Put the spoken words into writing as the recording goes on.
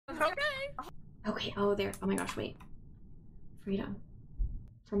Okay. Okay, oh, there. Oh my gosh, wait. Freedom.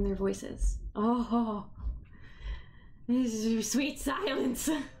 From their voices. Oh. This is sweet silence.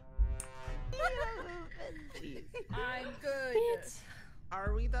 I'm good.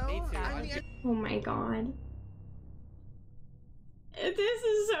 Are we though? Me too. Oh my god. This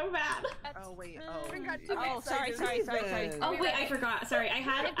is so bad. Oh wait. Oh, sorry. Oh wait, I forgot. Sorry, I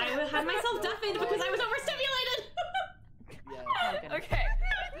had myself deafened because I was overstimulated. Yeah. Okay.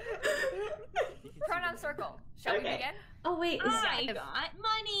 Pronoun circle. Shall we begin? Oh wait, I got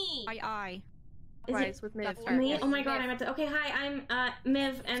money. I. is Rise it with Miv. me? Oh my god, I meant to. Okay, hi, I'm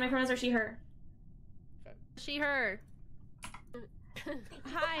Miv, and my pronouns are she, her. She, her.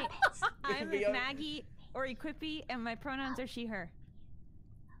 Hi, I'm Maggie or Equippy, and my pronouns are she, her.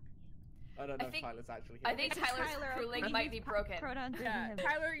 I don't know if Tyler's actually here. I think Tyler's crew link might be broken. Pronouns are Yeah. him.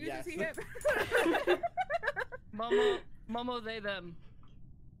 Tyler, you Yes. just see him. Momo, they, them.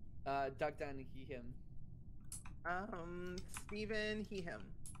 Doug, Dan, he, him. Steven, he, him.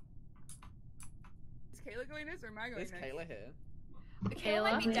 Is Kayla going this or am I going There's next? Kayla here.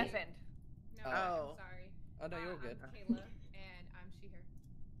 Kayla might be Wait. deafened. No, Oh. I'm sorry. Oh no, you're all good. I'm Kayla, and I'm she,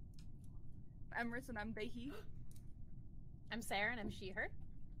 her. I'm Riss and I'm they, he. I'm Sarah and I'm she, her.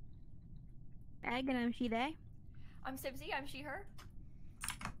 Ag and I'm she, they. I'm Sibsy, I'm she, her.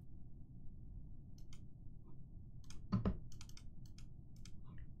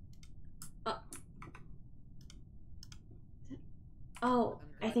 Oh,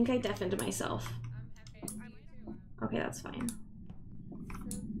 I think I deafened myself. I'm happy. I'm too. Okay, that's fine.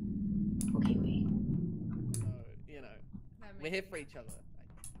 Okay, wait. So, you know, we're here for each other.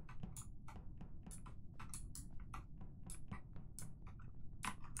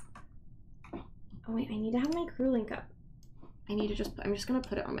 Oh wait, I need to have my crew link up. I need to just I'm just gonna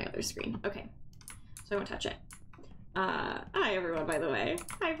put it on my other screen. Okay. So I won't touch it. Hi everyone, by the way.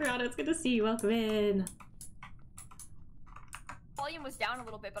 Hi Brianna, it's good to see you. Welcome in. Volume was down a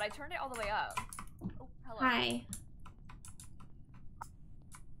little bit, but I turned it all the way up. Oh, hello. Hi. Let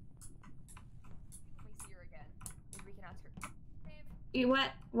me see her again. Maybe we can ask her. Babe. You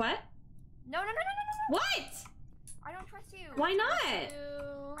what? What? No. What? I don't trust you. Why not?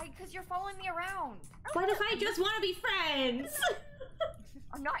 Because you're following me around. What if I just want to be friends?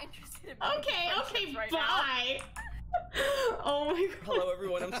 I'm not interested in Okay, friendships right bye. Oh my god. Hello,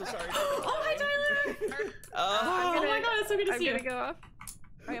 everyone. I'm so sorry. Oh, hi Tyler. Oh my god, it's so good to see you. I'm gonna go off.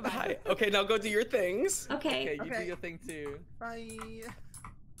 Okay, bye. Hi. Okay, now go do your things. Okay. Okay, you do your thing too. Bye.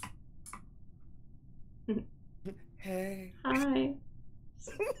 Hey. Hi.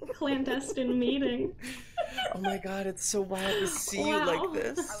 Clandestine meeting. Oh my god, it's so wild to see you Wow. like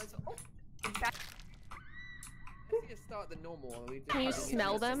this. I was. Oh, in fact, Let's just start the normal one. We do Can you how we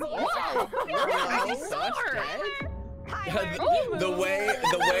smell do this. them? Whoa! Are you such dead? Yeah, the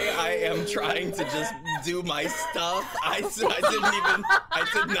way I am trying to just do my stuff, I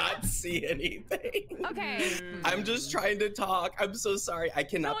did not see anything. Okay. I'm just trying to talk. I'm so sorry. I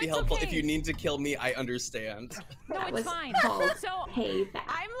cannot No, be it's helpful. okay. If you need to kill me, I understand. No, That it's was fine. called So payback.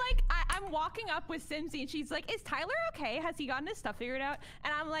 I'm walking up with Simsy and she's like, "Is Tyler okay? Has he gotten his stuff figured out?"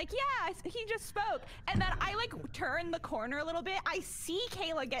 And I'm like, "Yeah, he just spoke." And then I like turn the corner a little bit. I see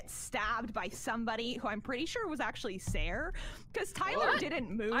Kayla get stabbed by somebody who I'm pretty sure was actually Sarah, because Tyler What? didn't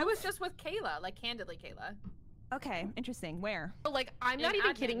move. I was just with Kayla, like candidly Kayla. Okay, interesting. Where? Like, I'm not In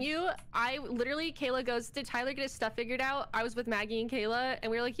even admin. kidding you. I literally, Kayla goes, "Did Tyler get his stuff figured out?" I was with Maggie and Kayla,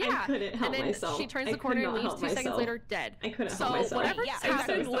 and we were like, "Yeah." I couldn't help and then myself. she turns I the could corner and not leaves. help 2 seconds myself. later, dead. I couldn't So help myself. whatever Yeah, I'm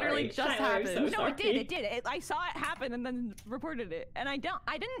happened so literally sorry. just Tyler, I'm happened. so No, it sorry. did. I saw it happen and then reported it. And I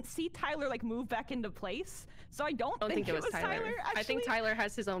didn't see Tyler like move back into place. So I don't think it was Tyler. I think actually. Tyler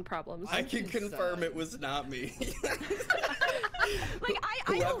has his own problems. I can confirm it was not me. Like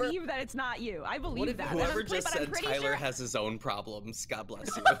I Whoever- believe that it's not you. I believe if that. Whoever But just I'm said pretty Tyler sure- has his own problems, God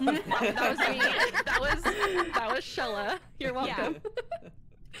bless you. That was me. That was Shella. You're welcome.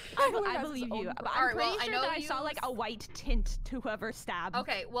 I believe you. But I'm Alright, pretty well, I sure know that I saw you- like a white tint to whoever stabbed.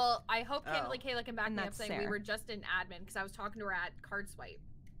 Okay, well, I hope candidly Oh. Kayla can back And me up that's saying we Sarah. were just in admin because I was talking to her at card swipe.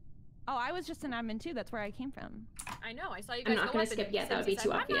 Oh, I was just an admin too. That's where I came from. I know. I saw you I'm guys not go gonna up and skip yet, that would be Simpsy too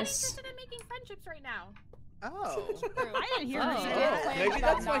said, "I'm obvious." not interested in making friendships right now. Oh. I didn't hear her Oh. say Oh, that. maybe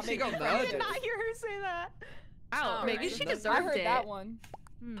that's why she got I did murdered. not hear her say that. Wow, Oh, maybe right. she I deserved I heard it. that one.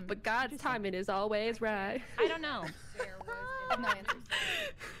 But God's timing is always right. I don't know. Sarah was No answers.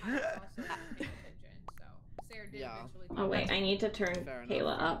 I was also paying attention, so Sarah did Yeah. eventually. Oh wait, I need to turn Fair enough.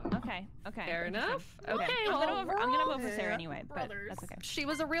 Kayla up. Okay. Fair enough. Okay. Okay, I'm well, gonna vote for Sarah anyway, but brothers. that's okay. she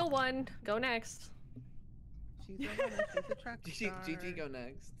was a real one. Go next. She's a runner, she's a track GG, star. GG, go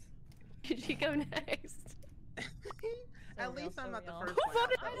next. She go next. At least I'm not the first Who one.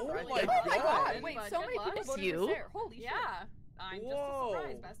 voted? out, Oh so I my think- God. Wait, But so good many luck. people It's voted you. for Sarah. Holy shit. Yeah. I'm just Whoa.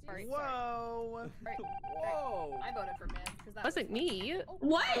 a surprise, bestie. Whoa. Right. Whoa. I voted for Miv because that Wasn't me. Oh,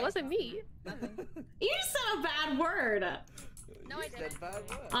 What? It wasn't me. You just said a bad word. No, I You said didn't. bad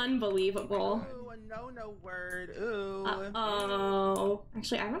word. Unbelievable. Ooh, a no word. Ooh. Uh-oh.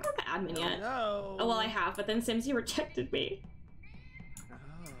 Actually, I haven't got the admin yet. No. Oh, well, I have, but then Simsy rejected me.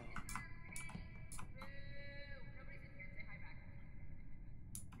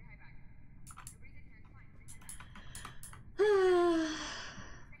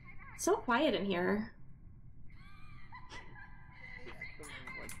 So quiet in here.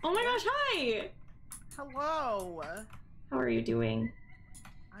 Oh my gosh, hi! Hello. How are you doing?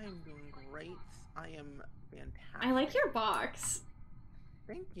 I am doing great. I am fantastic. I like your box.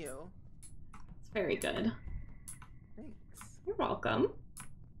 Thank you. It's very good. Thanks. You're welcome.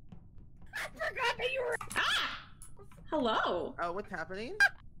 I forgot that you were. Ah! Hello. Oh, what's happening?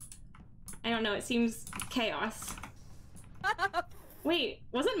 I don't know, it seems chaos. Wait,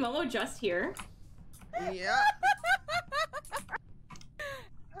 wasn't Momo just here? Yeah.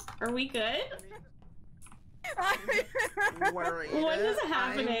 Are we good? Worried. What is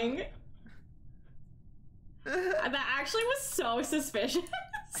happening? That actually was so suspicious.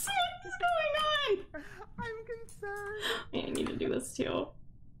 What is going on? I'm concerned. I need to do this too.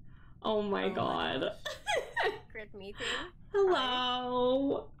 Oh my god. Grid meeting.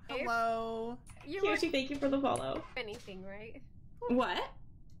 Hello. Hello. You weren't Kyoshi, thank you for the follow. anything, right? What?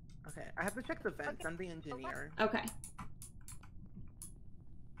 Okay, I have to check the vents. I'm the engineer. Okay.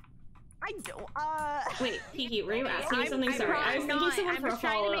 I don't. Wait, Kiki, were you asking me something? I'm Sorry, I was thinking someone I'm for a just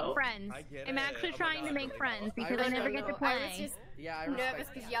trying to follow. make friends. I get I'm it. actually Oh my trying to God, make really friends well. because I never get to I was play. just Yeah, I nervous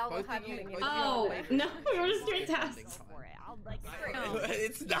respect because that. y'all were Both of huddling you- and both of you Oh, played no, for we were just doing bonding tasks. time. For it. I'll like.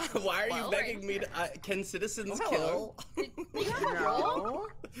 It's not. Why are you Well, begging me to? Can citizens Oh, hello. kill? No.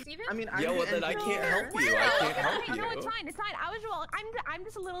 Steven? I mean, I'm Yeah, well the then I can't engineer. help you. I can't help No, it's you. fine. It's fine. I was well. I'm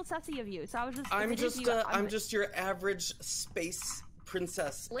just a little sussy of you, so I was just. I'm if it is just you, I'm just your average space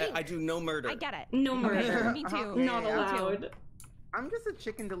princess. Link. I do no murder. I get it. No murder. Me too. Okay, Not yeah. allowed. I'm just a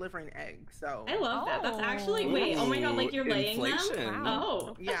chicken delivering eggs, so. I love that. That's Oh. actually. Wait, oh my god, like you're laying Inflation. them? Wow.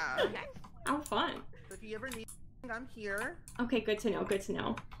 Oh, Yeah. how fun. So if you ever need, I'm here. Okay, good to know, good to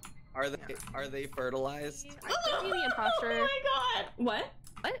know. Are they fertilized? I could be the Oh imposter. my god. What?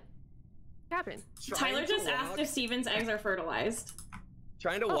 What happened? Tyler just asked if Steven's eggs are fertilized.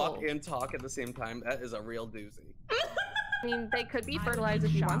 Trying to walk Oh. and talk at the same time, that is a real doozy. I mean, they could be fertilized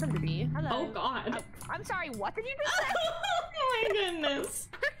if you want them to be. Hello. Oh god. I'm sorry. What did you just say? Oh my goodness.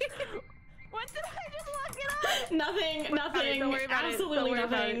 What did I just look it up? Nothing, nothing, Don't worry about it. absolutely Don't worry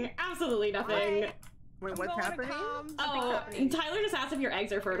about nothing, it. absolutely nothing. Wait, what's Going to happening? comms. Oh, Tyler just asked if your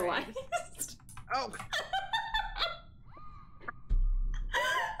eggs are fertilized. Oh.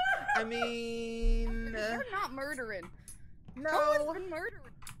 I mean, You're not murdering. no. No one's been murdering.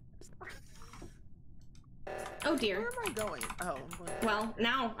 Oh dear. Where am I going? Oh, I'm going. Well,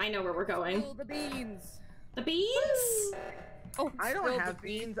 now I know where we're going. Spill the beans. The beans? Oh, I don't spill the have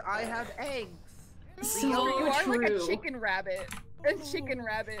beans. I have eggs. So you are true. like a chicken rabbit. A chicken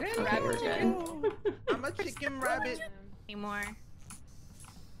rabbit. Okay, Rabbit we're chicken. good. I'm a chicken rabbit. Anymore.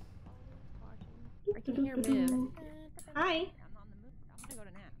 I can hear Miv. Hi. I'm on the move. I'm gonna go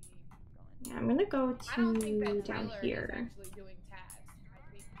to nap. Yeah, I'm gonna go I don't think to that down Tyler here. is actually doing tasks.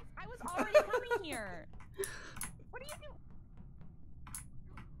 I think I was already coming here. What are you doing?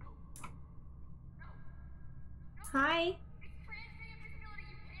 Hi.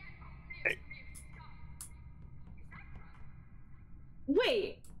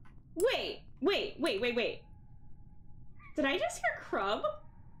 Wait. Did I just hear Crub?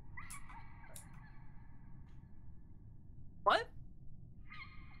 What?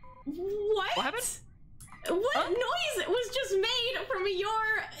 What? What happened? What noise was just made from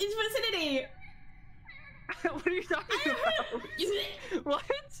your vicinity? What are you talking about? What?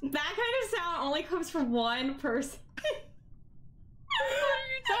 That kind of sound only comes from one person. What are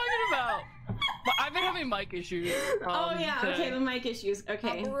you talking about? But I've been having mic issues. Oh yeah, today. okay, the mic issues.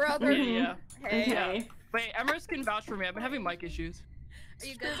 Okay. Brother. Yeah. Okay. Hey. Wait, Emrys can vouch for me. I've been having mic issues. Are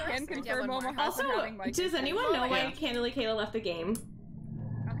you good? Can confirm one Momo more. has Also, been having mic does issues. anyone know why Yeah. Candidly Kayla left the game?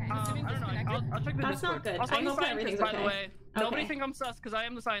 Okay. I don't know. I'll check the That's not Discord. good. Also, I I'm the hope scientist, everything's by the okay. way. Nobody Okay. think I'm sus because I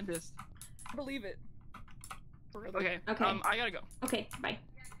am the scientist. Believe it. Okay. Okay. I gotta go. Okay, bye.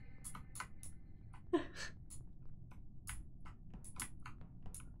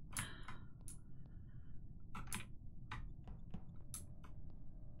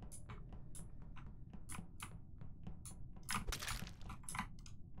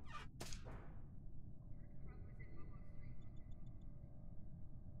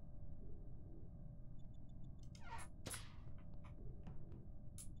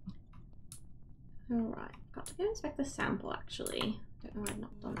 Alright, got to go inspect the sample actually. Don't know why I've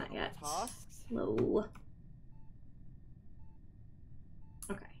not done that yet. Tasks? Hello.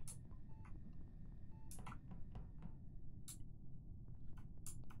 Okay.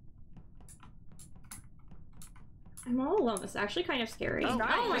 I'm all alone. This is actually kind of scary. Oh, Oh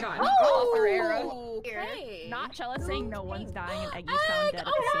nice. my god. Oh, for Era. Okay. Not Chella saying no one's dying and Eggy's found dead at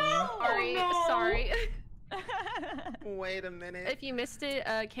the scene. Sorry, no. sorry. Wait a minute. If you missed it,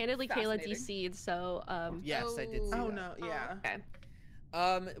 candidly Kayla Fascinating. DC'd, so Yes, I did see Oh that. no, yeah.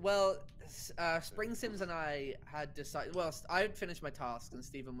 okay. Well, Spring Sims and I had decided. Well, I had finished my task, and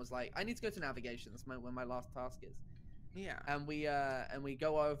Stephen was like, "I need to go to navigation. That's when my last task is." Yeah. And we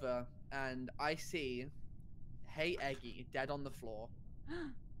go over, and I see, Hey Eggy, dead on the floor,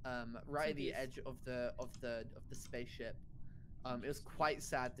 right at the edge of the spaceship. It was quite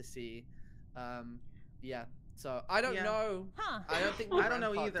sad to see. Yeah. So I don't know. Huh. I don't think I don't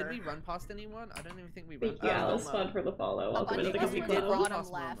know Did either. we run past anyone? I don't even think we ran. Yeah, past it was Momo. fun for the follow. Welcome bunch into the of us Comfy were Club. bottom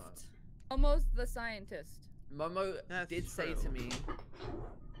Past Momo. left. Almost the scientist. Momo That's did say true. to me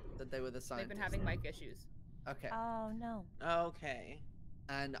that they were the They've scientists. been having mic issues. Okay. Oh no. Okay.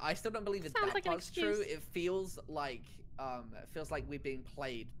 And I still don't believe that Sounds that like an part's true. excuse. It feels like we're being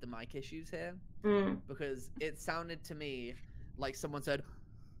played the mic issues here, because it sounded to me like someone said,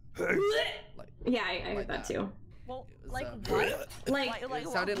 like Yeah, I heard like that that. too. Well, it was, Like um, what? Like, it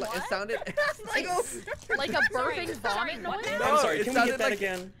sounded like it sounded. Like a burping vomit noise? No, I'm sorry, it can we sounded get that like-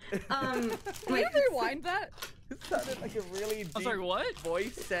 again? Can we rewind that? It sounded like a really deep I'm sorry, what?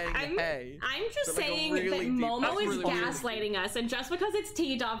 voice saying "Hey." I'm just So, like, a saying really that deep- Momo That's is really weird. gaslighting us, and just because it's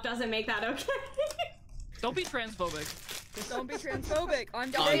T-Dog doesn't make that okay. Don't be transphobic. Don't be transphobic. On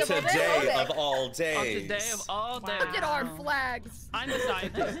On today today of all On days. today of all days. Look at our Wow. flags. I'm the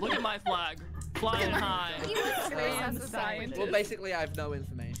scientist. Look at my flag. Flying high. Trans I'm as a the scientist. Well, basically, I have no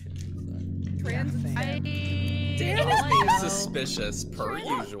information. Trans is Being suspicious per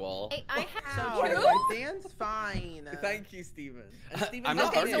usual. Hey, I have. Oh, Dan's fine. So. Thank you, Steven. And Steven's I'm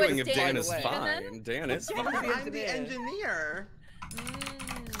not Okay, so arguing it's if Dan Dan is away. fine. Dan is fine. I'm the engineer.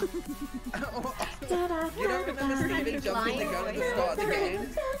 You don't remember Steven jumping the gun at the start of the game?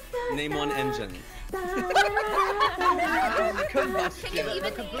 Name one engine. Combustion. Can you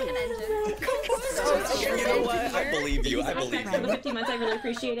even name an engine? You know what? I believe you. I believe Thanks for the you. 15 months. I really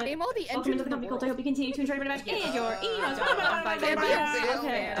appreciate it. Name all the Welcome engines into the in Comfy the Cult. I world. hope you continue to enjoy very much. And your Okay,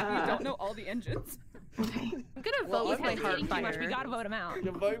 Okay, you don't know all the engines. okay. I'm gonna Well, vote with my He's heart hating too much. We fire. gotta vote him out.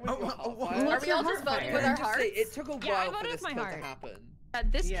 Your vote was your heart. Are we all just voting with our hearts? It took a Yeah, I while for voted this with my kill to heart. happen.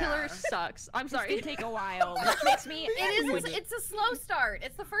 This Yeah. killer sucks. I'm It's sorry. gonna take a while, which makes me. It is. It's a slow start.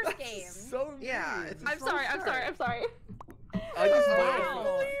 It's the first game. So Yeah, mean. it's a I'm slow sorry. I'm start. sorry. I'm sorry. I just Wow.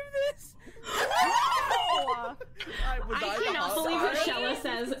 voted this. I cannot believe that Shella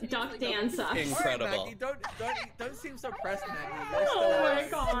says Duck Dan sucks. Incredible. Maggie, don't seem so pressed, Maggie. Oh my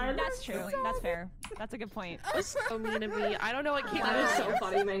god. That's true. That's fair. That's a good point. So mean to me. I don't know what came That out is of so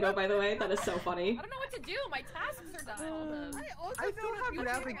funny, Mango, by the way. That is so funny. I don't know what to do. My tasks are done. I don't have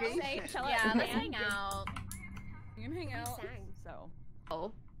navigation. Yeah, let's hang out. You can hang out. So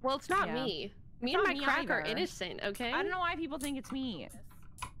Oh. Well, it's not Yeah. me. Me It's and not my me crack are either. innocent, okay? I don't know why people think it's me.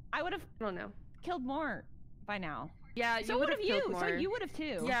 I would have I don't know. killed more by now. Yeah, So you would would have have you. killed more. So you would have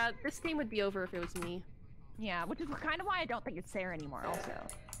too. Yeah, this game would be over if it was me. Yeah, which is kind of why I don't think it's Sarah anymore. Also.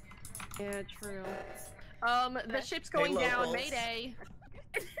 Yeah, true. The ship's going Hey, down. locals. Mayday.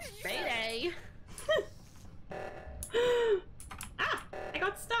 Mayday. Ah! I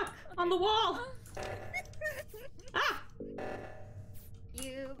got stuck on the wall! Ah!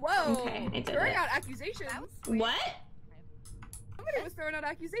 You. Whoa. Okay, I did Throwing it. out accusations. What? Somebody was throwing out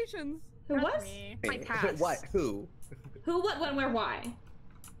accusations. Who was? My pass. What? Who? Who, what, when, where, why?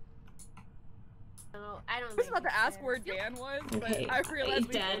 No, I don't. I was about think to ask it's where Dan was, but Okay, I realized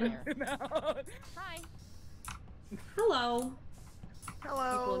we dead. voted him out. Hi. Hello. People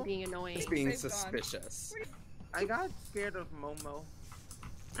Hello. being annoying. Just being Safe gone. suspicious. I got scared of Momo.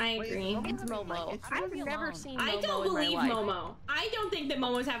 I Wait, agree. Momo It's having mic Momo. issues? I've me never alone. seen I Momo don't in my believe life. Momo. I don't think that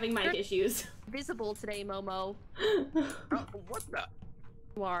Momo's having mic issues. Visible today, Momo. What the?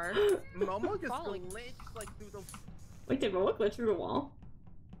 You are. Momo just Following. glitched like through the. Wait, did Momo glitch through the wall?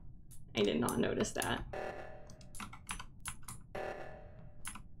 I did not notice that.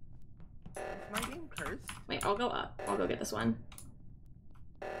 Is my game cursed? Wait, I'll go up. I'll go get this one.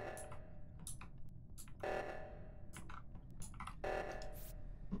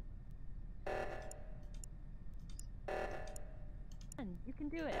 You can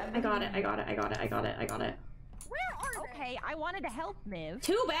do it. I got it, I got it, I got it, I got it, I got it. Where are they? Okay, I wanted to help Miv.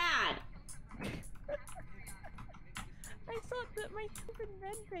 Too bad! I thought that my stupid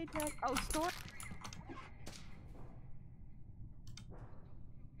red tag. Oh, store.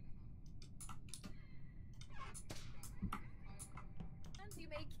 you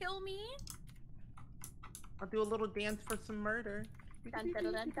may kill me. I'll do a little dance for some murder. Dun, dun,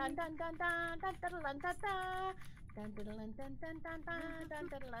 dun, dun, dun, dun, dun, dun, dun, dun, dun, dun, dun. Dun, dun, dun, dun, dun, dun, dun,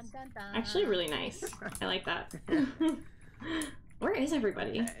 dun, dun, dun, dun. Actually, really nice. I like that. Where is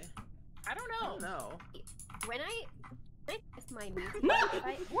everybody? Okay. I don't I know. don't know. When I it's my music.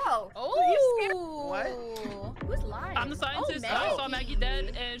 Whoa. Oh. What? Who's lying? I'm the scientist. Oh, I saw Maggie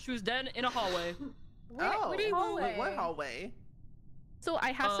dead, and she was dead in a hallway. Oh, Which hallway? wait, what hallway? So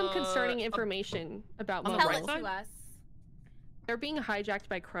I have some concerning information about on the Tell Momo. it to us. They're being hijacked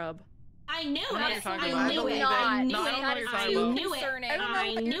by Crub. I knew I know what you're it. talking I about. knew it. Not. I knew No, I it. don't know what you're I talking about. knew it. Concerning. I don't know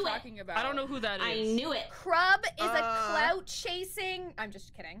I what knew you're it. talking about. I don't know who that is. I knew it. Crub is a clout chasing. I'm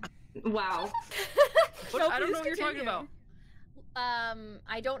just kidding. Wow. What? I don't know what you're talking about.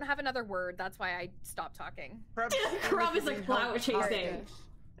 I don't have another word. That's why I stopped talking. Crub is a clout chasing.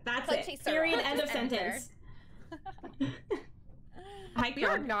 That's Clout it. chaser. Period. End of End there. sentence. Hi, We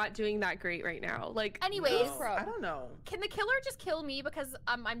are Crub. not doing that great right now. Like, Anyways, No, I don't know. can the killer just kill me because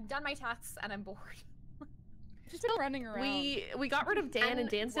I'm done my tasks and I'm bored? Just been running around. we got rid of Dan, and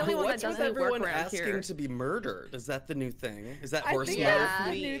Dan's the only one that What's with doesn't work everyone around asking here. to be murdered? Is that the new thing? Is that I horse think mouth? that's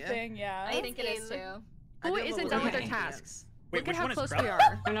the Me. new thing, yeah. I think it is too. Who I did a isn't little done with their Okay. tasks? Wait, Look which at how one is close Crub? we are.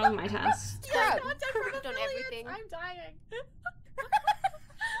 I'm done with my tasks. Yeah, I've done everything. I'm dying.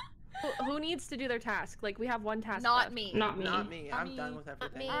 Who needs to do their task? Like, we have one task Not left. me. Not me. Not me. I'm me. done with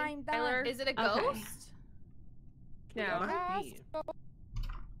everything. me. I'm Tyler? Is it a Okay. ghost? It No. might be.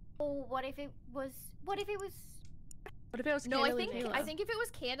 Oh, what if it was? What if it was No, I Candidly think Kayla? if it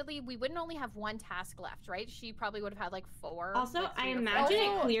was candidly, we wouldn't only have one task left, right? She probably would have had like 4. Also, like I 3 or 4. imagine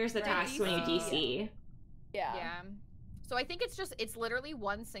Oh, it clears the right. tasks when you DC. Yeah. Yeah. So I think it's literally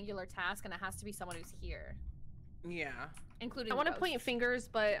one singular task, and it has to be someone who's here, Yeah. including. I want to the point ghost. fingers,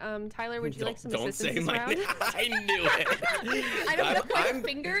 but Tyler, would you like some Don't assistance say this my round? name. I knew it. I don't want to point I'm-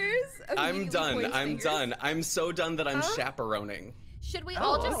 fingers. I'm immediately done. point I'm fingers. done. I'm so done that I'm Huh? chaperoning. Should we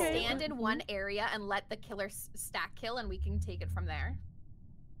all just okay. stand in one area and let the killer stack kill, and we can take it from there?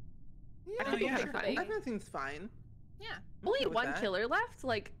 Yeah, think yeah. that's fine. I think seems fine. Yeah. I'm Only okay with one that. killer left?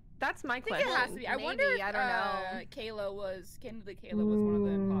 Like, that's my I think question. it has to be. I wonder Maybe, if I don't Candidly Kayla was one of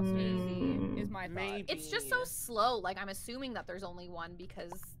the imposters. Is my thought. Maybe. It's just so slow. Like, I'm assuming that there's only one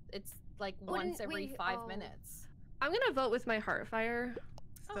because it's like once Wouldn't every we- 5 minutes. I'm gonna vote with my heart fire.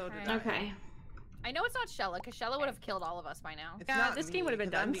 So Okay. did I. Okay. I know it's not Shella, because Shella would have killed all of us by now. It's Yeah, not this me, game would have been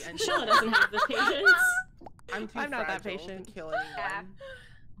 'cause I'm done. the end- Shella doesn't have the patience. I'm too I'm not that fragile patient. to kill anyone. Yeah.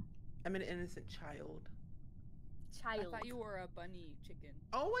 I'm an innocent child. I Child. thought you were a bunny chicken.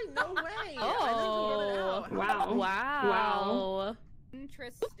 Oh wait, no way! Oh. Wow. Wow.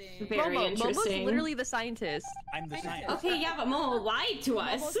 Interesting. Very Momo, interesting. Momo's literally the scientist. I'm the scientist. Okay, yeah, but Momo lied to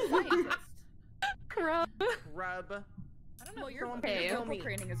us. Almost a scientist. Crub. Rub. I don't know. Your Someone Okay. kill vocal me.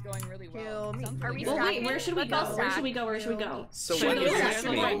 training is going really well. Kill me. Sounds Are really we good. Well, wait, where should we Let's go? all Where should stack. we go? Where should we go? So Should what we does do this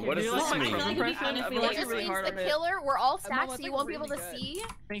that? mean? What does You this look like I feel like mean? it'd be fun if we It like just really means hard the on it. killer, we're all Momo, stacked, so it's you like won't be able really to good. see.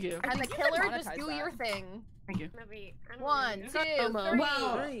 Thank you. And the think you killer can just monetize do that. your thing. Thank you. 1, 2, 3. Momo.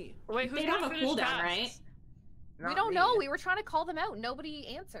 Well, Great. Wait, who's They'd gonna have a finish cooldown, tasks? right? We Not don't me. know. We were trying to call them out. Nobody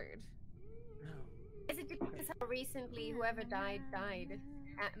answered. No. Is it because how recently whoever died?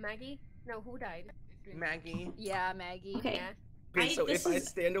 Maggie? No, who died? Maggie. Yeah, Maggie. Okay. Yeah. Okay, so this if I is-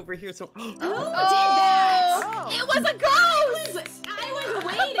 stand over here, so Who did Oh! that? It was a ghost! I was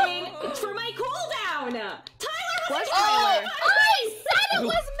waiting for my cooldown. Tyler was Oh, I said it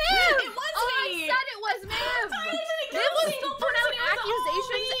was Miv! It was I me. said it was Miv! I didn't Miv was single putting out person, it was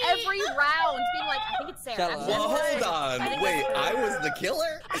accusations all me. every round, being like, I think it's Sarah. Shut I up. think well, it's hold Sarah. on. Wait, I was the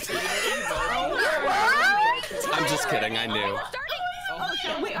killer? I'm just kidding. I knew.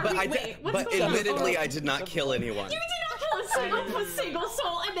 Wait, But I wait, did. what's But going on? admittedly, I did not kill anyone. You did not kill a single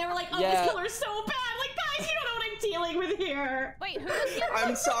soul, and they were like, "Oh, Yeah. this killer's so bad." Like, guys, you don't know what I'm dealing with here. Wait, who was the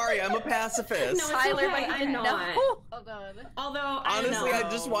I'm sorry. I'm a pacifist. No, it's Tyler, okay, but I'm no. not. Oh god. Although, Honestly, I I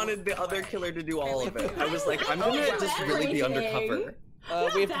just wanted the other killer to do all of it. I was like, I I'm gonna know just really be everything. undercover.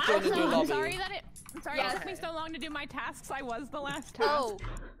 We have to join the new I'm I'm lobby. sorry that it. I'm sorry Yeah. it took me so long to do my tasks. I was the last task.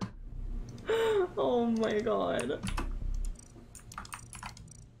 Oh, Oh my god.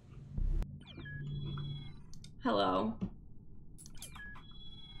 Hello.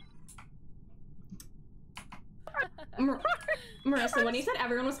 Marissa, when you said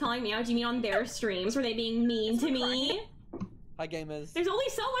everyone was calling me out, do you mean on their streams? Were they being mean to me? Hi, gamers. There's only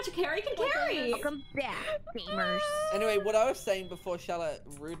so much Carrie can carry. welcome back, gamers. Anyway, what I was saying before Shella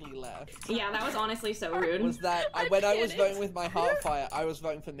rudely left Yeah, that was honestly so rude. was that when I was voting with my heart fire, I was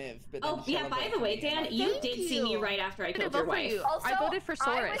voting for Miv. But then Oh, yeah, Shella by voted the for way, me. Dan, you did see me right after I killed your wife. I voted for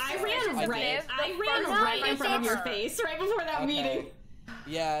Soros. I ran I right. did. I ran right in front of your face right before that Okay. meeting.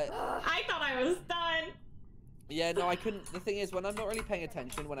 Yeah. I thought I was done. Yeah, no, I couldn't. The thing is, when I'm not really paying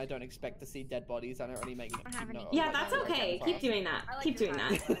attention, when I don't expect to see dead bodies, I don't really make note. Yeah, that's okay. Keep doing that. Keep doing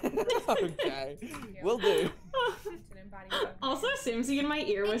that. Okay, will do. Also, Simsy in my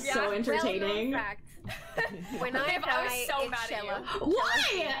ear was so entertaining. When I die, was so it's mad at Shella. you.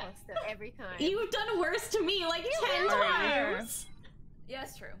 Why? Every time. You've done worse to me like 10 times. Yeah,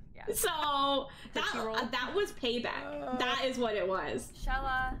 it's true. Yeah. So that was payback. That is what it was.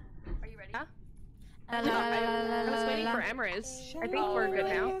 Shella, are you ready? I was waiting for Emrys. I think we're good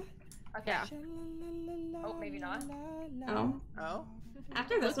now. Okay. Yeah. Oh, maybe not. Oh. Oh.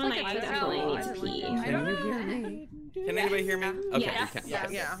 After this one, I definitely need to pee. Can you hear me? Can anybody hear me? Okay, Yes. you can. Yeah.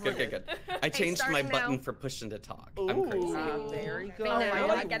 Yeah. Good. I changed my button for pushing to talk. I'm crazy. Very good. I'm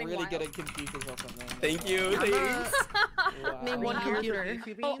like getting really wild. good at computers or something. Thank you. Thanks. Wow. Name one computer.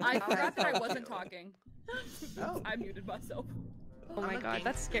 Oh, I forgot that I wasn't talking. Oh. I muted myself. Oh my god,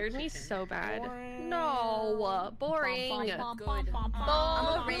 that scared me so bad. No, boring.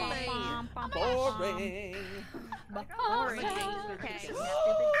 Boring.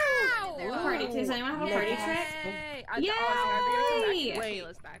 Party. Does anyone have a party trick? Yay! Wait,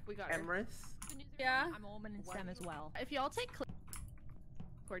 let's back. We got Emrys. Yeah. I'm Omen and Sem as well. If y'all take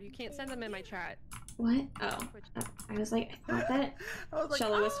Discord, you can't send them in my chat. What? Oh. I was like, I thought that I was like,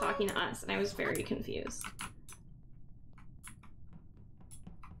 Shella was talking to us, and I was very confused.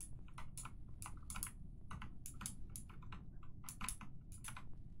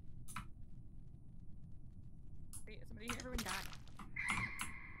 Everyone died.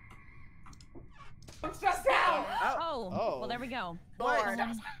 I'm stressed out. Oh. Well, there we go. Lord.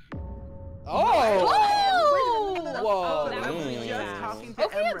 Oh! Whoa! That was really Just fast. talking to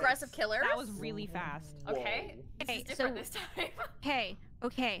Okay, Emrys. aggressive killer. That was really fast. Okay. Okay, This is so different this time.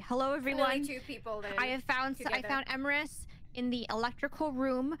 okay. Hello, everyone. Only two people then. I found together. Emrys in the electrical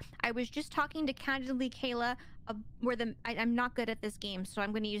room. I was just talking to candidly Kayla. I'm not good at this game, so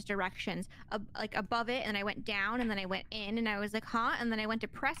I'm going to use directions. Like above it, and I went down, and then I went in, and I was like, huh? And then I went to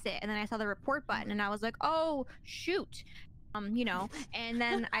press it, and then I saw the report button, and I was like, oh shoot, you know. And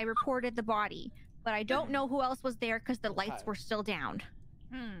then I reported the body, but I don't know who else was there because the lights were still down.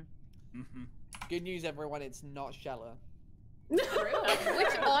 Good news, everyone. It's not Shella. Which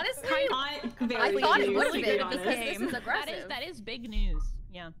honestly, I thought it would be be honest. because this is aggressive. That is big news.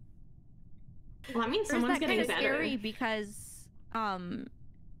 Yeah. Well, I mean, someone's getting kind of better. scary because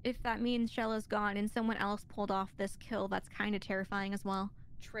if that means Shella's gone and someone else pulled off this kill, that's kind of terrifying as well.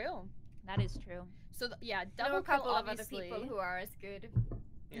 True. That is true. So yeah, There double are a couple kill, of other obviously. people who are as good.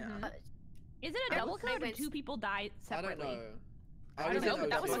 Yeah. Is it a double kill or did two people die I don't separately? know. I don't know, but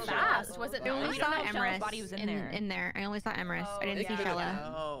that was fast, was it I only not? saw Shella's Emrys body was in there. I only saw Emrys. I didn't see yeah.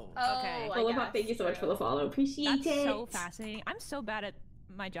 Shella. Oh. Okay. Philippa, thank you so much for the follow. Appreciate That's it. so fascinating. I'm so bad at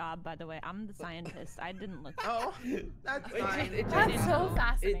my job, by the way. I'm the scientist. I didn't look. Oh, that's fine. That's so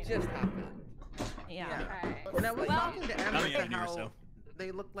fascinating. It just happened. Yeah. And I was talking to I'm Emrys a and year or how so.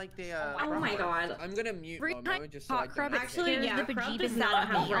 they look like they Oh my god. I'm gonna mute Every Momo time just so I Hot don't Crub Actually, scares yeah, the Crub bejeebus does not out of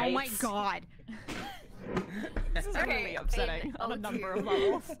have me. Oh my rights. god. This is really upsetting on a number of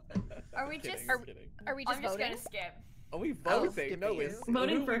levels. Are we just I'm kidding. are we just I'm just voting? gonna Skip. Are we I'll voting? skip No, you. it's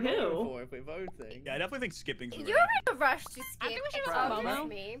Voting for we voting who? for if we're voting. Yeah, I definitely think skipping's You're right. in a rush to skip. I think we should it's vote not Momo. just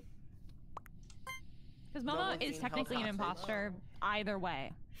me. Because Momo's Momo is being held technically an hostage. imposter either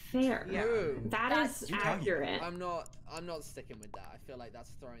way. Fair. Yeah. That is accurate. I'm not sticking with that. I feel like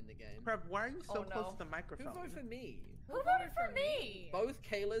that's throwing the game. Prep, why are you so Oh, no. close to the Who microphone? voted for me? Who voted for me? Both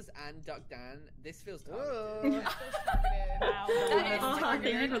Kayla's and Duck Dan. This feels Ugh. targeted. Wow. That is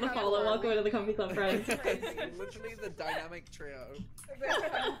Thank you for the follow. Welcome to the Comfy Club, friends. Literally the dynamic trio.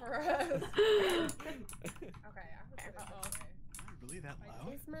 for us. Really that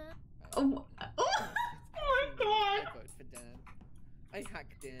loud? Oh, oh my I god. voted for Dan. I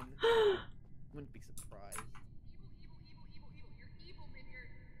hacked in. Wouldn't be surprised.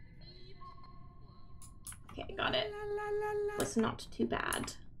 Okay, got it. Was not too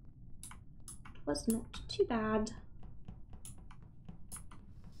bad. Was not too bad.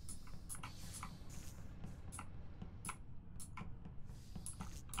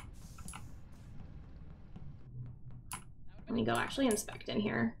 Let me go actually inspect in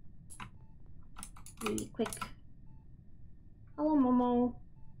here. Really quick. Hello, Momo.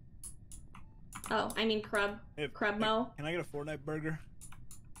 Oh, I mean Crub. Hey, Crubmo. Can I get a Fortnite burger?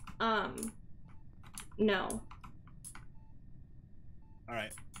 No.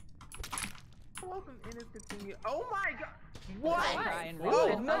 Alright. Welcome in is continue. Oh my god! What? Brian, Oh,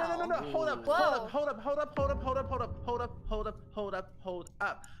 really? no. Hold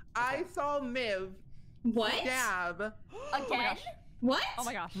up. I saw Miv What? stab Again? What? Oh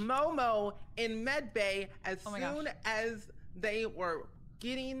my gosh. Momo in medbay as Oh my soon as they were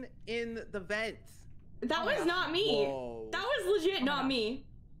getting in the vents. That was not me. Whoa. That was legit not me.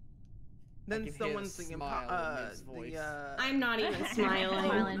 Then can hear someone's the singing smile in his voice. I'm not even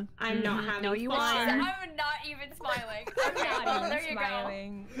smiling. I'm not having No, you fun. are. I'm not even smiling. Okay, well, there you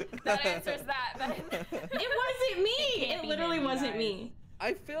go. That answers that. It wasn't me. It literally wasn't me.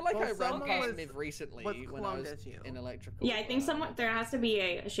 I feel like Well, I ran someone past was- Miv recently was when I was cloned as you. in electrical. Yeah, I think there has to be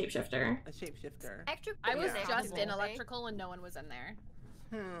a shapeshifter. A shapeshifter. I was Yeah. just in electrical and no one was in there.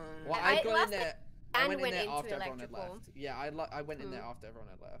 Well, I I got in last there. I and went in went there into after everyone had electrical. left. Yeah, I went in there after everyone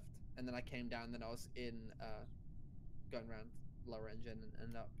had left, and then I came down. And then I was in going around lower engine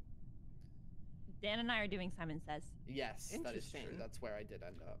and up. Dan and I are doing Simon Says. Yes, that is true. Interesting. That's where I did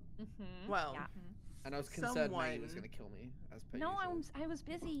end up. Well, Yeah. And I was concerned Maggie was Someone- going to kill me as per No, usual. I was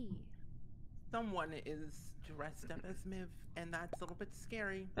busy. someone is dressed up as Miv, and that's a little bit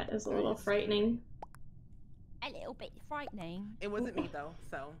scary. That is a little frightening. A little bit frightening. It wasn't me though,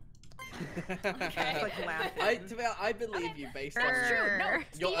 so. Okay. It's like laughing. I believe you based on That's true. No,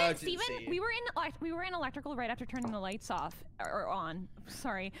 your urgency. Steven, we were in electrical right after turning the lights off or on.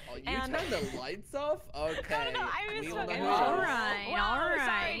 Sorry. Oh, you and... turned the lights off? Okay. No, I We missed will one. know. All right, Well, all Sorry,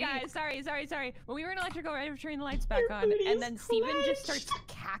 right. guys. Sorry. Well, we were in electrical right after turning the lights back on, and then Steven just starts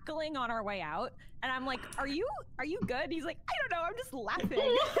cackling on our way out, and I'm like, "Are you good?" He's like, "I don't know. I'm just laughing."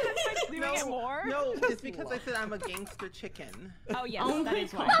 And starts doing it more. No, it's because I said I'm a gangster chicken. Oh yes, Oh that my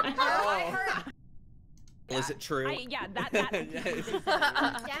is why. Oh. Is it true? Yeah, that. Yes. Danny's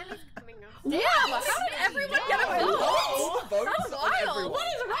coming up. Damn, how did everyone get a vote? Votes on wild. everyone. What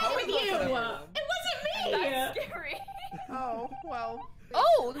is wrong How with is that you? for It everyone? wasn't me. That's scary. Oh, well.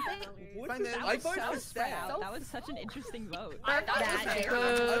 Oh, What Find is it- that? I I voted So for spread Stan. out. That was such an interesting vote. I thought That it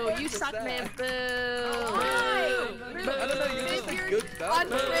was boo. I You voted suck, for man. Stan. Boo. Why? I don't know, you did some good stuff. On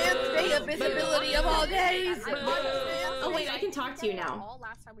trans day of visibility of all days. Oh wait, I can talk to you now. All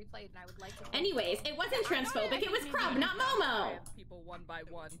last time we played, and I would like to. Anyways, it wasn't transphobic. It was Crub, not Momo. People one by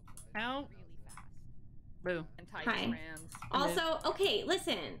one. How? Boo. Anti Hi. trans. Also, okay,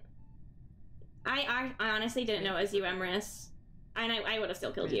 listen. I honestly didn't know it was you, Emrys. And I would have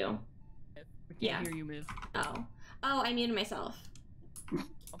still killed you. I can't Yeah. hear you move. Oh, I muted myself.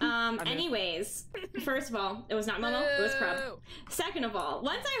 Anyways, first of all, it was not Momo, it was Crub. Second of all,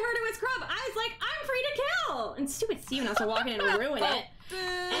 once I heard it was Crub, I was like, I'm free to kill! And stupid Steven also walking in and ruin it.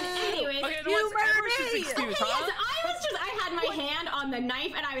 And anyways, Okay, then what's Emrys's excuse, okay, huh? yes, I had my hand on the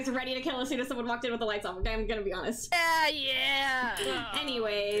knife and I was ready to kill as soon as someone walked in with the lights off. Okay, I'm gonna be honest. Yeah.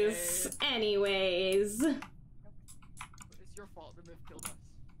 Anyways. It's your fault that Miv killed us.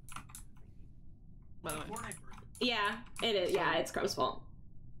 By the way, Yeah, it is. Yeah, it's Crub's fault.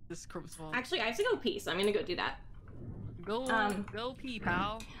 this is Crub's fault. Actually, I have to go pee, so I'm gonna go do that. Go pee,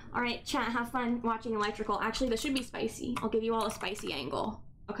 pal. All right, chat, have fun watching electrical. Actually, this should be spicy. I'll give you all a spicy angle.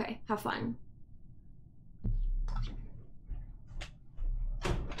 Okay, have fun.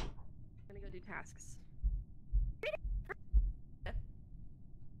 I'm gonna go do tasks.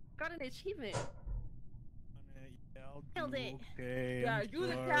 Got an achievement. Killed it. Okay, Yeah, I'm do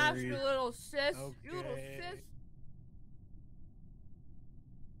the sorry. task, you little sis. You little Okay. sis.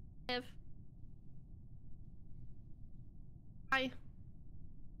 If I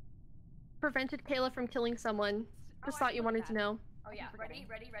prevented Kayla from killing someone, just thought you wanted to know. Oh yeah, ready. I'm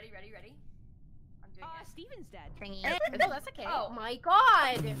doing it. Steven's dead. Oh, that's okay. Oh. My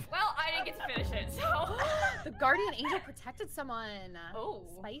God. Well, I didn't get to finish it, so. The guardian angel protected someone. Oh.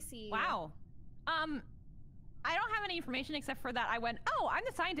 Spicy. Wow. I don't have any information except for that I went, oh, I'm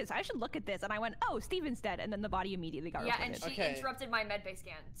the scientist. I should look at this. And I went, oh, Steven's dead. And then the body immediately got Yeah, reported. and she interrupted my medbay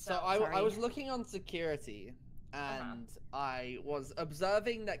scan. So So, I was looking on security, and I was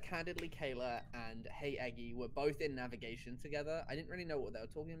observing that candidly Kayla and Hey Eggy were both in navigation together. I didn't really know what they were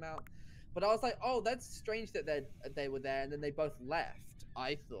talking about, but I was like, oh, that's strange that they were there, and then they both left.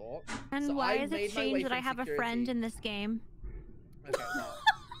 I thought. And So why I is it made my way strange that from I have a security- friend in this game? Okay, well,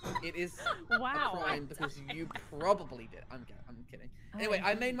 it is Wow. a crime because you probably did. I'm kidding. Anyway,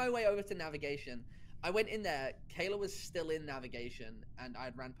 I made my way over to navigation. I went in there. Kayla was still in navigation, and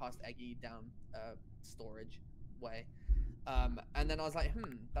I ran past Eggy down storage way. And then I was like,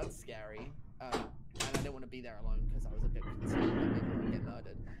 that's scary. And I didn't want to be there alone because I was a bit concerned that maybe I would get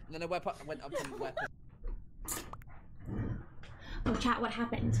murdered. And then I went up to the weapon. Oh, chat, what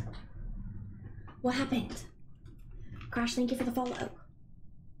happened? What happened? Crash, thank you for the follow.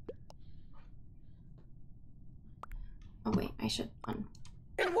 Oh wait, I should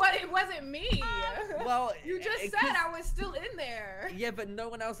What? It wasn't me. Well, you just said I was still in there. Yeah, but no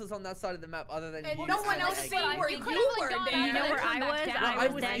one else was on that side of the map other than And you. no one else seen where you were, Dan. You know where I was? I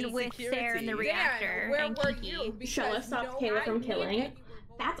was in then with Sarah in the security. reactor where and were Kiki. you? Shella stopped Kayla from killing.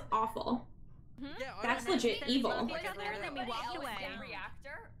 That's awful. That's legit evil. And then we walked away.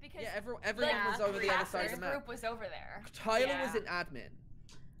 Reactor because Yeah, everyone was over the other side of the map. Group was over there. Tyler was an admin.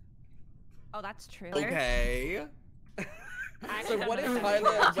 Oh, that's true. Okay. So what if Tyler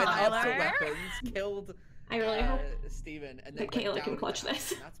went up to weapons, killed I really hope Steven, and then that Kayla can clutch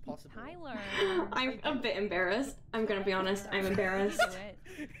this. That's possible. Tyler. I'm a bit embarrassed. I'm gonna be honest. I'm embarrassed.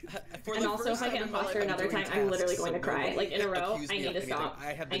 And also, if I get imposter another time, I'm literally going to cry. Like in a row, I need to stop.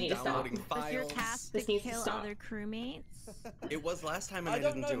 I need to stop. Was your task This to needs to kill stop. other crewmates? It was last time and I I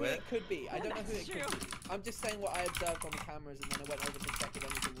don't didn't know do who it. it could be. I don't know who it could be. I'm just saying what I observed on the cameras, and then I went over to check if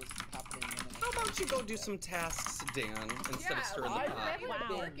anything was happening. And then How about you go do some tasks, Dan, instead of stirring the pot?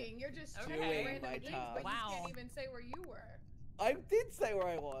 Wow. Working. You're just doing random my games, task. but you can't even say where you were. I did say where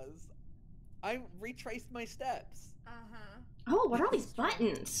I was. I retraced my steps. Oh, what are all these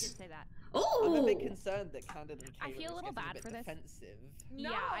buttons? Say that. I'm a Oh. bit concerned that Candid and Kayla I feel a little was getting bad bit for this. defensive. No,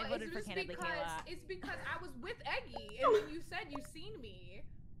 Yeah, I voted it's for just Candidly because Kayla. it's because I was with Eggy, and then you said you seen me.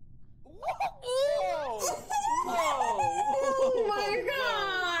 Whoa! Oh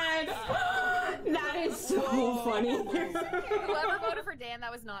my god! That is so funny. Whoever voted for Dan,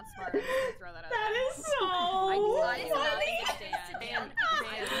 that was not smart. I'm just gonna throw that out. That is so funny.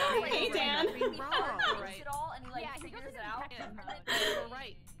 Hey, Dan. He it all and he like figures it out. You were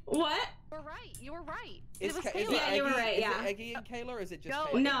right. What? You were right. Is it was Ka- Kayla. is it Yeah, you were Eggy- right, yeah. Is it Eggy and Kayla, or is it just No,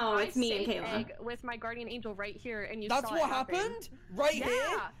 Kayla? No, I it's me and saved Kayla. Egg with my guardian angel right here, and you That's saw what it happen. happened? Right here?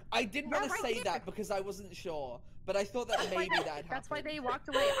 Yeah. I didn't You're want to right say here. that because I wasn't sure, but I thought that maybe that had happened. That's why they walked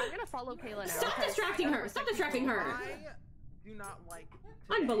away. I'm gonna follow Kayla now. Stop distracting her. Stop distracting her. I do not like.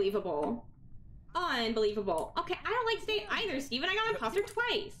 Unbelievable. Unbelievable. Okay, I don't like state either, Steven. I got imposter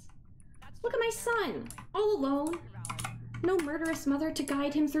twice. Look at my son. All alone. No murderous mother to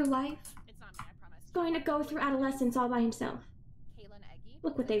guide him through life. It's not me, I promise. Going to go through adolescence all by himself. Kayla and Eggy.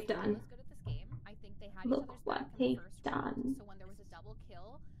 Look what they've done. Good at this game. I think they had Look each other's what back in the they've first done. round. So when there was a double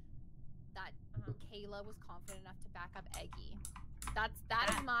kill, that Kayla was confident enough to back up Eggy. That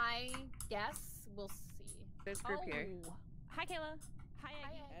is my guess. We'll see. There's group here. Hi, Kayla. Hi,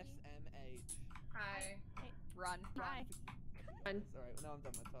 Eggy. SMH. Hi. Run. Hi. Alright, now I'm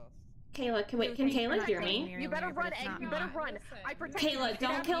done my task. Kayla, can Kayla hear me? You better run, Egg. You better run. I protect Kayla, you.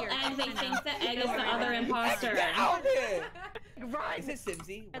 don't kill Egg. They think that Egg is the other Get imposter. out here! Run. Is it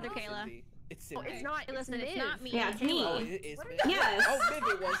Simsy? Other What's Kayla. Simsy? It's Oh, Simsy. it's not. Listen, it's Miv. not me. Yeah, it's me. Oh, it is Miv? Yes. Oh, Miv,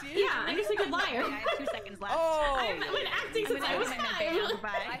 it was you? Yeah, I'm just a good liar. I have 2 seconds left. Oh! I've been acting since I was 5.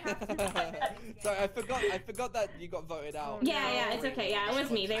 Sorry, I forgot that you got voted out. Yeah, it's okay. Yeah, it was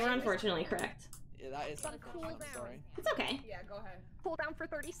me. They were unfortunately correct. Yeah, that is Some cool I'm down. sorry. It's okay. Yeah, go ahead. Cool down for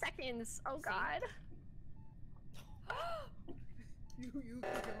 30 seconds. Oh God. You keep your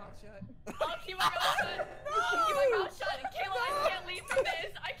mouth shut. I'll keep my mouth shut. I'll keep my mouth shut. And Kayla, I can't leave from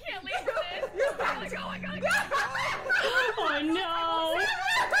this. I can't leave from this. Go, go, go, go. Oh no!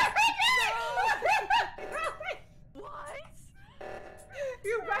 What?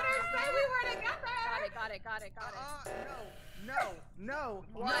 You better say we were together. Got it. No.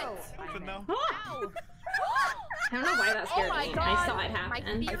 Open though. I don't know why that scared Oh my me. God. I saw it happen. My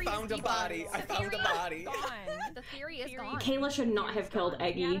theory I found a is body. I found a body. Gone. The theory is gone. Kayla should not have killed We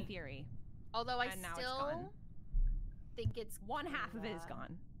had a Eggy. theory. Although I And now it's still gone. think it's One half of it is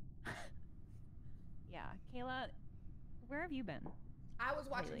gone. Yeah, Kayla, where have you been? I was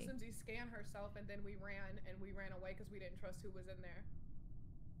watching Really? Simsy scan herself, and then we ran away because we didn't trust who was in there.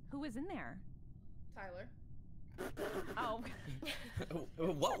 Who was in there? Tyler. Oh.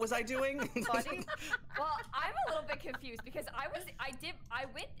 What was I doing? Buddy? Well, I'm a little bit confused because I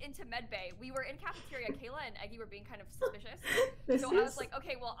went into medbay. We were in cafeteria. Kayla and Eggy were being kind of suspicious. This So I was is- like,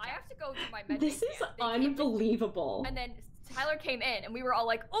 okay, well, I have to go do my medbay. This is unbelievable. And then Tyler came in, and we were all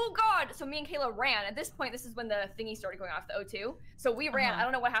like, oh God. So me and Kayla ran. At this point, this is when the thingy started going off, the O2. So we ran. I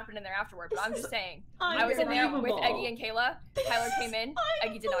don't know what happened in there afterward, but I'm just saying. I was in there with unbelievable. Eggy and Kayla. Tyler came in.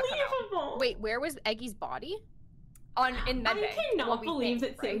 Eggy did not come out. Wait, where was Eggy's body? In medbay. I cannot believe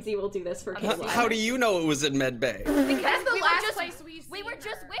that Simsy will do this for Kayla. How do you know it was in Med Bay? Because the we last were just place we were seen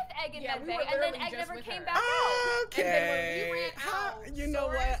just her. with Egg in Yeah, we medbay, were and then literally Egg just never with came her. back out. Okay. You know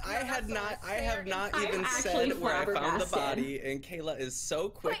Soren what? I left had us not. so I have scared not I'm even actually said where I found the flabbergasted. body, and Kayla is so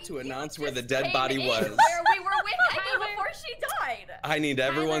quick But to you announce where the just dead came body in was. Where we were with Eggy before she died. I need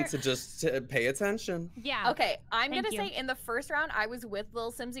everyone to just pay attention. Yeah. Okay, I'm Thank gonna you. say in the first round I was with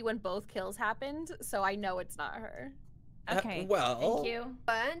Lil Simsy when both kills happened, so I know it's not her. Okay. Well. Thank you.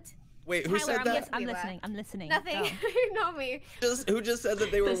 But Wait, who Tyler, said that? I'm listening. I'm listening. nothing. Go. Not me. Who just said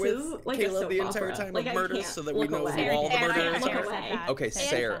that they were This with is like a Caleb soap the entire opera. time Like, of I murders can't so that we look know away. who all the And murderers look are? away. Okay,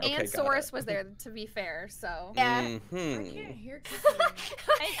 Sarah. Okay, And got Soros it. was there, to be fair, so. Yeah. Mhm. Hear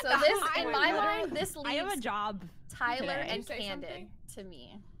So this, in my mind, this I have a leaves job. Tyler today. and Say Candid something? to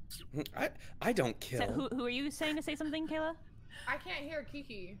me. I don't kill. So who are you saying to say something, Kayla? I can't hear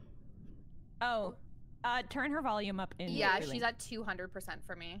Kiki. Oh, turn her volume up in. Yeah, Relink. she's at 200%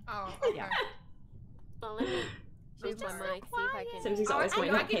 for me. Oh, okay. Yeah. Well, let me move my mic, see if I can. Simsy's always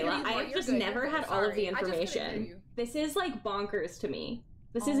pointing at can hear Kayla. you, I you're have just good, never you're had good. all of the Sorry. I just couldn't hear information. you. This is like bonkers to me.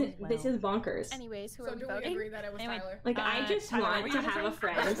 This Oh, isn't. This well. is bonkers. Anyways, who So are we do we voting? agree that it was Anyway, Tyler? Like I just Tyler, what want were to you have a saying?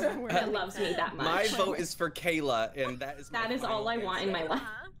 friend that loves me that much. My vote is for Kayla, and that is That my is all I final want in my answer. life.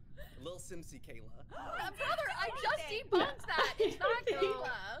 Lil Simsy Kayla. Brother, I just debunked that. It's not Kayla.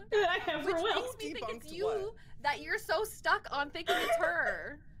 I never Which will. makes me think it's Debunked you what? that you're so stuck on thinking it's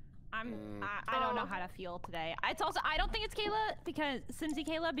her. I don't know how to feel today. It's also I don't think it's Kayla because Simsy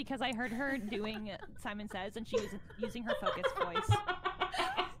Kayla because I heard her doing Simon Says and she was using her focus voice.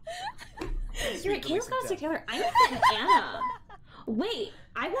 You're right. Kayla's got to Taylor. I want an Anna. Wait,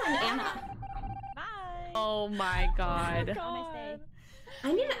 I want an Anna. Bye. Oh my god.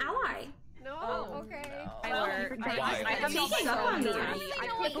 I need an ally. No, okay. Tyler, Why? I have Sneaking up on me. I don't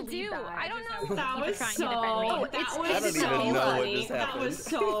know what to do. I don't know. That was trying to so. defend me. That I was don't so even know what funny. just That happened. was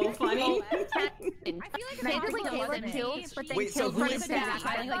so funny. I feel like Candidly, Kayla Kayla killed, killed, but then Wait, so killed who right is back.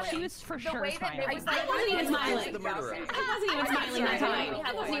 Smiling, like she was for sure way that trying. it was I wasn't even smiling. the murderer? I wasn't even smiling that time.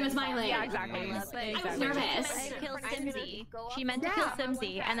 I wasn't even smiling. Yeah, exactly. I was nervous. to kill Simsy. She meant to kill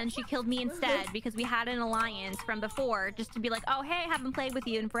Simsy, and then she killed me instead because we had an alliance from before, just to be like, oh hey, I haven't played with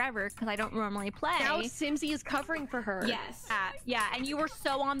you in forever because I don't normally play. Now Simsy is covering for her. Yes. Yeah, and you were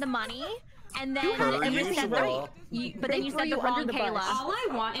so on the money, and then Per you said usual. but then you said the wrong Kayla. All I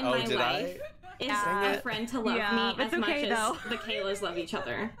want in Oh, my did life is Dang a it. friend to love Yeah, me it's as much okay, as though. the Kaylas love each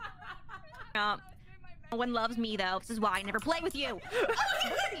other. No one loves me though. This is why I never play with you. Either!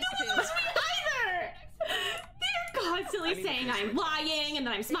 They're constantly saying I'm lying and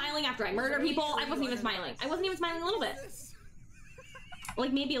that I'm smiling after I murder people. I wasn't even smiling. I wasn't even smiling a little bit.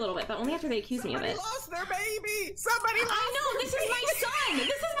 Like maybe a little bit, but only after they accused me of it. Lost their baby. Somebody lost. I know, this is my son! This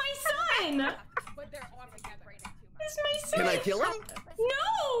is my son! But they're all together. This is my son! Can I kill him?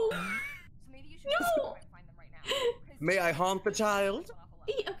 No! Maybe you should No! find them right now. May I haunt the child?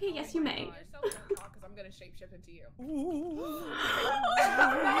 Okay, yes you may. You're so gonna talk because I'm gonna shapeshift into you. No,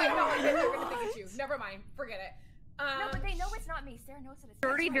 they're gonna think it's you. Never mind. Forget it. No, but they know it's not me. Sarah knows that it's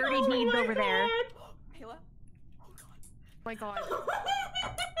Dirty, not me. dirty deeds over there. Kayla? Oh my god.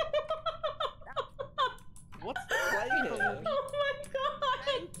 What's playing? Oh my god!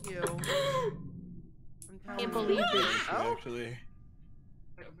 Thank you. I can't believe this. Oh. Actually.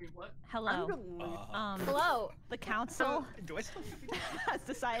 Hello. Hello. The council Do I still has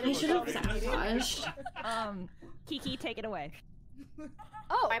decided. I should have sabotaged. Kiki, take it away.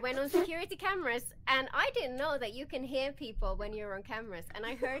 Oh, I went on security cameras, and I didn't know that you can hear people when you're on cameras. And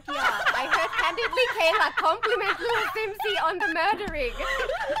I heard candidly Kayla compliment Lil Simsy on the murdering.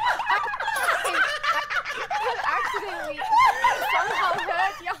 I accidentally somehow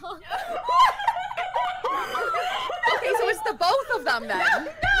heard y'all. Okay, so it's the both of them then. No.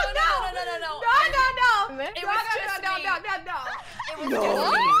 It It was just me. no. It was No. just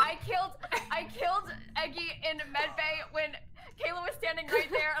me. I killed Eggy in medbay when Kayla was standing right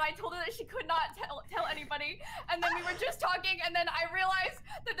there, and I told her that she could not tell anybody. And then we were just talking, and then I realized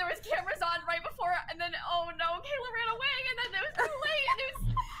that there was cameras on right before, and then oh no, Kayla ran away, and then it was too late. And it was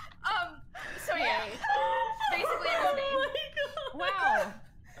so yeah. Basically, it was me. Wow.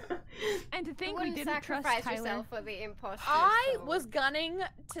 And to think we Wouldn't didn't trust sacrifice Tyler. yourself for the imposter. I so- was gunning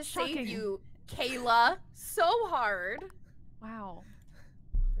to Shocking. save you, Kayla, so hard. Wow.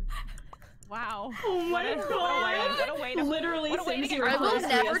 Wow. Oh my god! What a way to Literally, what a way to Simsy get I will replaced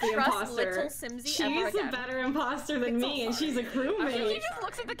me never as the trust imposter. little Simsy She's ever a again. better imposter than me, and she's a She crewmate. just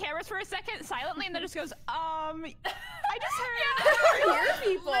looks at the cameras for a second silently and then just goes, I just heard. Hear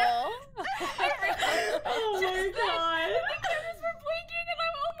people. Oh my god! The cameras were blinking, and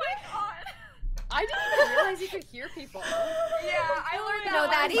I'm oh my god. I didn't even realize you could hear people. Yeah, I learned that. know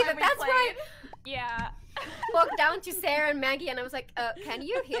that last either. time we That's played. why Yeah. I walked down to Sarah and Maggie, and I was like, "Can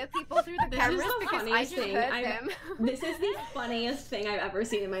you hear people through the This cameras? is the Because I funniest just thing heard them." This is the funniest thing I've ever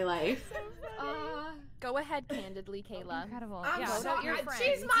seen in my life. Go ahead, candidly, Kayla. Incredible. I'm yeah. so, Vote out your friend.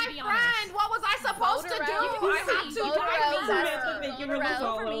 she's my Be friend. honest. What was I supposed to Vote do? around. I have to Vote die around. for Samantha, thank you for the Vote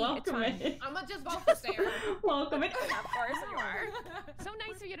follow. It's Welcome fine. in. I'm gonna just vote for Sarah. Welcome in. Of course you are. So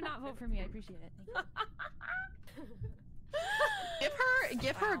nice of you to not vote for me. I appreciate it. Thank you.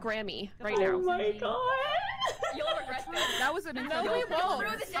 give her a Grammy right Oh now. my god. You'll regret this. That was an incredible. we won't.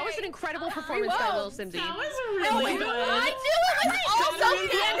 That was an incredible performance by Little Simsy. That was really good. I knew it was all so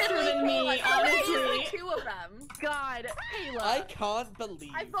candidly than me, honestly. two of them. God, Kayla. I can't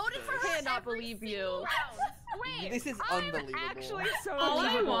believe. I voted for this. her. cannot believe you. Wait, This is unbelievable. Actually, so All I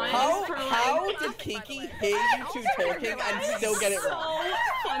believable. want How is for how like, did Kiki hear you two talking and still get it wrong?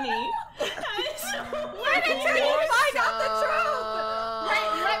 so funny. That is so Wait until you find out the truth. Wait,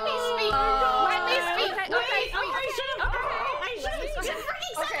 let me speak. Let me speak.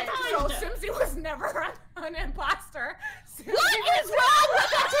 Okay, so Simsy was never an imposter. What is wrong with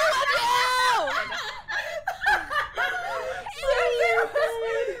the two of you?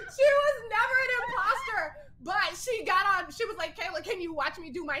 She was never an imposter, but she got on. She was like, "Kayla, can you watch me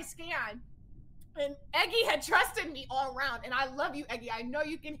do my scan?" And Eggy had trusted me all around, and I love you, Eggy. I know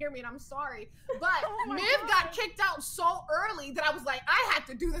you can hear me, and I'm sorry, but Miv got kicked out so early that I was like, I had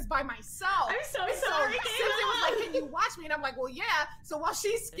to do this by myself. I'm so And sorry, Simsy was like, "Can you watch me?" And I'm like, "Well, yeah." So while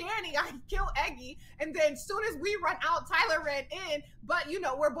she's scanning, I kill Eggy, and then as soon as we run out, Tyler ran in. But you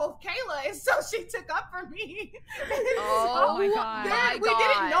know, we're both Kayla, and so she took up for me. Oh my god. Then we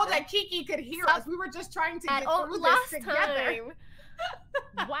didn't know that Kiki could hear us. We were just trying to get through this together.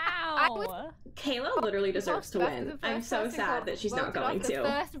 Wow. Kayla literally deserves to win. I'm so sad that she's not going the to.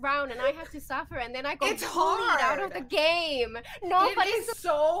 first round, and I have to suffer, and then I got It's bullied out of hard. the game. Nobody's It is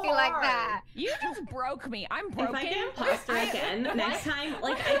so hard. like that. You just broke me. I'm broken. If I get imposter again next time,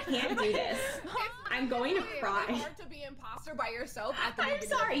 like I can't do this. I'm going to cry. It's hard to be imposter by yourself at the I'm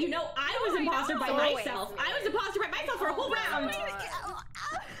beginning. sorry. You know, I was imposter by myself. I was imposter by myself for a whole round.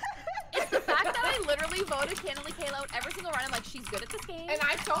 It's the fact that I literally voted candidly Kayla out every single round. I'm like, she's good at this game. And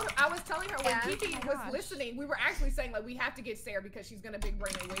I was telling her when Yeah. Kiki was listening, we were actually saying like we have to get Sarah because she's gonna big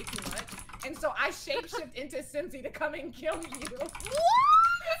brain way too much. And so I shapeshift into Simsy to come and kill you. What?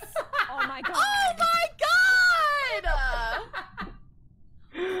 Oh my god. Oh my god!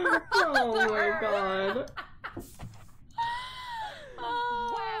 Oh my god.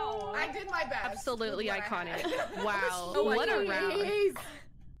 Wow. I did my best. Absolutely with what I iconic. had. Wow. Oh, What a round.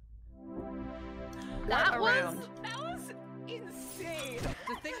 That was insane.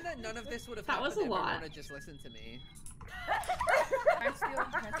 To think that none of this would have That happened was a if everyone lot. had just listened to me.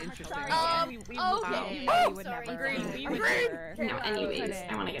 Interesting. okay. We would Sorry. never. Agreed. We would Agreed. never. No, anyways,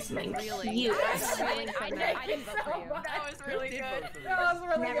 I want to get something Really? cute. I didn't vote for you. That was really Did good. vote for me. That was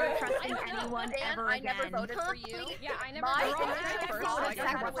really Never good. trusting anyone Dan, ever I again. never voted for you. Yeah, I never My voted for you. first First, vote I got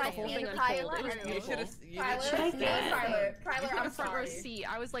sacrificed the whole me thing and unfold. Tyler. It was You beautiful. should have. Tyler, Should I get? Tyler, I'm Front row sorry. seat.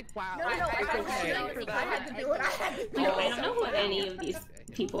 I was like, wow. No, I I had voted to for do you it. for I that. had to do it. I had to do No, it. I don't know who any of these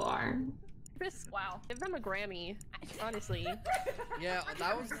people are. Wow. Give them a Grammy. Honestly. Yeah,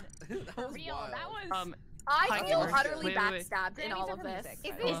 that was Real. wild. That was. I Hi, feel Amber. utterly Wait. backstabbed in all of this.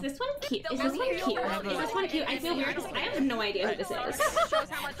 Is this one cute? Is this one cute? Is this one cute? I feel weird because I have no idea who this is. Shows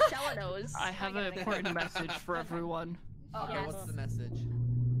how much Stella knows. I have an important message for everyone. Okay, what's the message?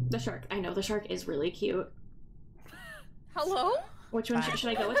 The shark. I know the shark is really cute. Hello? Which one should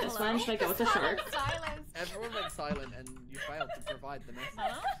I go with? This one? Should I go with the shark? Everyone went silent and you failed to provide the message.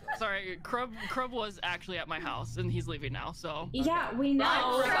 So. Sorry, Krub was actually at my house and he's leaving now, so. Yeah, we know.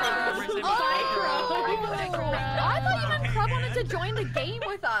 Bye, Krub. I thought you meant Club wanted to join the game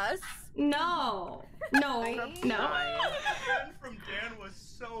with us. No. No. No. The from Dan was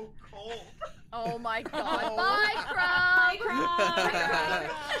so cold. Oh my god. Oh. Bye, Bye, Crumb.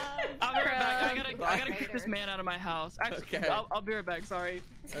 Crumb. I'll be right back. I gotta kick this man out of my house. Actually, Okay. I'll be right back. Sorry.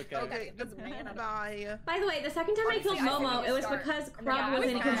 Okay. Bye. By the way, the second time I killed Momo, it was because Crub was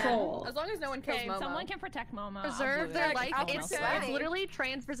in control. As long as no one kills Okay, Momo. someone can protect Momo. I'll Preserve do their it. life. I'll It's do it. literally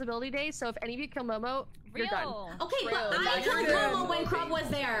trans visibility day, so if any of you kill Momo, you're done. Real. Okay, but I killed Momo when Crub was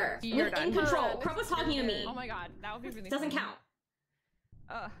there. You're In done. control. Crub was talking to me. Oh my god, that would be really Doesn't funny. count.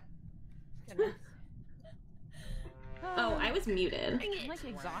 Ugh. Goodness. Oh, I was muted. I'm like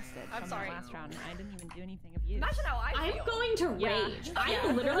exhausted I'm from sorry. the last round. I didn't even do anything of use. Imagine how I feel. I'm going to rage.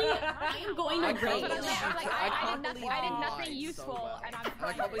 I'm literally, I am going to I can't rage. believe- I did nothing. I did lied nothing so useful, well. and I'm. And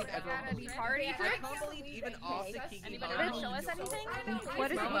I can't believe everyone Gonna be believes party me. I tricks? can't believe even after Kiki Anybody lied. want to show us anything? What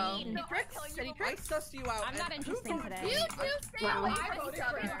does it Momo. mean? City tricks? City I tricks? sussed you out. I'm not and- interesting today. You two stay Wow. away from each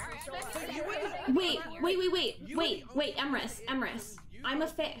other. Wait, Emrys. I'm a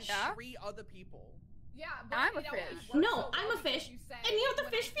fish. Yeah? 3 other people. Yeah, I'm a fish. No, I'm a fish. And you have to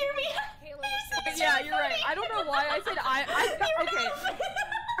fish fear me. Yeah, you're right. I don't know why I said okay.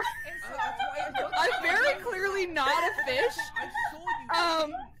 I'm very clearly not a fish. I saw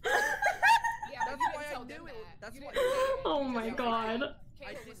you. Yeah, That's why I knew it. That's why. Oh my god. I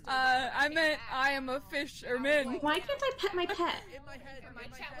I meant I am a fisherman. Why can't I pet my pet? In my head,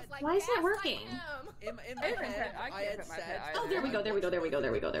 Why isn't it working? in my head, I had said. Oh, there we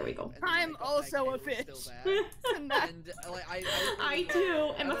go. I'm also a fish. And like I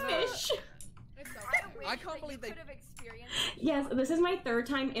too am a fish. I can't believe they. Yes, this is my 3rd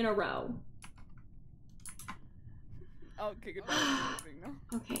time in a row. Okay, goodbye.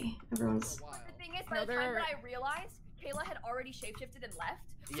 Okay, everyone's. The thing is, by the time that I realized, Kayla had already shapeshifted and left,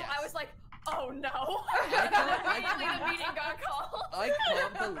 so Yes. I was like, oh no. Immediately the meeting got called. I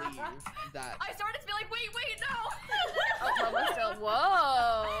can't believe that. I started to be like, wait, no. Oh, Momo's still.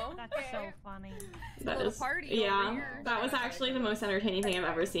 Whoa. That's so funny. That Little is. party Yeah, over here. that was actually the most entertaining thing I've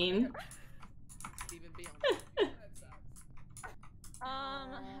ever seen. Steven, be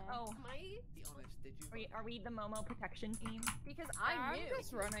Oh. Be honest, did you? Are we the Momo protection team? Because I'm I knew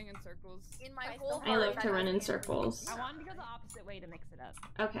just running in circles. in my whole I love to run in circles. I wanted to go the opposite way to mix it up.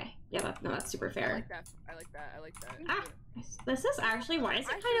 Okay, yeah, that's super I fair. like that. I like that. Ah, this is actually, why is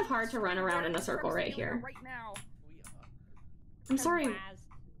it kind of hard to run around in a circle right here? Right now. I'm sorry. Waz.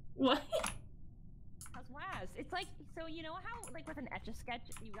 What? How's Waz? It's like, so you know how, like with an Etch-a-Sketch,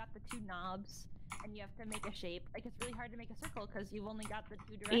 you got the 2 knobs, and you have to make a shape? Like, it's really hard to make a circle, because you've only got the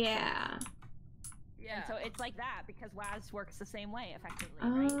 2 directions. Yeah. Yeah. And so it's like that, because Waz works the same way, effectively,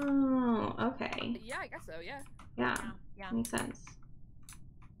 right? Oh, okay. Yeah, I guess so. Yeah. Yeah, Yeah. makes sense.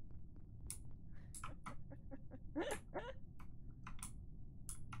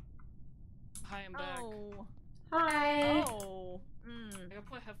 Hi, I'm back. Oh. Hi. Oh. I gotta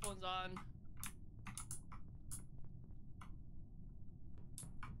put headphones on.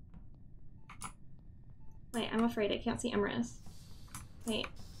 Wait, I'm afraid I can't see Emrys. Wait.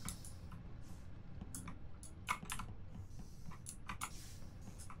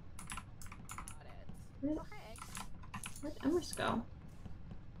 Where'd Emrys go?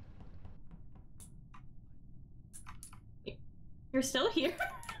 You're still here?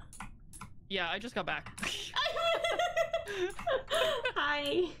 Yeah, I just got back.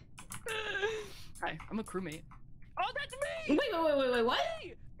 Hi. Hi, I'm a crewmate. Oh, that's me! Wait, what?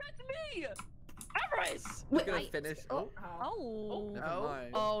 Hey, that's me! Emrys! We're gonna finish. Oh. Never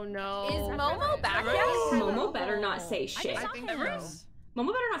mind. Oh no. Is Momo back Emrys? yet? Momo better not say shit. I think Emrys? Momo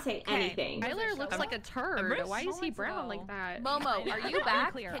better not say anything. Tyler looks like a turd. Emrys? Why is he brown like that? Momo, are you back?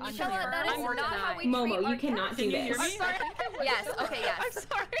 Unclear, Can you unclear. tell us that is Or not how we treat Momo, our you cannot cats? do Can you hear this. me? Yes, okay, yes. I'm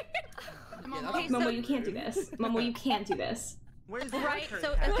sorry. Okay, Momo, you can't do this. Momo, you can't do this. Where's Right, your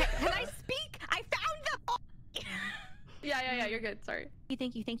so cat? okay, can I speak? I found them! Yeah, you're good. Sorry.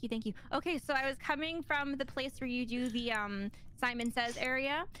 Thank you. Okay, so I was coming from the place where you do the Simon Says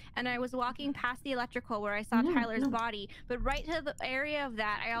area, and I was walking past the electrical where I saw Tyler's body, but right to the area of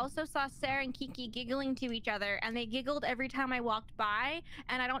that, I also saw Sarah and Kiki giggling to each other, and they giggled every time I walked by,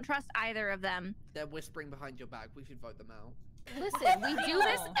 and I don't trust either of them. They're whispering behind your back. We should vote them out. Listen, we do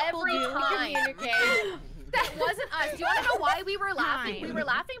this every time. That wasn't us. Do you want to know why we were laughing? Fine. We were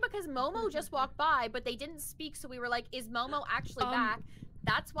laughing because Momo just walked by, but they didn't speak, so we were like, is Momo actually back?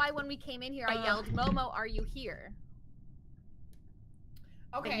 That's why when we came in here, I yelled, Momo, are you here?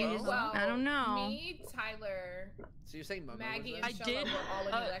 Okay, Momo? well, I don't know. Me, Tyler, So you're saying Momo? Maggie, was and there? Shella were all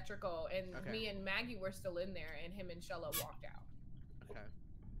in the electrical, and Okay. me and Maggie were still in there, and him and Shella walked out. Okay.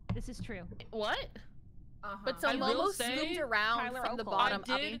 This is true. What? But so I will Momo say- scooped around Tyler from the Oakley. bottom.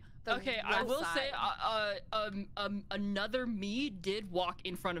 I did. I will say, another me did walk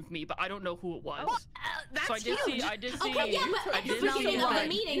in front of me, but I don't know who it was. That's so I did huge. see. I did see. Okay, yeah, but I you did see came on the that.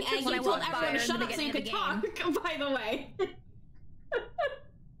 meeting and When I you told walked by everyone to her in shut the up so you beginning could of the talk, by the way.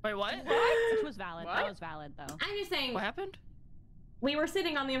 Wait, what? Which was valid. What? That was valid, though. I'm just saying, What happened? we were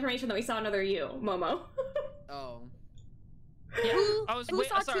sitting on the information that we saw another you, Momo. Oh. Yeah. Who, I was. who wait,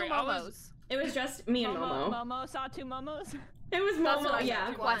 saw sorry, two I Momos? was. It was just me and Momo. Momo saw 2 Momos. It was That's what Momo, I'm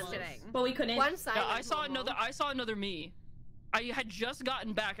yeah. questioning. But we couldn't. One side. Yeah, I saw another me. I had just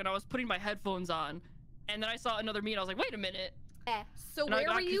gotten back and I was putting my headphones on, and then I saw another me and I was like, wait a minute. So And I where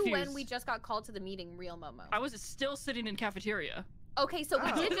got were you when confused. we just got called to the meeting, real Momo? I was still sitting in cafeteria. Okay, so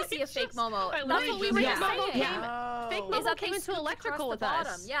we did just see a fake Momo. I That's literally what we just were saw just Momo saying. Oh. Fake Is Momo that came they into scooped electrical across with the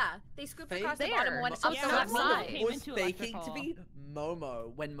bottom. us. Yeah, they scooped Fake across the bottom and went up Yeah, the Momo left side. came Was into faking to electrical. be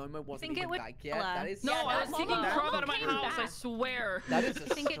Momo when Momo wasn't think it even was back yet. Shella. That is No, I was that's taking Momo. Crab out of my Momo came house. I back. swear. that is a I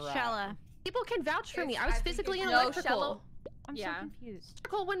think it's strat. Shella. People can vouch for me. I I was think physically in it's- No, electrical. I'm Yeah. so confused.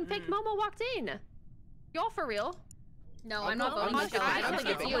 Electrical when fake Momo walked in. Y'all for real? No, I'm I'm not not voting voting for Shella. I don't for think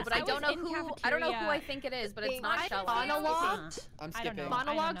it's Shella. you, but I I don't was know in who. I don't know who cafeteria. I think it is, but it's not I Shella. monologued. I'm I don't know. skipping. I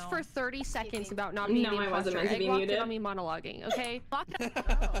don't Monologued know. for 30 seconds about not being No, the I wasn't imposter. meant to Egg be walked in muted. on me monologuing, okay?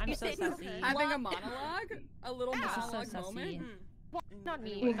 I'm so said- sassy. Having a monologue? A little This is so monologue sussy. moment? Not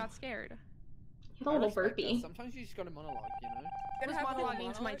me. I got scared. You have a little burpee. Sometimes you just gotta monologue, you know? I was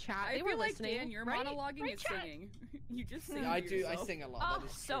monologuing to my chat. I They were feel like listening, Dan, your right? monologuing Right, is chat? singing. You just sing. Yeah, I to do. I yourself. sing a lot. Oh, that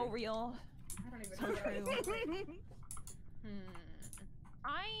is so true. real. I don't even So know. true.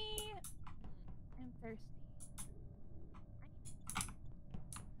 I am thirsty.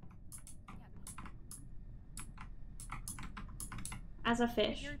 As a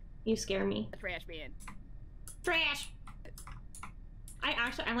fish, you scare me. Trash man. Trash!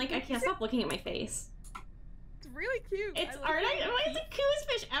 I'm like, I can't stop looking at my face. It's really cute. It's I like aren't I? them. Am I the cutest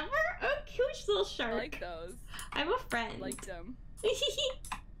fish ever? Oh, cute little shark. I like those. I'm a friend. I like them.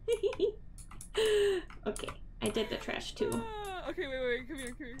 Okay, I did the trash too. Okay, wait, come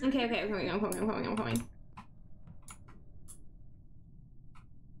here. Okay, I'm coming.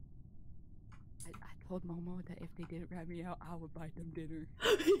 I told Momo that if they didn't rat me out, I would buy them dinner.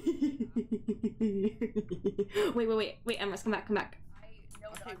 Wait, Emrys, come back. I know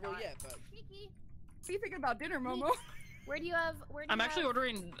that Okay, I'm well, not. yeah, but What are you thinking about dinner, Momo? Where do you have? Where do I'm you actually have,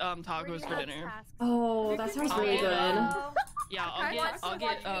 ordering tacos for dinner. tasks? Oh, that sounds really good. Yeah, I want I'll to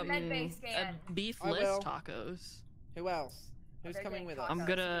get watch the med-bay scan. beefless will. tacos. who else? Who's They're coming getting with us? I'm tacos,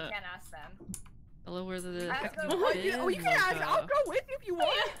 gonna- so you can't ask them. Hello, where the I have to go to Oh, you can ask. I'll go with you if you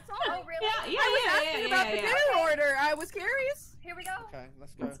want. Oh, really? Yeah, I was asking about the dinner order. I was curious. Here we go. Okay,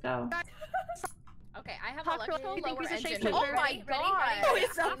 let's go. Let's go. Okay, I have Talk to electrical us. You think lower he's a engine. shapeshifter? Oh my Ready, ready, god! ready? Oh,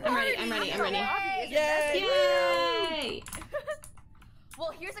 it's a I'm ready. Yay! Yay!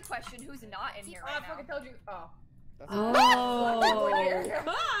 Well, here's a question: who's not in here I right fucking now? told you. Oh. That's Oh.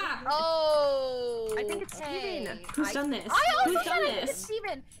 Ah! Oh! I think it's Steven. Who's done this? I also Who's said done I think it's this?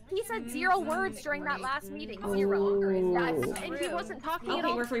 Steven. He said 0 words during that last meeting. Oh. 0. That's And he wasn't talking Okay, at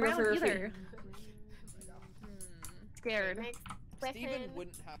all we're free. either. Scared. Steven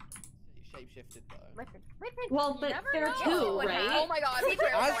wouldn't have shapeshifted though. Listen. Well, but never there are know. two, What right? happened. Oh my god, me too.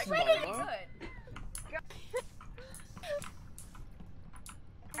 I Like, smell Pretty Momo. good.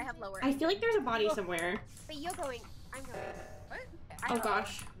 I have lower. I feel like there's a body somewhere. But you're going. I'm going. What? Oh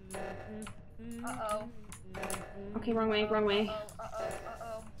gosh. Uh-oh. Okay, wrong way.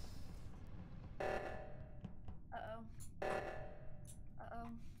 Uh-oh.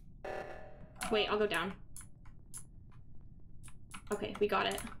 Wait, I'll go down. Okay, we got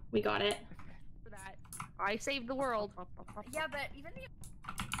it. For that, I saved the world. Yeah, but even the It's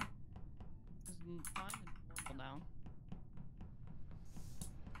fine and normal now.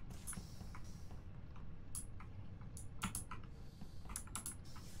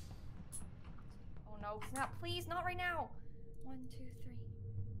 oh no, snap! Please, not right now. 1, 2, 3.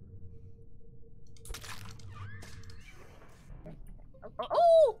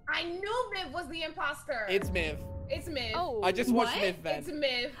 Oh! I knew Miv was the imposter. It's Miv. It's Miv. Oh, I just watched what? Miv vent. It's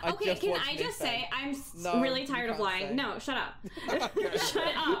Miv. Okay, can I Miv just say vent. I'm No, really you tired of can't lying. say. No, shut up. Okay.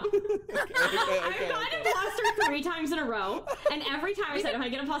 Shut up. I've gotten imposter 3 times in a row, and every time I said, if I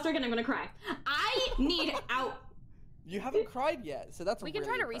get imposter again, I'm gonna cry. I need out. You haven't cried yet, so that's We can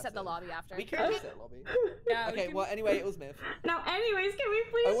really try to reset the impressive. lobby after. We can reset lobby. Yeah. Okay, well, anyway, it was Miv. Now, anyways, can we I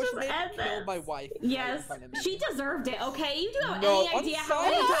please watched just Miv end kill this? my wife. right Yes, in front of me. she deserved it. Okay, you do have No, any idea on how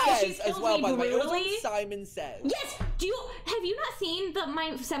many Simon times Says she's as killed well, me by the way. It was brutally? on Simon Says. Yes. Have you not seen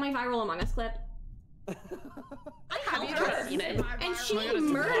my semi-viral Among Us clip? I helped her, seen it? and she Oh my God, it's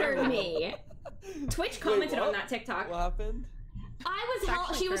murdered viral. me. Twitch commented on what? that TikTok. What happened?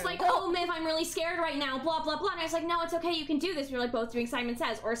 She was like, oh, Miv, I'm really scared right now, blah, blah, blah. And I was like, no, it's okay, you can do this. We were like both doing Simon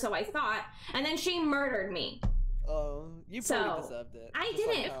Says, or so I thought. And then she murdered me. Oh, you probably deserved it. I Just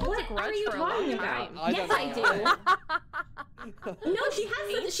like didn't. how- What are you for a long talking time. about? I Yes, don't know. I do. No, she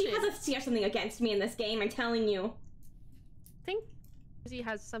has something against me in this game, I'm telling you. I think he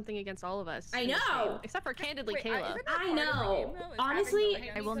has something against all of us. I in this know. game, except for candidly Wait, Kayla. isn't that I part of the know. game, though, is having Honestly,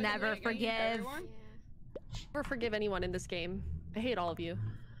 the I will hands never against forgive. everyone? Never forgive anyone in this game. I hate all of you.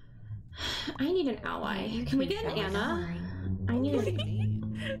 I need an ally. Can we get an Anna? I need What do you an...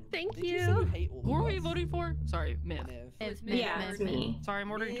 mean? Thank Did you say you. you hate all Who are of we us? voting for? Sorry, Miv. Miv. Yeah, it's me. Sorry,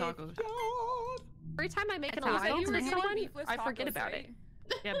 I'm ordering tacos. Every time I make an I thought you alliance were with getting someone, beefless I forget tacos, about right?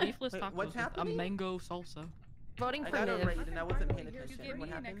 it. Yeah, beefless Wait, tacos what's with a happening? mango salsa. Voting I for got Miv. already, and I wasn't paying You attention. give What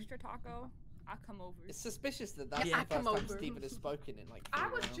me an happened? extra taco, I'll come over. It's suspicious that that's Yeah, the come first time over. Steven has spoken in like 3 I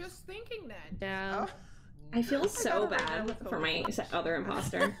was rounds. just thinking that. Yeah. I feel so got it right now bad with for my other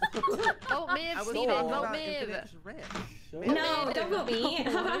imposter. Vote I Miv, was Steven. told Vote about if Miv. it's red. No, don't vote me.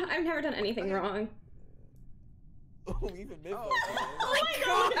 I've never done anything wrong. Oh, even Miv. Oh.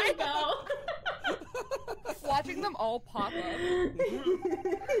 Oh my god! Watching the them all pop up.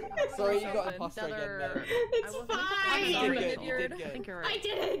 Sorry, you got imposter again, mate. It's fine. You did good. You did good. I think you're right. I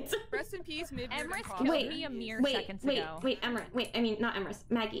didn't. Rest in peace, Mivyard. Emrys and killed Costa. me a mere seconds ago. Wait, Emrys. Wait, I mean, not Emrys.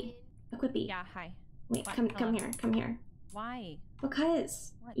 Maggie. Equippy. Yeah, hi. Wait, What? come here. Come here. Why?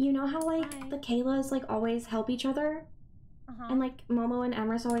 Because What? you know how, like, Why? the Kaylas, like, always help each other? Uh-huh. And, like, Momo and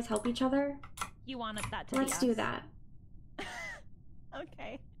Emrys always help each other? You wanted that to Let's be do us. that.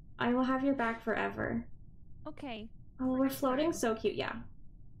 Okay. I will have your back forever. Okay. Oh, we're floating so cute, yeah.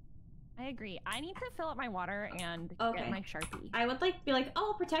 I agree. I need to fill up my water and Okay. get my Sharpie. I would, like, be like, oh,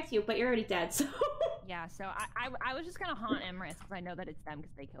 I'll protect you, but you're already dead, so... Yeah, so I was just gonna haunt Emrys because I know that it's them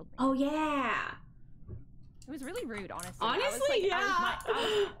because they killed me. Oh, yeah! It was really rude, honestly. Honestly, yeah.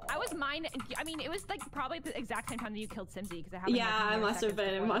 I was mine. I mean, it was like probably the exact same time that you killed Simsy because it happened. Yeah, like, it must have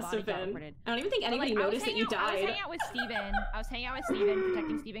been. It must have been. I don't even think anybody noticed that you I was died. hanging out with Steven. I was hanging out with Steven,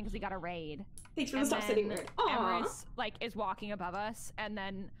 protecting Steven because he got a raid. Thanks for the stop sitting there. Aw. Emrys, like, is walking above us, and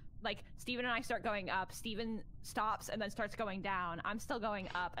then, like, Steven and I start going up. Steven stops and then starts going down. I'm still going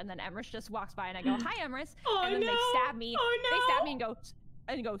up, and then Emrys just walks by, and I go, "Hi, Emrys," Oh, and then no. they stab me. Oh, no. They stab me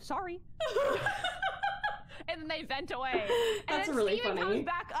and go, "Sorry." And then they vent away. And That's then really Steven funny. comes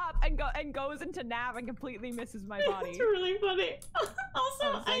back up and goes into nav and completely misses my body. It's really funny. Also,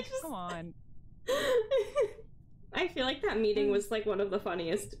 I was like, come on. I feel like that meeting was like one of the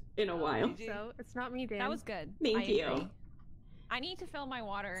funniest in a while. So it's not me, Dan. That was good. Thank I you. agree. I need to fill my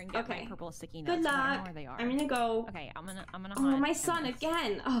water and get Okay. my purple sticky notes. Good I don't know luck. where they are. I'm gonna go. Okay, I'm gonna Oh, hunt my son Emrys.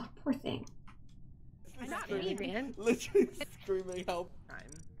 again. Oh, poor thing. Not me, Dan. Literally screaming help.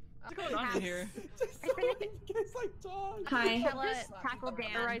 What's going on in here? It's like dog. Hi. Tackle Dan,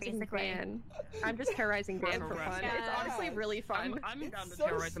 Terrorizing basically. Dan. I'm just terrorizing Dan for fun. Yeah. It's honestly really fun. I'm down to so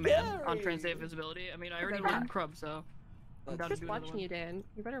terrorize the man on scary. transit visibility. I mean, I already Okay. ran Crub, so I'm down to Just do another watching one. you, Dan.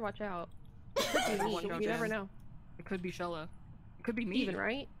 You better watch out. I It could be watch me. out, You never Dan. know. It could be Shella. It could be me. Steven,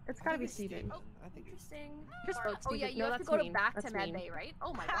 right? It's gotta be Steven. I think it's Interesting. Just vote Oh yeah, Steven. you No, have to that's go to mean. back That's to mean. medbay, right?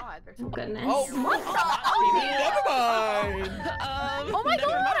 Oh my god. There's Oh, goodness. Oh, What Steven, never mind. Oh my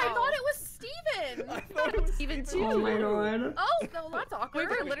Never god, I mind. thought it was Steven! I thought it was Steven too. Oh my god. Oh, no, that's We awkward.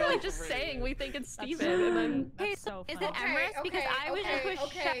 were literally just saying we think it's Steven, and then Hey, so is funny. it Emrys? Because I was just with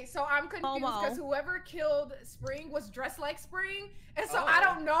okay, so I'm confused Momo. because whoever killed Spring was dressed like Spring, and so Oh. I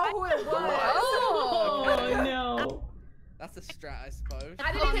don't know who it was. Oh no. That's a strat, I suppose.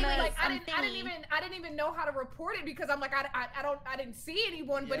 I didn't even On the like. I something. didn't even know how to report it because I'm like I didn't see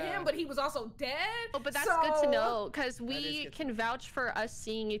anyone but Yeah. him, but he was also dead. Oh, but that's so... good to know, because is we good to can vouch for us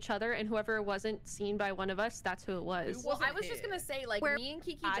seeing each other, and whoever wasn't seen by one of us, that's who it was. Well, I wasn't was just here? gonna say, like, Where- me and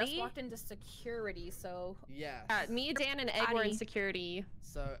Kiki Addy? just walked into security, so... Yeah. Me, Dan, and Egg were in Addy. security.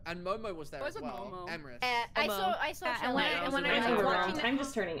 So, and Momo was there Was as it well. Momo? Emrys. I Momo. saw And Shella. when I- Yeah, and when I I was was in watching I'm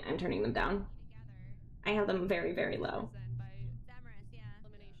just turning them down. I have them very, very low.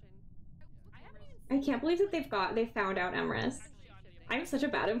 I can't believe that they found out Emrys. I'm such a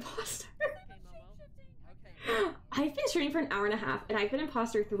bad imposter. I've been streaming for an hour and a half, and I've been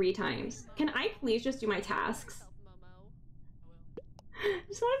imposter 3 times. Can I please just do my tasks? I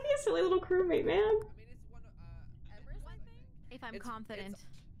just want to be a silly little crewmate, man. I mean, it's one of, If I'm It's- confident.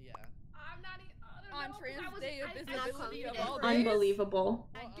 yeah. I'm not On even. trans day of not visibility of confident. all days. Unbelievable.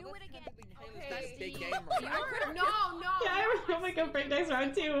 I'd do it again. That's big game right No, now. no. Yeah, I remember my good breakdance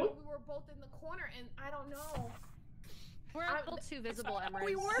round too. We were both in the corner, and I don't know. We're a little too visible, Emrys.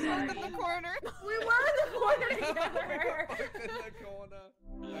 We were both in the corner. We were in the corner together. in the corner.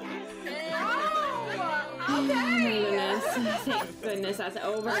 Oh, okay. Goodness. Thank goodness that's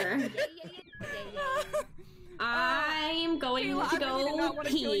over. I'm going Kayla, to I really did go not wanna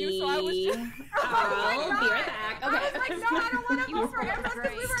kill you, so I was pee. just- I'll be right back. I was like, no, I don't want to You go were for him because we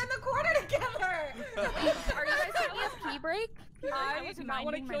were in the corner together. Are you guys taking a pee break? I was did not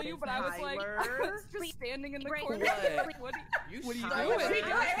want to minding my kill you, but I was like, I Tyler? was just standing in the Right. corner. What? Like, what do You What are you shot doing? her.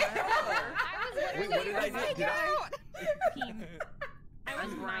 Wait, what did I do? Did I? Team. I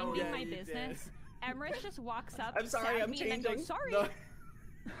was Yeah, minding my you did. business. Emrys just walks up, I'm sorry, stabs I'm me, and then goes, changing. sorry. No.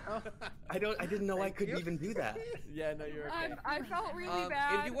 I didn't know I Thank could you. even do that. Yeah, no, you're okay. I felt really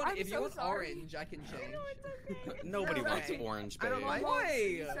bad. If you I'm want so sorry. orange, I can change. Nobody wants Okay. orange, I babe. don't know Why?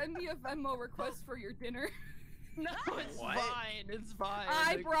 why. Send me a Venmo request for your dinner. No, it's What? fine. It's fine.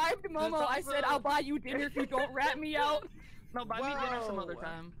 I Like, bribed Momo. that's I said also- I'll buy you dinner if you don't rat me out. No, buy me dinner some other Whoa.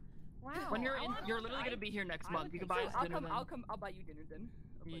 time. Wow. When you're literally gonna be here next month. You can buy us I'll dinner come. then. I'll buy you dinner then.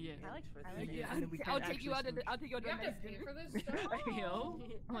 Yeah. I like Yeah, and then we I'll can take you out. actually I'll take you out to You a have nice to pay dinner. for this stuff. Yo.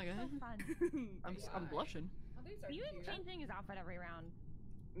 Oh my god. So fun. I'm blushing. Oh, these are You and cute. changing his outfit every round.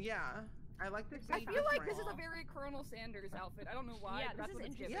 Yeah, I like to I see feel like this different. is a very Colonel Sanders outfit. I don't know why. Yeah, but that's this what is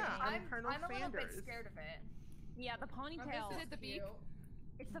it's giving. Yeah, I'm Colonel I'm a little bit Sanders. scared of it. Yeah, the ponytail. Is it the beak?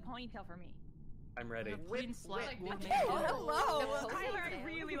 It's the ponytail for me. I'm ready. Clean slap. Hello, Tyler. I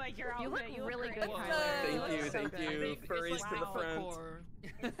really like your outfit. You look really good, great. Tyler. Thank you. Furries to the front.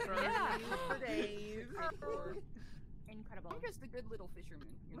 Yeah. Incredible. I'm just a good little fisherman.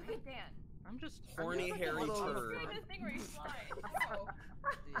 You know? Look at Dan. I'm just Horny hairy turd. This thing where you slide.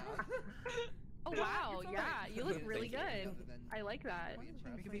 Oh wow, yeah, you look really good. I like that.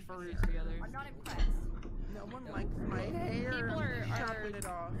 We could be furries together. I'm not impressed. No one likes my hair. People are chopping it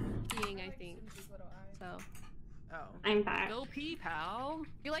off. peeing, I think. So. Oh. I'm back. Go pee, pal.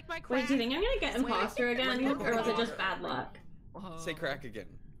 You like my crack? Wait, do you think I'm gonna get imposter again, or was it just bad luck? Say crack again.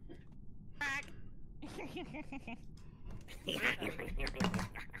 Crack. Is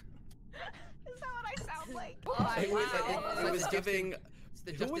that what I sound like? It was giving.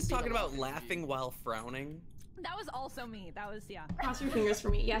 Who was talking about laughing while frowning? That was also me. That was, yeah. Cross your fingers for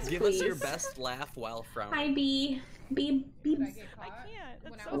me. Yes, Give please. us your best laugh while frowning. Hi, B. B. Did I Beebs. get caught? I can't.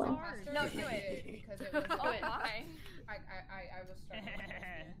 That's When so I was hard. imposter? No, do I it. did, because it was Oh, why? I was struggling.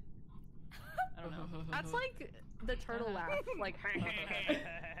 I don't know. That's like the turtle laugh. Like.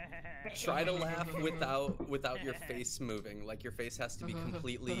 Try to laugh without your face moving. Like your face has to be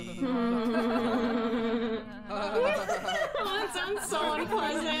completely. Oh, that sounds so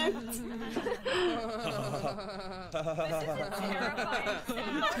unpleasant. This is a terrifying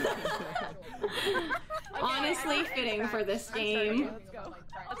sound. Honestly, fitting for this game. Let's go.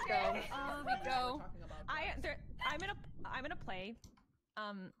 Let's go. We go. I'm in a play,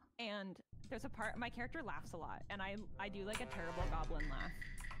 and there's a part my character laughs a lot, and I do like a terrible goblin laugh.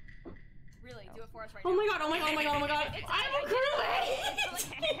 Really, do it for us right Oh now. my god, oh my god, oh my god, oh my god. I'm great!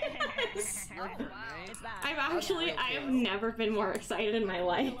 Yes. Oh, wow. It's that. I have never been more excited in my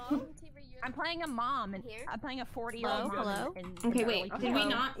life. I'm playing a mom, and I'm playing a 40-year-old mom. Hello? Okay, wait,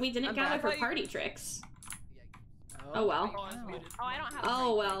 we didn't gather for party tricks. Oh well. Oh, I don't have.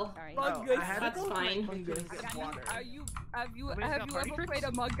 Oh well. Sorry. That's fine. Have you ever played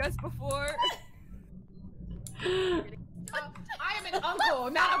Among Us before? I am an uncle,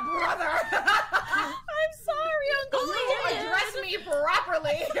 not a brother. I'm sorry, Uncle. Address me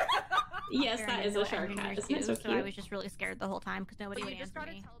properly. Yes, that is a shark cat. Isn't it so So I cute? was just really scared the whole time because nobody would answer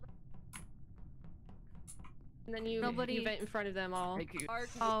me. And then you Nobody- you vent in front of them all.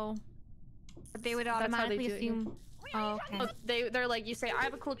 Oh. But they would That's how they automatically do it here. assume. Oh, okay. Oh, they're like, you say I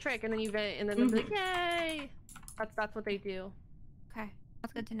have a cool trick, and then you vent, and then they're like, yay! That's what they do. Okay.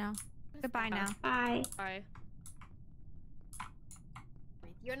 That's good to know. Goodbye now. Bye. Bye.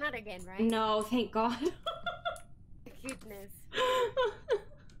 You're not again, right? No, thank God. Goodness.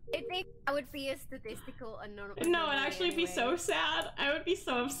 I think I would be a statistical unknown. No, it'd actually be so sad. I would be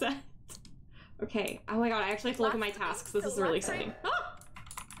so upset. Okay. Oh my god, I actually have to look at my tasks. This is really exciting. Ah!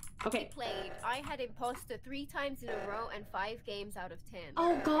 Okay. Played. I had imposter 3 times in a row and 5 games out of 10.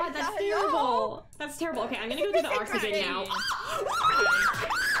 Oh god, that's terrible. That's terrible. Okay, I'm gonna go through the oxygen now.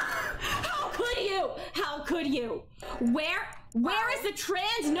 How could you? How could you? Where is the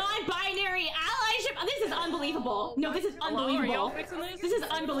trans non-binary allyship? This is unbelievable. No, this is unbelievable. This is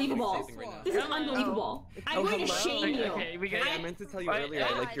unbelievable. This is unbelievable. I'm going to shame you. Okay, we get I meant to tell you earlier.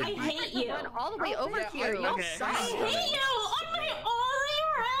 I like your. I hate you. Run all the way over here. Y'all suck. I hate you. Oh my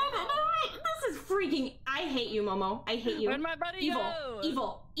This is freaking. I hate you, Momo. I hate you. Where'd my buddy Evil. go?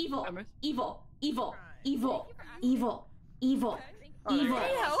 Evil. Evil. Cameras? Evil. Evil. Evil. Evil. Evil. Oh, there you Evil.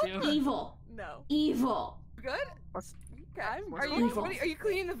 go. Evil. No. Evil. Good? Let's- Are you Evil. are you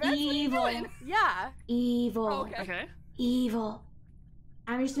cleaning the vents? Evil. What are you doing? Yeah. Evil. Oh, okay. Okay. Evil.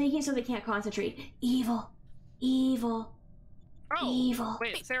 I'm just making it so they can't concentrate. Evil. Evil. Oh. Evil.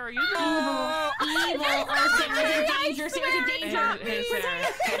 Wait, Sarah, are you Evil. Evil. Oh, Sarah's in danger. Sarah's in danger. Hey, Sarah.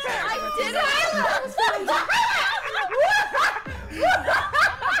 Hey, Sarah.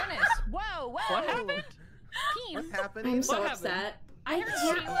 Goodness. Whoa, whoa. What happened? Team. What's happening? I'm so What happened? upset. I I heard can't.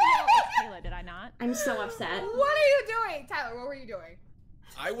 Sheila yell at Kayla, did I not? I'm so upset. What are you doing, Tyler? What were you doing?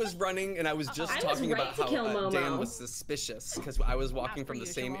 I was running and I was just I was talking right about to how kill Momo. Dan was suspicious because I was walking from the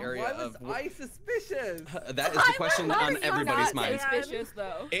same area Why was of. I suspicious? That is the question on everybody's mind. Suspicious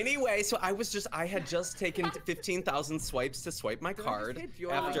though. Anyway, so I had just taken 15,000 swipes to swipe my card Oh,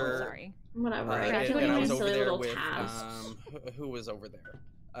 Oh, after. Sorry. Whatever. and, I feel like and I I'm was over silly there little with tasks. who was over there?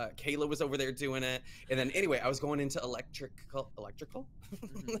 Kayla was over there doing it, and then anyway, I was going into electrical,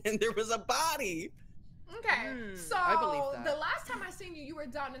 and there was a body. Okay, so I believe that. the last time I seen you, you were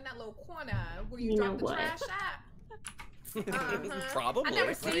down in that little corner where you You know dropped the what? trash at. Probably. I never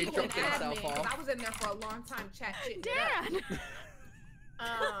When seen he you in dropped himself admin 'cause off. I was in there for a long time chatting. Dan!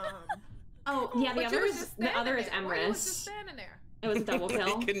 Oh yeah, but you was just the other is standing there. Why you was just Emrys. standing there? It was a double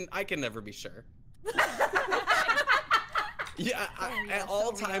kill. I can never be sure. Yeah, at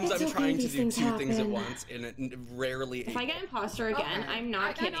all times It's I'm okay, trying to these do things two things at happen. once, and it rarely. If I get imposter again, Okay. I'm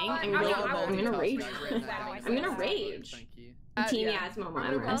not kidding. I I'm will gonna rage. I've written that down. I'm gonna rage. Thank you. Team, yeah. yeah, it's Momo.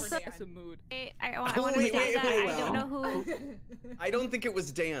 I'm I'm also- gonna. It's a mood. I want Oh, to wait, say wait, that wait, I don't know who. I don't think it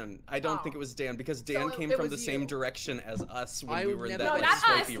was Dan. I don't Oh. think it was Dan because So Dan came it from the was same you. direction as us when I we would were in never- that No, like, not us.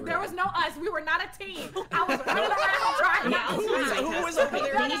 swipey room. There was no us. We were not a team. I was running around trying. Yeah, I'll Who put was- my who test. was over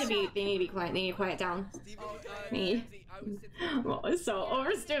there? They need to be. They need to be quiet. They need to quiet down. Me. Well, it's so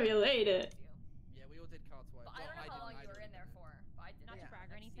overstimulated. Yeah, we all did card swipe. I don't know how long you were in there for, but I did. Not to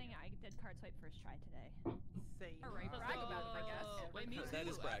brag or anything, I did card swipe first try today. All right, brag about it, I guess. Wait, me That too,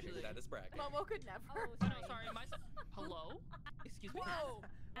 is bragging. actually. That is bragging. Momo could never. Oh, no, sorry. Hello? Excuse me. Whoa!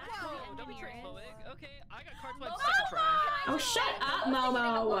 Whoa! Don't be transphobic. Okay, I got card swipe Momo! second try. Oh, shut up,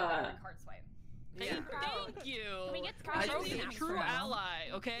 Momo. Card swipe. Thank you. Can we get I card was swipe a next true round? ally,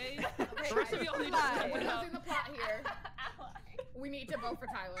 okay? The rest of y'all need to step We're it up. losing the plot here. We need to vote for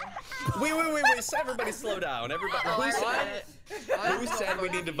Tyler. Wait. So everybody slow down. Everybody. Oh, Who I said, who said we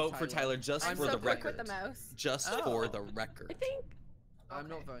need to vote for Tyler just I'm for so the quick record? with the mouse. Just for the record. I'm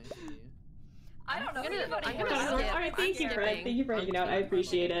not voting for you. I don't know. I'm who you're gonna- voting I'm for. gonna skip. Alright, thank you, I'm Fred. skipping. Thank you for hanging out. I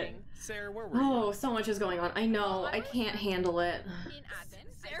appreciate it. Sarah, where were you? Oh, so much is going on. I know. I can't handle it. Being admin.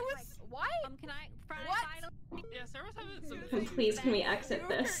 Sarah was. What? Can I? Yeah, Sarah's having some. Please, can we exit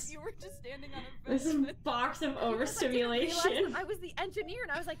this? You were just standing on a This vent. box of I realized overstimulation. I was the engineer,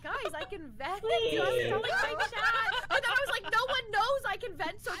 and I was like, guys, I can vent. Please. So I was telling my chat, and then I was like, no one knows I can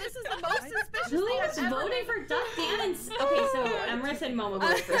vent, so this is the most suspicious Who thing was I've ever voting made. for Duck Dan? Okay, so Emra said Momo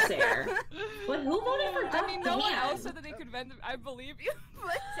voted for Sarah. What? Who voted for Duck I mean, no one Dan? else said that they could vent. I believe you.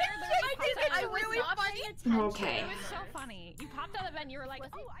 But I didn't. I was not paying attention. Okay. It was so funny. You popped out of the vent, you were like,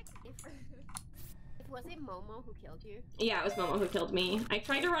 oh, I can. Was it Momo who killed you? Yeah, it was Momo who killed me. I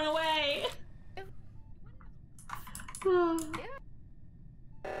tried to run away.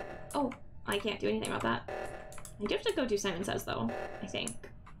 Oh, I can't do anything about that. I do have to go do Simon Says though, I think.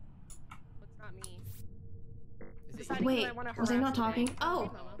 It's not me. Is it Deciding Wait, who I wanna was I not harass today. talking?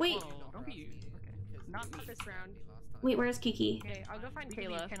 Oh, wait. Don't be. Not me. This round. Wait, where's Kiki? Okay, I'll go find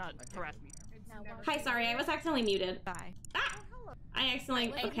Kayla. You cannot harass me. Hi, sorry, I was accidentally muted. Bye. Ah! I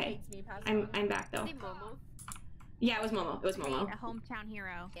accidentally. Lady Okay, hates me, pass it I'm back though. Was it Momo? Yeah, it was Momo. It was Momo. A hometown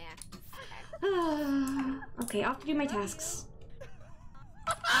hero. Yeah. Okay, off to do my tasks.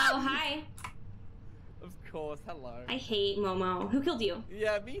 Oh, hi. Of course, hello. I hate Momo. Who killed you?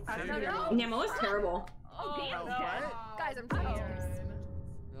 Yeah, me too. I don't know. Nemo is terrible. Oh, damn. What? Guys, I'm tired.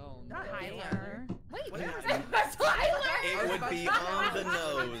 Oh, no. Tyler. Wait, What where is is it? It would be on the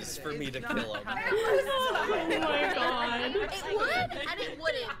nose for me to kill him. Oh my god. It would and it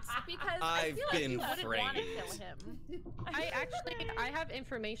wouldn't because I I've feel like been you wouldn't want to framed. kill him. I have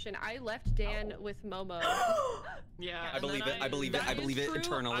information. I left Dan with Momo. Yeah. I believe it. I believe it. I believe it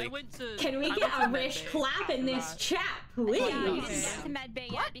eternally. I went to. Can we I get went a to wish Medbay clap in this after chat, Yeah, we please? didn't get to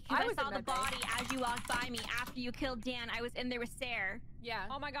medbay yet because I I, was saw in the medbay. body as you walked by me after you killed Dan. I was in there with Sarah. Yeah.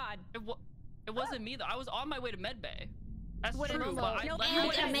 Oh my god. It wasn't me though. I was on my way to Medbay. That's What true, if- but I no, left you my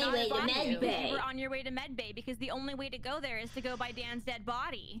would way have to not way to gone Medbay. because you were on your way to medbay because the only way to go there is to go by Dan's dead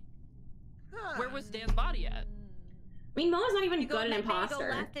body. Where was Dan's body at? I mean, Momo's not even You go good an medbay, go imposter.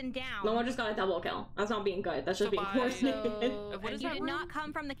 left and down. Momo just got a double kill. That's not being good. That's just So being by- coordinated. What is you that did room? not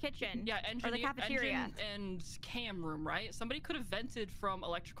come from the kitchen. Yeah, or the cafeteria. engine and cam room, right? Somebody could have vented from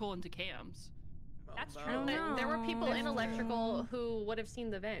electrical into cams. That's Oh, true. But there were people in electrical who would have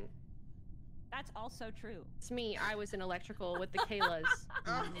seen the vent. That's also true. It's me. I was in electrical with the Kaylas.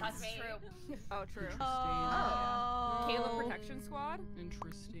 That's true. Oh, true. Oh. Kayla Protection Squad?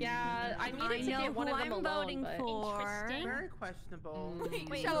 Interesting. Yeah, I needed I to know get one who of them I'm alone, voting but... for. Very questionable.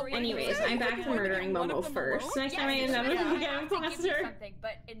 Wait, Anyways, I'm back to murdering Momo first. Next time I end up with I an have to give you imposter. something,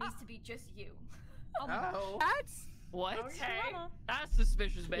 but it needs to be just you. Oh. That's What? okay. That's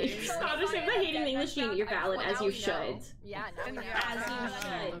suspicious, baby. Stop just hating the English mean you're valid Well, as now you we know. should. Yeah, now we know. As you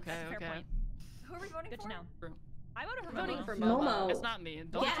should. Okay, Fair okay. point. Who are we voting Good for? to know. I voted for Voting Momo. for Momo. Momo. It's not me.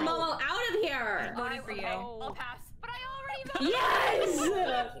 Don't Get troll. Momo out of here! Voting for you. I'll pass. But I already voted. Yes!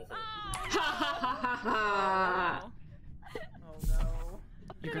 Ha ha ha ha ha! Oh no.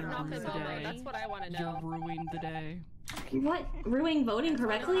 You're Could have gonna not ruin been the Momo. day. That's what I want to You're know. ruining the day. What? Ruining voting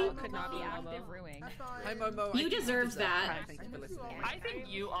correctly? Could not be active ruining. Hi, Momo. You deserved that. Thank you for listening. I think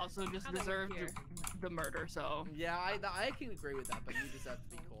you also just deserved the murder, so. Yeah, I can agree with that, but you deserve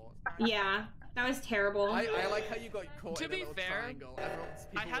to be caught. Yeah, that was terrible. I like how you got caught To in a be little fair, triangle.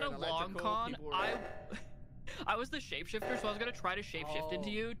 I had a long con. I was the shapeshifter, so I was gonna try to shapeshift into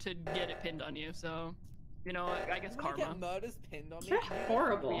you to get it pinned on you. So, you know, I guess When I karma. get murders pinned on me. You're you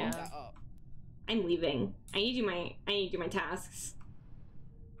horrible. bring Yeah. that up. I'm leaving. I need to do my tasks.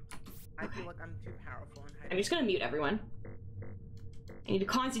 I feel like I'm too powerful. I'm just gonna mute everyone. I need to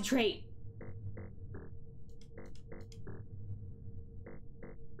concentrate.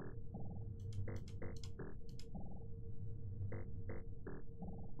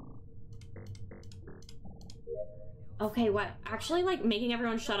 Okay, what? Actually, like, making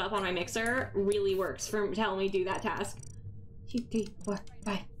everyone shut up on my mixer really works for telling me to do that task. 2, 3, 4,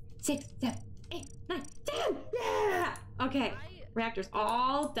 5, 6, 7, 8, 9, 10! Yeah! Okay, reactor's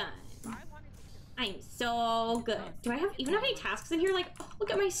all done. I'm so good. Do I even have any tasks in here? Like, oh,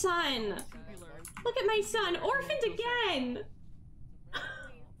 look at my son! Look at my son! Orphaned again!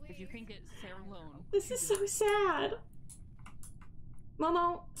 If you can get Sarah alone. This is so sad.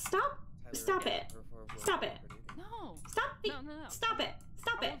 Momo, stop! Stop it! Stop it! No! Stop it! No. Stop it!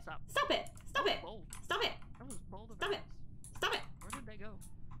 Stop it! Stop it! Stop it! Stop it! That was bold of Stop it! Stop it! Where did they go?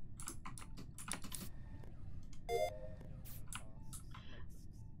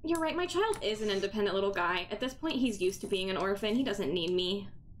 You're right, my child is an independent little guy. At this point, he's used to being an orphan. He doesn't need me.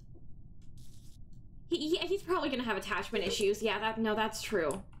 He's probably gonna have attachment issues. Yeah, that's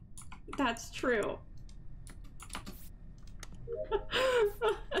true. That's true.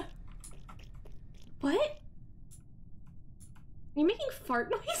 What? You're making fart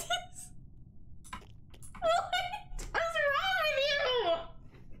noises? What's wrong with you?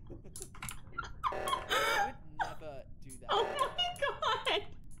 I would never do that. Oh my god!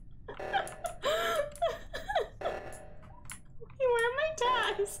 Where are my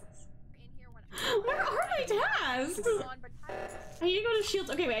tasks? Where are my tasks? I need to go to shields.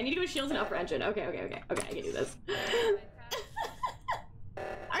 Okay, wait, I need to go to shields and upper engine. Okay, I can do this.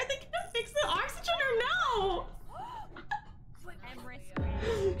 Are they gonna fix the oxygen or no?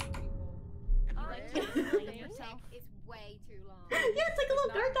 It's way too long. Yeah, it's like a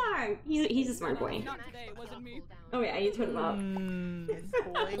little dark. He's a smart boy. Not today, it wasn't me. Oh wait, I need to put him up.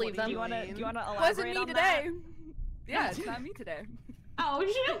 Believe them. Do you wanna elaborate Wasn't me on today. that? Yeah, it's not me today. Oh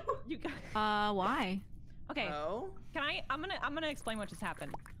shit. You guys. Why? Okay. Oh? Can I'm gonna explain what just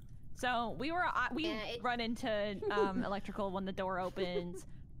happened. So we run into electrical when the door opens,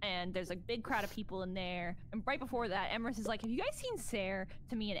 and there's a big crowd of people in there. And right before that, Emrys is like, "Have you guys seen Sarah?"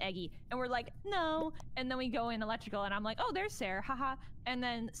 to me and Eggy, and we're like, "No." And then we go in electrical, and I'm like, "Oh, there's Sarah, haha." And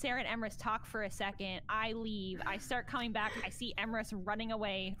then Sarah and Emrys talk for a second. I leave. I start coming back. I see Emrys running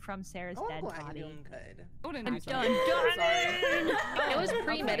away from Sarah's dead body. I'm done. It was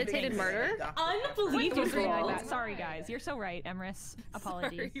premeditated murder. Unbelievable. Sorry, guys. You're so right, Emrys.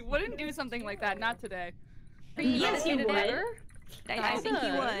 Apologies. Sorry, you wouldn't do something like that. Not today. Yes, you would. I think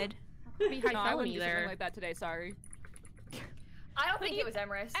you would. No, I wouldn't do something like that today. Sorry. I don't think it was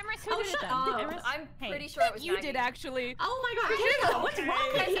Emrys. Emrys, who did it then? I'm pretty sure it was You Maggie. did actually. Oh my god, Kayla, what's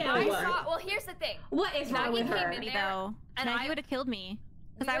wrong with you? Well, here's the thing. What is wrong with her? Came in there, though. and Maggie would have killed me.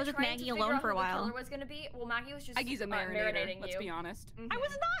 Because I was with Maggie alone for a while. Was gonna be? Well, Maggie was just Maggie's a marinator. marinating Let's you. be honest. I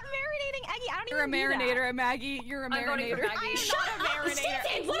was not marinating Eggy. I don't You're a even do that. marinator, Maggie. You're a I'm voting for marinator. Maggie. Shut up,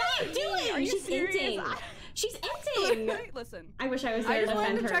 Marinator. What are you doing? Are you She's serious? inting. She's inting. Listen. I wish I was there I to just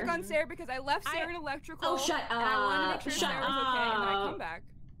defend wanted to her. check on Sarah because I left Sarah in electrical. Oh, shut And I wanted to up. make sure Shut Sarah was okay, and then I up. come back,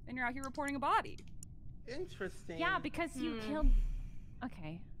 and you're out here reporting a body. Interesting. Yeah, because you killed.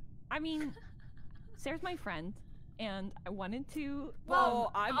 Okay. I mean, Sarah's my friend, and I wanted to.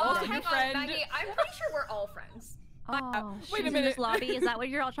 Well, I'm also your friend. Maggie, I'm pretty sure we're all friends. Oh, wait a In minute. this lobby, is that what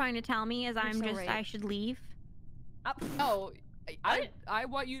you're all trying to tell me? Is You're I'm so just right. I should leave? Oh, I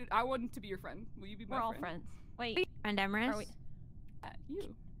want you. I want to be your friend. Will you be my We're all friend? friends. Wait. Friend Emrys? Are we?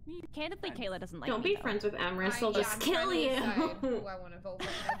 You. Me. Candidly, Kayla doesn't like Don't me, be though. friends with Emrys. She'll I'm just kill trying to you. decide who I want to vote for.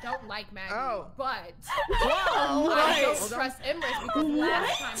 I don't like Maggie, but Whoa, I what? don't trust Emrys because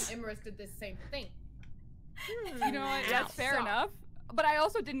last time Emrys did this same thing. You know what? That's fair enough. But I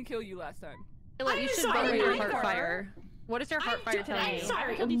also didn't kill you last time. Kayla, you should vote your Heartfire. What does your Heartfire tell I'm you?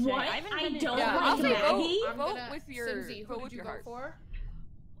 sorry, killed you today. what? I haven't I been in- don't Yeah, like I'll say Maggie. vote with your Simsy, vote who with did you your vote heart. for?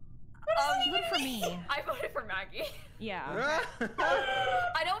 Vote for me. I voted for Maggie. Yeah.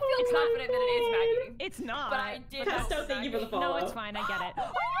 I don't feel confident that it is Maggie. It's not. But I did. Pesto, vote thank you for the Maggie. follow. No, it's fine. I get it.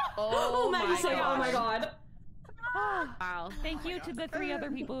 Oh, Maggie said, oh my god. Wow. Thank you to the 3 other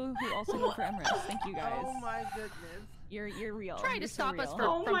people who also voted for Emrys. Thank you guys. Oh my goodness. You're real. Trying You're to so stop us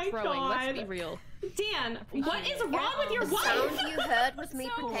real. from my throwing. Let's God. be real. Dan, what is wrong with your The wife? sound you heard was me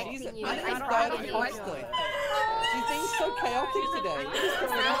So- protecting you. I I think brought that it is in. hostile. She's being so chaotic today. What is going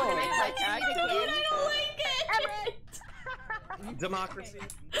Can I on? protect you again? I don't like it. Democracy.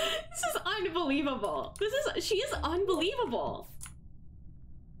 This is unbelievable. She is unbelievable.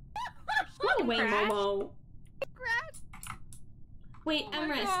 Go away, Momo. Wait,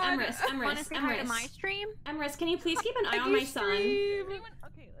 Emrys, Wanna say hi to my stream? Emrys, can you please keep an eye on my son?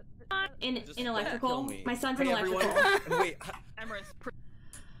 In electrical. My son's in electrical. Wait. Emrys.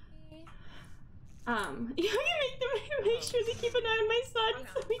 You make sure to keep an eye on my son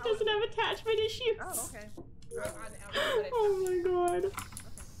so he doesn't have attachment issues. Oh, okay. Oh my god.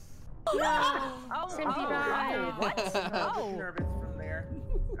 No. Cindy died. What? Oh. Nervous from there.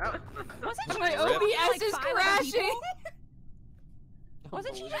 Oh. Wasn't my OBS is crashing?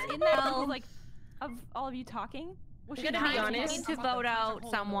 Wasn't she just in that of all of you talking? Well, she gonna be honest. We need to vote out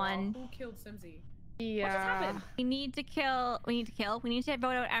someone. Who killed Simsy? Yeah. We need to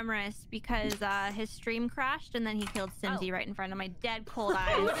vote out Emrys because his stream crashed and then he killed Simsy right in front of my dead cold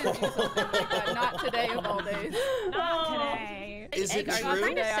eyes. Not today of all days. Not today. Is it Egg, true? Are you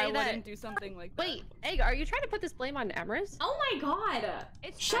trying to say I that? wouldn't do something like that. Wait, Egg, are you trying to put this blame on Emrys? Oh my god!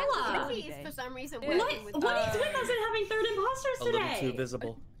 It's Shella! He's for some reason What are you doing us and having third imposters A today? little too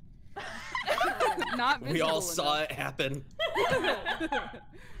visible. Not visible We all enough. saw it happen.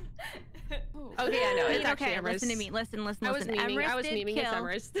 Okay, I know. It's actually okay, Emrys. listen to me. Listen. I was Emrys memeing did it's kill.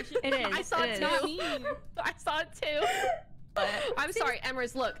 Emrys. It is. I saw it too. Not I saw it too. But I'm sorry,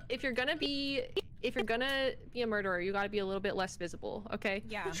 Emrys. Look, if you're gonna be a murderer, you gotta be a little bit less visible, okay?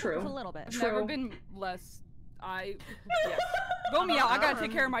 Yeah, True. a little bit. I've never been less. Vote me out. I gotta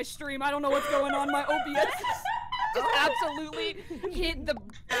take care of my stream. I don't know what's going on. My OBS just absolutely hit the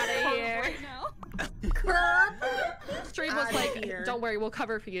Out of here. right now. Stream was like, don't worry, we'll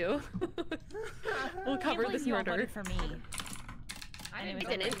cover for you. We'll cover this murder. For me. I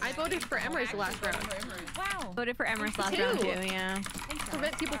didn't. I voted for Emrys the last round. Wow. Voted for Emrys last round too. Yeah.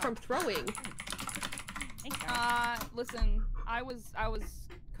 Prevent people from throwing. Listen, I was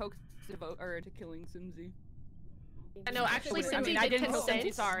coaxed to vote to killing Simsy. I know, actually, Simsy I did didn't kill consent.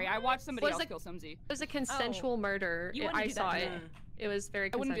 Simsy. Sorry, I watched somebody else kill Simsy. It was a consensual murder. You wouldn't I do that saw it. today. It was very I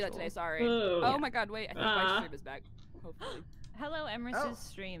consensual. wouldn't do that today. Sorry. Ooh. Oh my God! Wait, I think my stream is back. Hopefully. Hello, Emrys'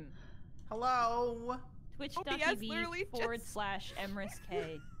 stream. Hello.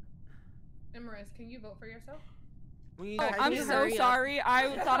 Twitch.tv/Emrys_K. Emrys, can you vote for yourself? I'm so sorry.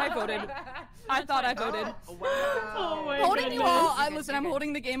 I thought I voted. I thought I voted. Oh my Holding you all. goodness. Listen, I'm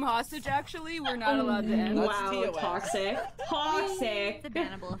holding the game hostage. Actually, we're not allowed to end. Wow, toxic. Toxic. It's a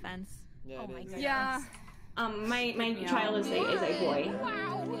bannable offense. Yeah, my goodness. Yeah. My child is a boy.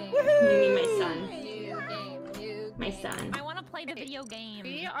 Meaning my son. My son. I want to play the video game.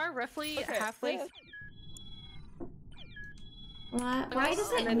 We are roughly halfway. What? Why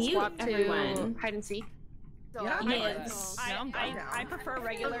does And it then mute swap to everyone? hide and seek. Yes. I prefer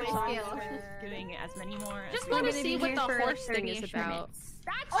regular songs doing as many more. Just We're want to gonna see be what here the for horse thing is 30-ish about. minutes.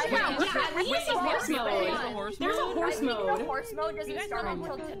 Oh wow! Yeah, we use a horse mode. There's a horse The mode. horse mode doesn't start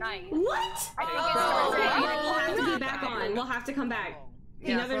until tonight. What? I think it Oh, starts okay. at We'll have to be back on. We'll have to come back.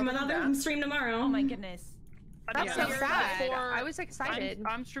 Yeah, Another stream tomorrow. Oh my goodness. That's so sad. I was excited.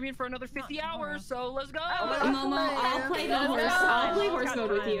 I'm streaming for another 50 hours, so let's go. Momo, I'll play the horse. I'll play horse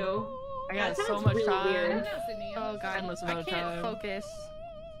mode with you. I got That so sounds much really time. weird. Oh god, Endless I amount of can't time. focus.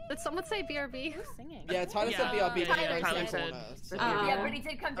 Did someone say BRB? Who's singing? Yeah, Tyler said Yeah. BRB. Tyler right said. in the corner, so- Yeah, but he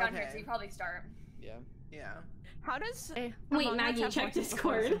did come down here, Okay. so you probably start. Yeah. Yeah. How does? Wait, Among Us Maggie, have check voices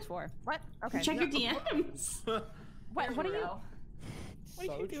Discord. voices for? What? Okay. Check your DMs. What are you? What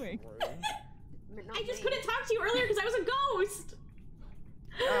are you doing? I just couldn't talk to you earlier because I was a ghost.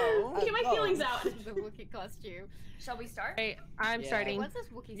 Oh. Get my feelings out. The Wookiee costume. Shall we start? Hey, I'm Yeah. starting. What's this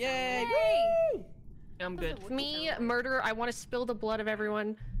Wookiee Yay! sound? I'm good. Me, murder. I want to spill the blood of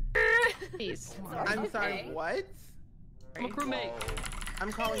everyone. Please. I'm sorry, what? I'm a crewmate.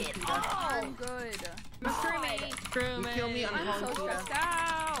 I'm calling Peter. I'm good. You kill me, I'm I'm so calling Peter. stressed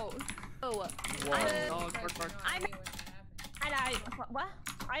out. Oh, Dog, bark, bark. And what?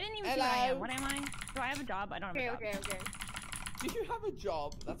 I didn't even see what I am. What am I? Do I have a job? I don't have a job. Okay. Do you have a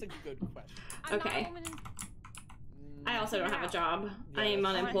job? That's a good question. I'm not Okay. a woman in- I also don't have a job. I Yeah, am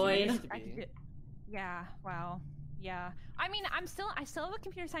that's unemployed. used to I be. could do- Yeah. Wow. Yeah. I mean, I still have a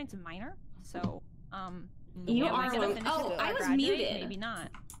computer science minor, so You am I are gonna one. finish it Oh, before I was graduate? muted. Maybe not.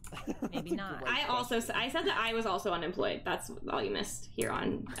 Maybe not. I said that I was also unemployed. That's all you missed here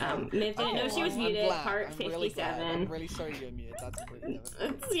on. Miv didn't know she was I'm muted. glad. Part I'm really glad. 57. I'm really sorry you're muted.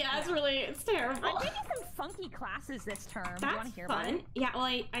 That's really It's terrible. I'm taking some funky classes this term. Do you want That's to hear about fun. it? Yeah,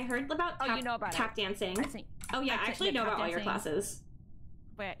 well, I heard about Oh, tap, you know about tap it. dancing. I see. Oh yeah, I actually know tap about all your dancing. classes.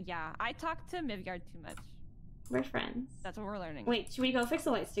 But yeah, I talked to mivyard too much. We're friends. That's what we're learning. Wait, should we go fix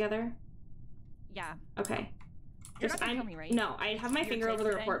the lights together? Yeah. Okay. You're not gonna kill me, right? No, I have my You're finger over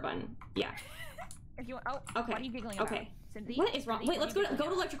the safe report button. Yeah. If you want, Okay. What are you giggling about? Okay. Cindy? What is wrong? Cindy, Wait, let's what go are you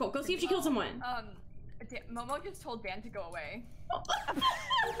to electrical. Go see if she killed someone. Momo just told Dan to go away.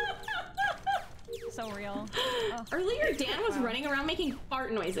 So real. Earlier, Dan was running around making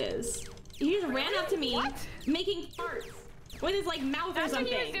fart noises. He just ran up to me, making farts with his like mouth or something. That's what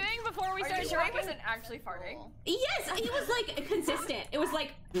he was doing before we started sure he talking. wasn't actually farting? Yes, he was like consistent. It was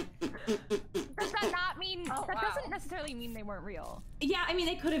like. Does that not mean? Oh, that wow. doesn't necessarily mean they weren't real. Yeah, I mean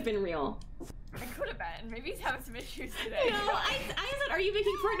they could have been real. It could have been. Maybe he's having some issues today. No, I said, "Are you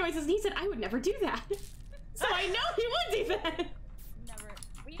making fart noises?" And he said, "I would never do that." So I know he would do that.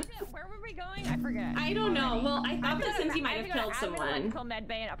 Where were we going? I forget. I don't know. Well, I thought that since he might I have have to go killed to someone. Electrical Med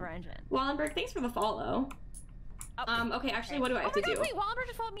Bay and Upper Engine. Wallenberg, thanks for the follow. Okay, actually, what do I have to do? Wait, Wallenberg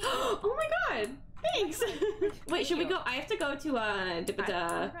just followed me. Oh my god! Thanks. Wait, should we go? I have to go to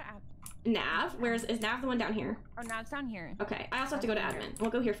Nav. Is Nav the one down here? Oh, Nav's down here. Okay, I also have to go to admin. We'll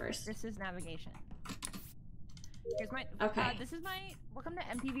go here first. This is navigation. Here's my. Okay. This is my. Welcome to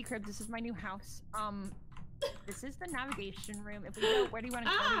MPV Crib. This is my new house. This is the navigation room. If we go, where do you want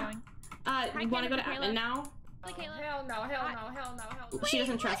to go? You want to go to admin now? Hell no, hell no. She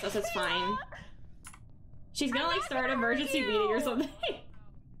doesn't trust us. It's fine. She's gonna like start emergency reading or something. Wait,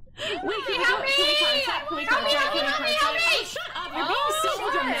 can we contact? Can we contact? Oh, shut up! You're being so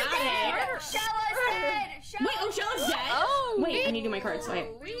dramatic. Shella's dead! Wait, oh, Shella's dead? Oh, wait, I need to do my card swipe.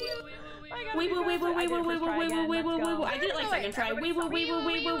 Wait. I did it like second try. Wait, where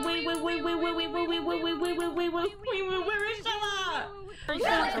is Shella?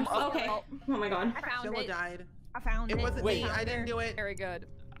 Okay. Oh my god. I found Shella it. died. I found it. It wasn't me. I didn't do it. Very good.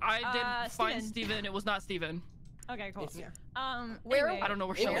 I did find Steven. It was not Steven. Okay, cool. Where? Anyway. I don't know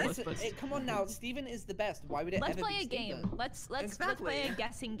where Shella was, but Come on now, Steven is the best. Why would it Let's ever play be a game. Steven? Let's play a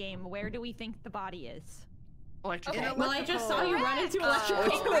guessing game. Where do we think the body is? Electrical. Okay. Well, I just saw you run into electrical.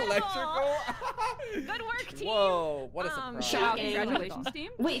 Electrical. Good work, team. Whoa, what a surprise. Shocking. Congratulations, team.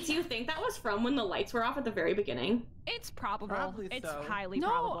 Wait, do you think that was from when the lights were off at the very beginning? It's probable. Probably it's so. highly No,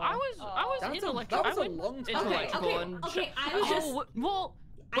 probable. I was in electrical. That was I a went long into time ago. electrical and Okay, I was just well.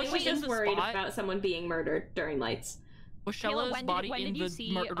 I Was was she in just the worried spot? about someone being murdered during lights. Was Kayla, Shella's body when in did you the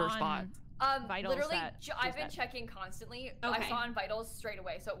see murder on spot? Vitals Literally, that I've she's been dead? checking constantly. Okay. I saw on Vitals straight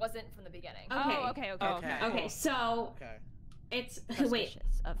away, so it wasn't from the beginning. Okay. Oh, okay. Okay, so Okay. it's wait.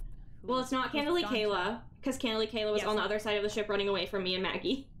 Suspicious of who Well, it's not who's Candidly gone Kayla, because Candidly Kayla was Yes. on the other side of the ship running away from me and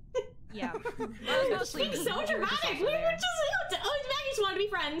Maggie. Yeah. Being so dramatic. We were just Maggie just wanted to be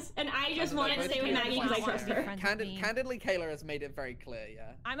friends, and I just wanted to stay with Maggie because I trust her. Candidly, Kayla has made it very clear,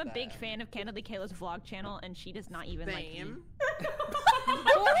 yeah. I'm a big fan of Candidly Kayla's vlog channel, and she does not even like me. I'm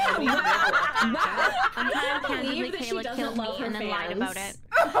glad Candidly that she Kayla doesn't killed me love her and then lied about it.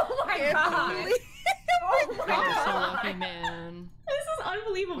 Oh my god. Oh my I'm so god. lucky, man. This is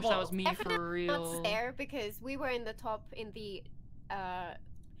unbelievable. Wish that was me for Not real. there because we were in the top in the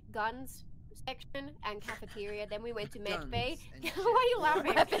guns section and cafeteria. Then we went to medbay. Why are you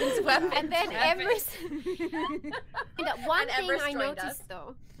laughing? Weapons. And then Everest. One And thing Everest I joined noticed us.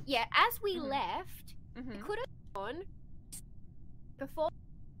 though, yeah, as we left, it could have gone before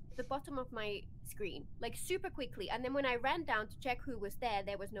the bottom of my screen, like super quickly. And then when I ran down to check who was there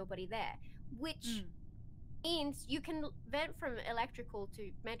was nobody there, which means you can vent from electrical to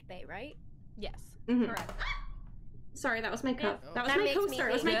medbay, right? Yes. Correct. Sorry, that was my cup. That was That my makes me coaster.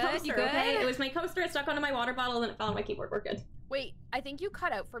 It was my think- Good? coaster. You good? Okay, it was my coaster. It stuck onto my water bottle and it fell on my keyboard. We're good. Wait, I think you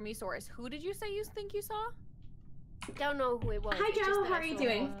cut out for me, Source. Who did you say you think you saw? Don't know who it was. Hi, it's just Joe. that How I are you saw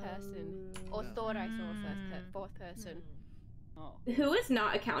doing? Fourth person, or thought I saw fourth person. Who is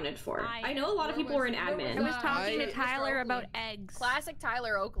not accounted for? I know a lot of people were in admin. I was talking to Tyler about eggs. Classic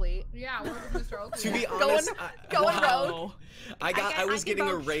Tyler Oakley. Yeah, where was Mr. Oakley? To be honest, going wow. rogue. I was getting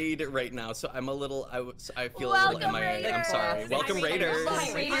a raid right now, so I'm a little. I feel a little MIA. I'm sorry. Welcome, Raiders.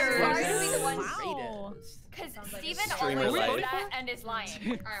 Wow. Because Steven Streamer always life. does that and is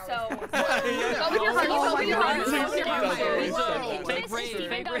lying. So,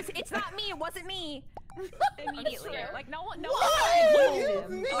 Steven goes, it's not me, it wasn't me. Immediately. Like, no one What?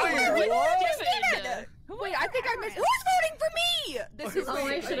 him. Wait, I think I missed. Who's voting for me? This is. Oh,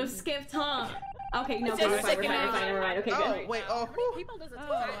 I should have skipped, huh? Okay, no, Just we're fine, second never mind. Okay, Oh, good. wait, How many people does it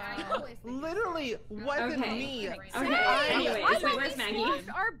take? Literally wasn't Okay. me. Okay, anyways, wait, where's Maggie?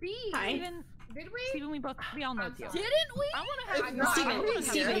 RB. Hi. Did we? Steven, we all know it's you. Didn't we? I want to have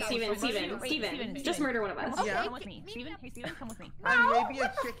Steven, just murder one of us. Okay, Yeah. come with me. Steven, hey Steven, come with me. I may be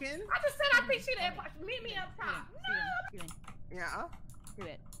a chicken. I just said I think she didn't meet me up top. Steven, Yeah. do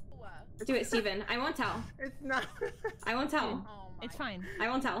it. Do it, Steven. I won't tell. It's not. I won't tell. It's fine. I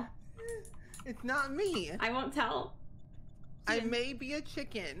won't tell. It's not me. I won't tell. I may be a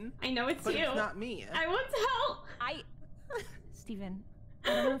chicken. I know it's but you. it's not me. I won't tell. Steven, I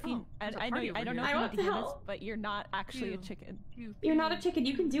don't know if you. I don't know if you need to hear this, help. but you're not actually a chicken. You're not a chicken.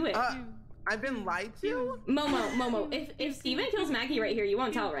 You can do it. I've been lied to. Momo. If Steven kills Maggie right here, you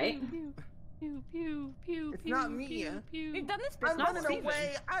won't tell, right? It's not me. We've done this I'm before. running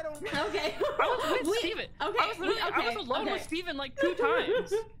away. I don't know. Okay. I was with Steven. Okay. I was alone with Steven like 2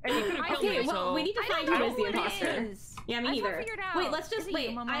 times, and he couldn't kill me. Well, So we need to find who is the imposter. Yeah, me I neither. figured out. Wait, let's just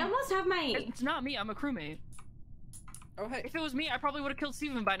wait. I almost have my. It's not me. I'm a crewmate. Oh hey. If it was me, I probably would have killed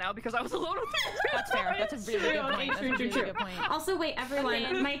Steven by now because I was alone with him. That's fair. That's a really good point. That's a really good point. Also, wait,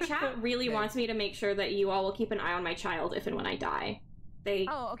 everyone. My chat really wants me to make sure that you all will keep an eye on my child if and when I die. They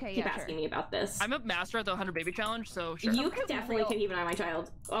keep asking me about this. I'm a master at the 100 baby challenge, so sure. You definitely can keep an eye on my child.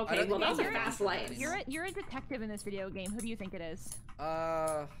 Okay, well that's a fast life. You're a detective in this video game. Who do you think it is?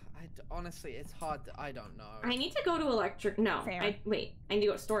 Honestly, it's hard. I don't know. I need to go to electric. No, Fair. wait. I need to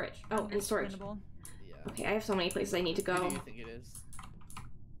go to storage. Oh, in storage. Okay, I have so many places I need to go. Who do you think it is?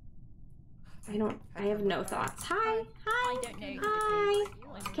 I have no thoughts. Hi. I don't know. Hi.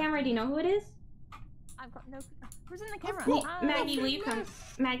 Camera, do you know who it is? I've got no. Who's in the camera? Wait, Maggie, will you come?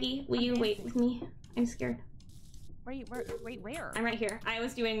 Maggie, will you wait with me? I'm scared. Wait, where? I'm right here. I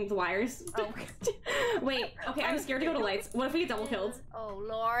was doing the wires. Oh. Wait, okay, I'm scared to go to lights. What if we get double killed? Oh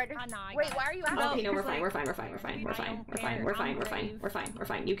lord. Wait, why are you Oh, okay, no, we're fine. We're fine.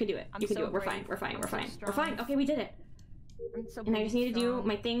 You can do it. You can do it. We're fine. Okay, we did it. And I just need to do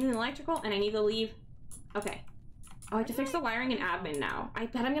my things in electrical, and I need to leave. Okay. Oh, I have to fix the wiring in admin now. I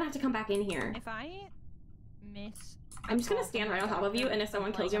bet I'm gonna have to come back in here. If I miss. I'm just gonna stand right on top of you, and if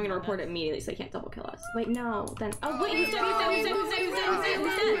someone kills you, I'm gonna report it immediately so they can't double kill us. Wait, no, then. Oh, wait, who's dead?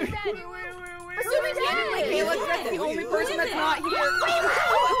 Kayla, that's the only person that's not here.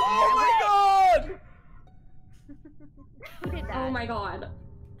 Oh my god! Who did that? Oh my god.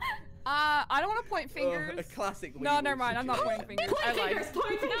 I don't want to point fingers. A classic. No, never mind. I'm not pointing fingers. I lied.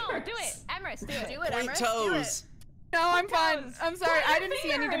 No, do it. Emrys, do it. Do it, Point Emrys. toes. No, I'm fine. I'm sorry. I didn't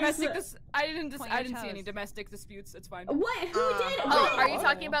see any fingers. domestic. I didn't see any toes. domestic disputes. It's fine. What? Who did? Oh, What? are you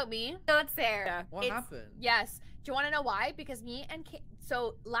talking about me? Not Sarah. Yeah. What happened? Yes. Do you want to know why? Because me and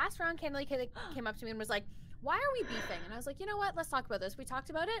so last round, Kayla came up to me and was like, "Why are we beefing?" And I was like, "You know what? Let's talk about this." We talked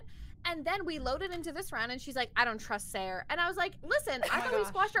about it, and then we loaded into this round, and she's like, "I don't trust Sarah." And I was like, "Listen, I thought we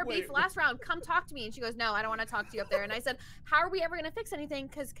squashed our beef last round. Come talk to me." And she goes, "No, I don't want to talk to you up there." And I said, "How are we ever gonna fix anything?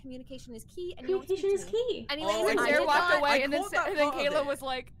 Because communication is key." And Communication is key. Anyways, And I Sarah did walked not- away, and then caught that Kayla part of was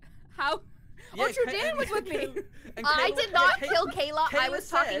like, "How?" Yeah, Oh, true. Dan was with me. I did not kill Kayla. I was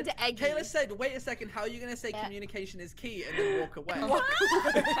talking to Eggy. Kayla said, "Wait a second. How are you gonna say communication is key and then walk away?"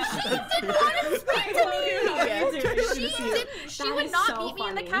 She did not speak to me. She would not meet me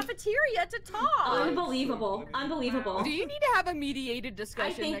in the cafeteria to talk. Unbelievable. Unbelievable. Do you need to have a mediated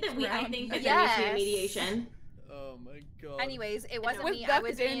discussion? I think that round? there needs to be a mediation. Oh my god. Anyways, it wasn't With me. Beth, I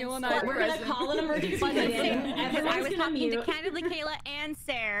was Daniel, being and I so- We're gonna call an emergency meeting. I Everyone's was gonna talking mute. to Candidly Kayla and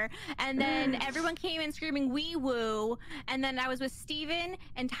Sarah, and then everyone came in screaming "wee woo," and then I was with Steven,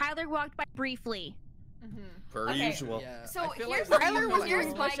 and Tyler walked by briefly. Per usual. Yeah. So I feel here's like Tyler was here's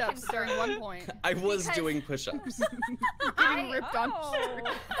doing my push-ups concern. during one point. I was Because- doing push-ups. Getting ripped on.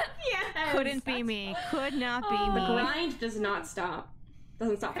 Yes. Couldn't be me. Could not be The me. grind does not stop.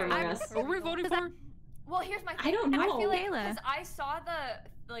 Doesn't stop for among us. What were we voting for? Well, here's my thing. I don't know. I feel like Kayla. because I saw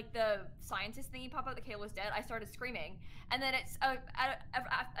the scientist thingy pop up that Kayla was dead, I started screaming, and then it's at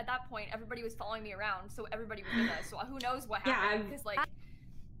that point everybody was following me around, so everybody was with us. So who knows what happened? Because like.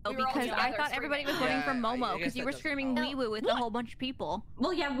 Oh, we were all because I together thought everybody was screaming. voting for Yeah, I Momo guess because you that were doesn't screaming help. wee woo with a whole bunch of people.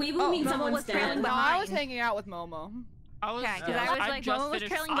 Well, yeah, we will mean Momo someone's was trailing dead. No, I was behind. hanging out with Momo. I was. Yeah, 'cause I was like, just Momo was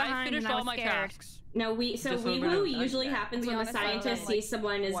finished, trailing I behind finished and I all was my scared. tasks. No, we Just so wee everybody woo knows. usually happens To be when the honest, I only scientist like sees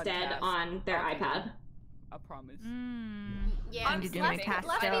someone is one dead task. on their iPad. I promise. Yeah, I'm doing my task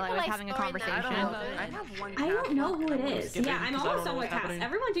still. I was having a conversation. I have one I don't know who it is. Skipping, Yeah, I'm 'cause I almost don't done know with what's tasks. happening.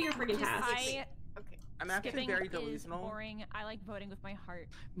 Everyone do your freaking tasks. I'm actually Skipping very is delusional. boring. I like voting with my heart.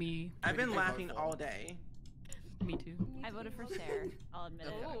 Me. I've been laughing all day. Me too. I voted for Sarah. I'll admit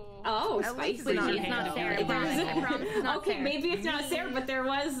it. Oh, At least spicy. it's not It's not Halo. Sarah. I promise it's not Okay, Sarah. maybe it's not Sarah, but there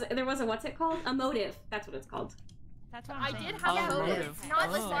was a what's it called? A motive. That's what it's called. That's what I'm I saying. did have a motive. motive. Not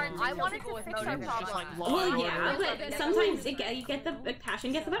Oh. listen, I wanted to fix our It's just like problem. law Well, and yeah, order. but sometimes you get the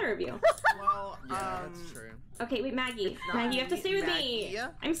passion gets the better of you. Well, Yeah, that's true. Okay, wait, Maggie. not Maggie, you have to stay with Maggie. me.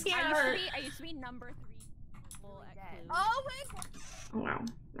 I'm I used scared. to be number 3 people at Clue. Oh my god. Oh wow,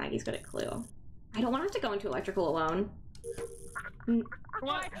 Maggie's good at Clue. I don't want to have to go into electrical alone.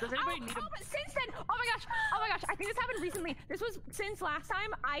 What? Does anybody need a... but since then, oh my gosh, I think this happened recently. This was since last time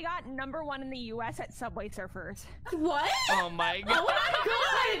I got #1 in the US at Subway Surfers. What? Oh my god. Oh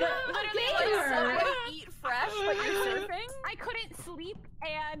my god! Literally, like, Subway eat fresh, but you're surfing? I couldn't sleep,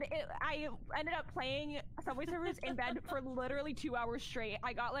 and I ended up playing Subway Surfers in bed for literally 2 hours straight.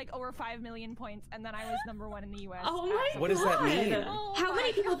 I got like over 5 million points, and then I was #1 in the US. Oh my god! What does that mean? How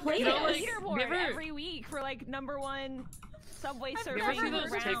many people play You this? know, like, leaderboard every week for like #1 Subway Surfers. You ever see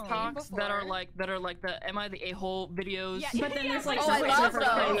those round. TikToks that are like the "Am I the a-hole" videos? Yeah, But then there's like I Subway love Surfers those.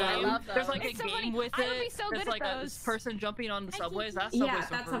 playing I them. love those. There's like It's a so game funny. with I would be it. so There's good like at a those. person jumping on the subways. That's Subway Yeah, Surfers.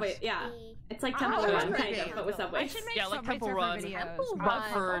 that's Subway. Yeah, it's like Oh, Temple that's Run, great. kind of, but with I Subway. should make Yeah, like Subway Temple Surfer Run, videos. but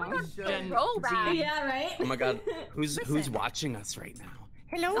for Oh my God, Gen throwback. Z. Yeah, right. Oh my god, who's watching us right now?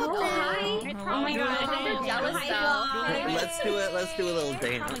 Hello. Oh, hi. It's Oh probably my god. I'm jealous Hi, now. vlog. Let's do it. Let's do a little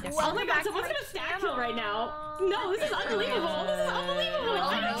dance. Oh my god, someone's gonna stack kill right now. No, this is unbelievable. This is unbelievable.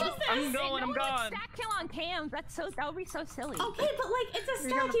 I don't know this. I'm going. I'm gone. Stack kill on cams. That would be so silly. Okay, but like it's a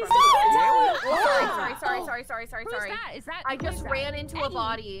stack. gonna He's find still Sorry. Who's that? Is that? I who's just that? ran into a Eggy.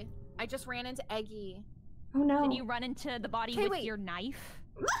 body. I just ran into Eggy. Oh no. Did you run into the body Okay, with wait. your knife?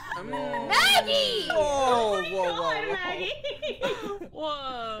 Maggie! Whoa, God, Maggie.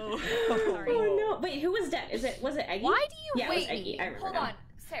 Whoa. Sorry. Oh no. Wait, who was dead? Was it Eggy? Why do you Yeah, it was wait Eggy. I remember Hold now. on,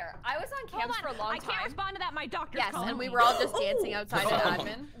 Sarah. I was on Hold cams on. for a long I can't time. respond to that. My doctor's Yes, calling and we me. were all just dancing outside of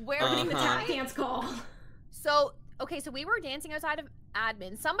admin. Where did the tap dance call? So, okay, so we were dancing outside of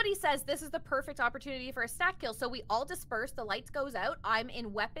admin. Somebody says this is the perfect opportunity for a stack kill. So we all disperse. The lights goes out. I'm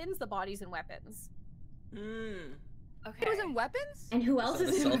in weapons. The body's in weapons. Okay. It was in weapons? And who else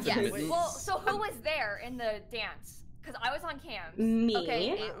is in Yes. weapons? Well, so who was there in the dance? Because I was on cams. Me. Okay,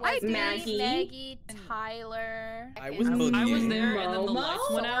 it was Maggie. Maggie, Tyler. I was I was booking. there, and then the Momo? lights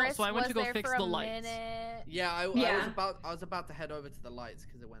went out, so I went to go was there fix for the a lights. minute. Yeah, I was about to head over to the lights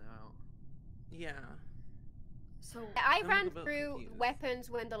because it went out. Yeah. So I I'm ran a bit through confused. weapons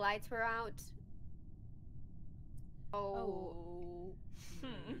when the lights were out. Oh.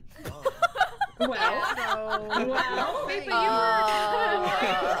 Well, well, maybe you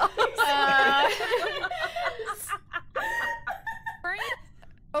were.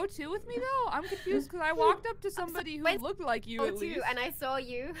 Weren't you O2 with me though? I'm confused because I walked up to somebody who looked like you at least. and I saw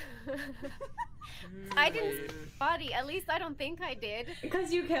you. I didn't see the body. At least I don't think I did.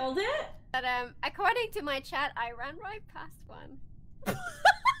 because you killed it? But according to my chat, I ran right past one.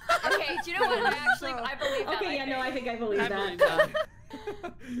 Okay, do you know what? I believe that. Okay, yeah, no, I think I believe I that. believe that.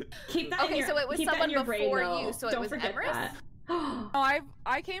 Keep that in Okay, your, so it was keep that in someone your brain, before though. you, so it Don't was forget Everest? that. No,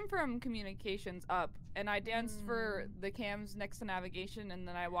 I came from communications up, and I danced for the cams next to navigation, and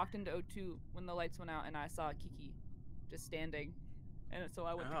then I walked into O2 when the lights went out, and I saw Kiki just standing, and so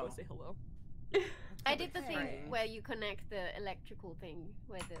I went to go say hello. I did the thing Strange. where you connect the electrical thing,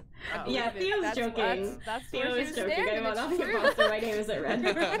 where the. Yeah, Theo's That's- joking. That's Theo where she is was joking. standing, I'm it's not true. imposter. My name isn't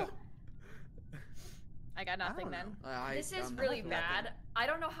Red. I got nothing don't then. This This is is really really bad. I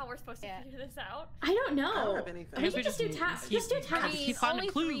don't know how we're supposed to figure this out. I don't know. I don't have anything. We can just do tasks. Just do tasks. keep finding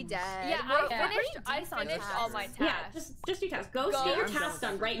only 3 clues. dead. Yeah, We're I finished. I finished finished all my tasks. Yeah, just do tasks. Go get your I'm tasks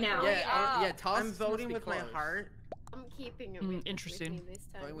done. done right now. Yeah, tasks I'm voting must with be my closed. heart. I'm keeping it Mm, with interesting. me this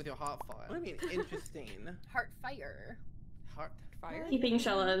time. Voting with your heart fire. What do you mean interesting? Heart fire. Heart Fire. Keeping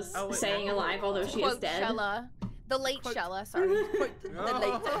Shella's Oh, wait, staying no. alive, although she is Quote dead. Shella. The late Shella, sorry. the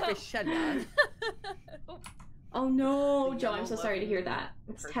late Shella. Oh no, The Joe, I'm yellow so sorry to hear button. that.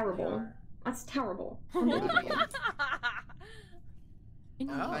 It's First terrible. PR. That's terrible.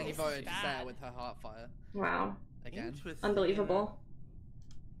 Maggie voted to bad. Sarah with her heart fire Wow. again. Interesting. Unbelievable.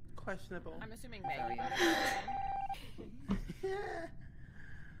 Questionable. I'm assuming Maggie.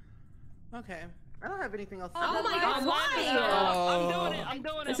 Okay. I don't have anything else. Oh my god, I'm why? doing it. I'm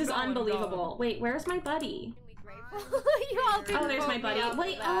doing it. This I'm is going, I'm going. unbelievable. Wait, where's my buddy? You all Oh, there's my buddy.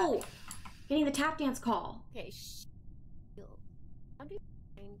 Wait, oh! Getting the tap dance call. Okay, I'm doing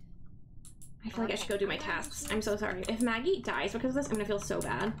I feel like I should go do my tasks. I'm so sorry. If Maggie dies because of this, I'm gonna feel so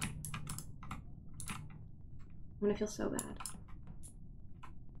bad. I'm gonna feel so bad.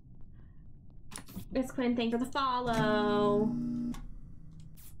 It's Quinn, thank you for the follow. I'm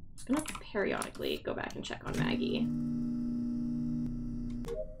just gonna periodically go back and check on Maggie.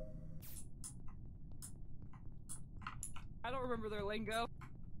 I don't remember their lingo.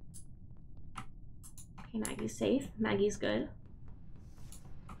 Okay, Maggie's safe. Maggie's good.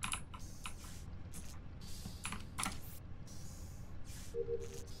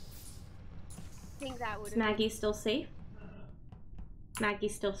 I think that would Is Maggie still safe?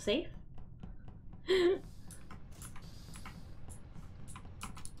 Maggie's still safe?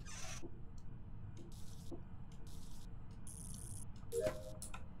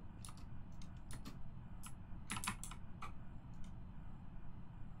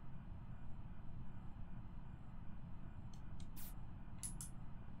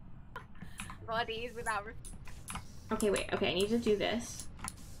 bodies without. Okay, wait. Okay, I need to do this.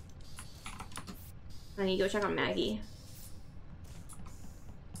 I need to go check on Maggie.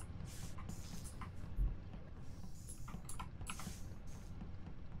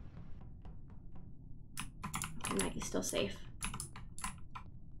 Okay, Maggie's still safe.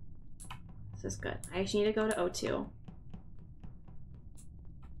 This is good. I just need to go to O2.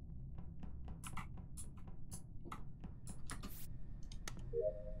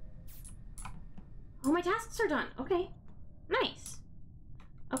 Oh, my tasks are done. Okay. Nice.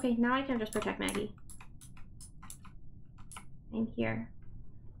 Okay, now I can just protect Maggie. I'm here.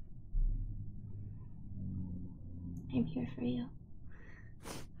 I'm here for you.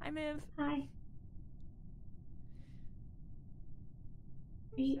 Hi, Miv. Hi.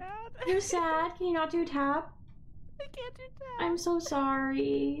 Sad. You're sad? Can you not do tap? I can't do tap. I'm so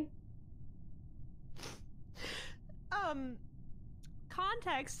sorry.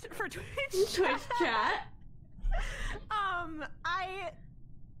 Context for Twitch chat.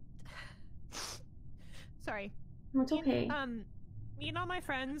 Sorry. No, it's okay. Me and all my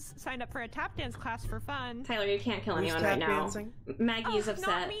friends signed up for a tap dance class for fun. Tyler, you can't kill Who's anyone tap right now. dancing? Maggie is upset.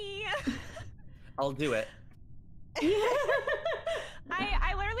 Not me. I'll do it.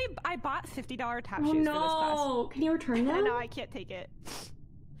 I literally bought $50 tap Oh shoes for this class. no! Can you return them? No, I can't take it.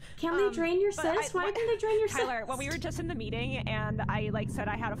 Can't they drain your but cyst? Why can they drain your cyst? Tyler, when we were just in the meeting and I said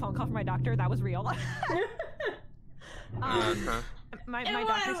I had a phone call from my doctor, that was real. My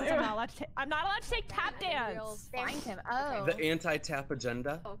doctor says I'm not allowed to take tap dance. Find him. Oh. The anti-tap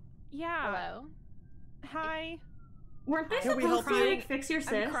agenda. Yeah. Hello. Hi. Weren't they Can we supposed help to you? like, fix your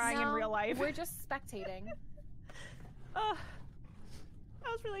cyst? I'm crying in No, real life. We're just spectating. Oh, I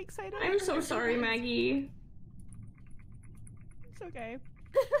was really excited. I'm so sorry, Maggie. It's okay.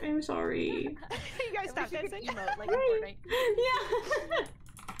 I'm sorry. You guys stop dancing. Emote like Right. Fortnite. Yeah.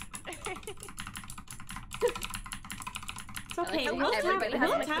 It's okay. Like, We'll everybody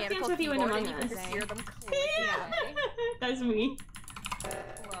has a tap dance mechanical with you in keyboard Among and you can Us. just hear them clicking away. That's me.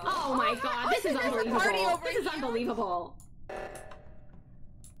 Oh my god, this is unbelievable. This is unbelievable.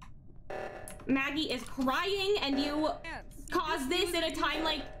 Maggie is crying and you caused this at a time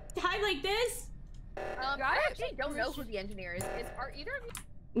like this? I actually don't know who the engineer is. Are either of you?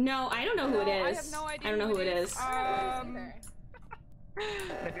 No, I don't know who it is. I have no idea. I don't know who it is.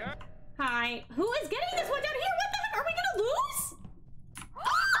 Hi. Who is getting this one down here? What the heck? Are we gonna lose?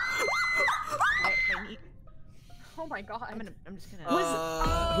 Oh my god. I'm just gonna.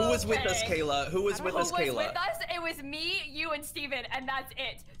 Who was with us, Kayla? Who was with us, Who was Kayla? with us? It was me, you, and Steven, and that's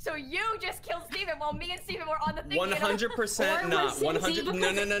it. So you just killed Steven while me and Steven were on the thing. 100% not. 100.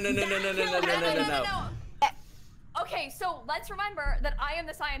 No. Okay, so let's remember that I am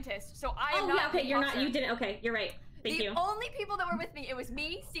the scientist, so I am Oh not. yeah, okay, the you're not. imposter. You didn't. Okay, you're right. Thank you. The only people that were with me, it was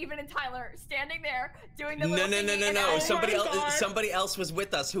me, Steven, and Tyler standing there doing the No. little thingy, and I- Somebody else was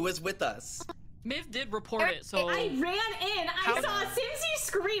with us. Who was with us? Miv did report it, so I ran in. I saw Simsy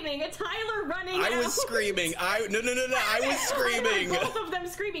screaming and Tyler running out. I was screaming. I was screaming. I heard both of them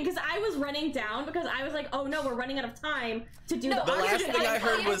screaming because I was running down because I was like, oh no, we're running out of time to do the The last oxygen. thing I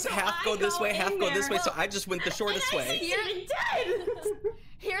heard was So half go this way, half go this way. So I just went the shortest way.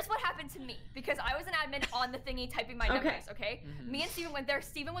 Here's what happened to me, because I was an admin on the thingy typing my numbers, okay? Me and Steven went there.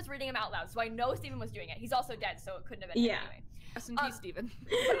 Steven was reading them out loud, so I know Steven was doing it. He's also dead, so it couldn't have been him anyway. S&P Steven.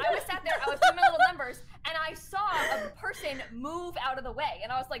 But I was sat there, I was doing my little numbers, and I saw a person move out of the way,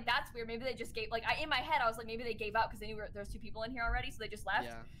 and I was like, that's weird. Maybe they just gave, like, in my head, I was like, maybe they gave up because they knew there's 2 people in here already, so they just left.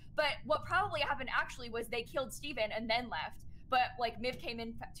 Yeah. But what probably happened actually was they killed Steven and then left. But, like, Miv came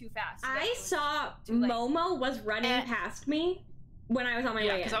in too fast. So I saw Momo was running past me when I was on my way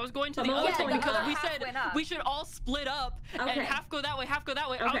in. because I was going to But the Momo other was thing going because up. we said we should all split up and Okay. half go that way, half go that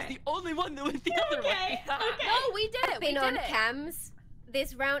way. I was Okay. the only one that went the other way. No, we did it. We Been did on it. cams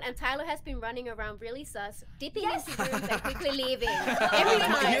this round, and Tyler has been running around really sus, dipping into rooms and quickly leaving. Every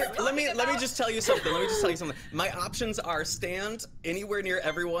time. Here, let me just tell you something. My options are stand anywhere near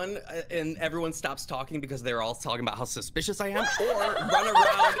everyone, and everyone stops talking because they're all talking about how suspicious I am, or run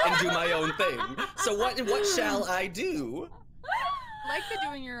around and do my own thing. So what shall I do? Like the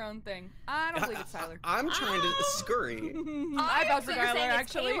doing your own thing. I don't believe it's Tyler. I'm trying to scurry. I vouch for So you're Tyler, saying it's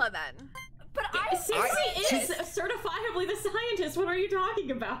actually. Kayla then? But I Simsy is certifiably the scientist. What are you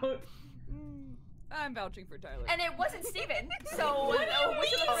talking about? I'm vouching for Tyler. And it wasn't Steven, so What do you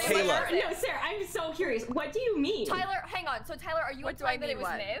which of the mean? three of us Kayla. is it? No, Sarah, I'm so curious. What do you mean? Tyler, hang on. So Tyler, are you What do I implying that it mean,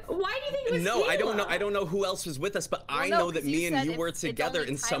 was what? Miv? Why do you think it was No, I don't know. Kayla? I don't know who else was with us, but I no, know that 'cause you me and said you were it's together, only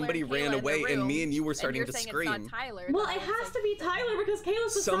and Tyler somebody and Kayla ran in the away, and me room, and you were and starting you're to saying scream. It's not Tyler, Well, then it I was has to be Tyler because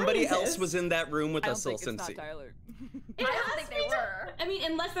Kayla's the Somebody scientist. else was in that room with I don't us, little think it's not Cincy. Tyler. It I don't has think to they be were. I mean,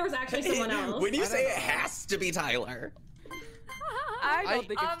 unless there was actually someone else. When you I say don't it know. has to be Tyler. I don't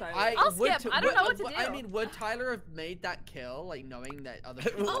think it's Tyler. I'll skip. I don't know what to I do. mean, would Tyler have made that kill, like knowing that other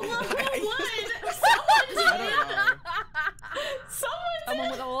people? Oh, well, who would? I Someone don't did. know.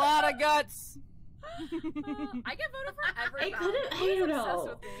 Someone with a lot of guts. I get voted for every It round. couldn't. I Who's don't obsessed know.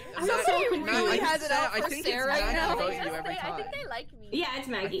 with me? I'm Matt- so Matt- confused. I think has it out I for think Sarah it's right Maggie now. voting I you every think time. they like me. Yeah, it's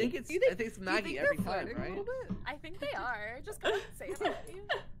I Maggie. think it's Maggie every time, right? I think they are. Just go ahead and say it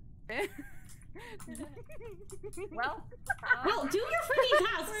already. Well, Well, do your freaking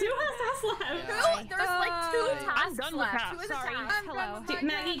tasks. Who has tasks left? Yeah. there's like 2 I'm tasks done with left. tasks. 2 is a Sorry. task. Hello.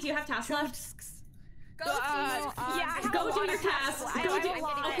 Maggie, do you have tasks left? Go to yeah, I have Go a do lot your of tasks. tasks. I Go have do. a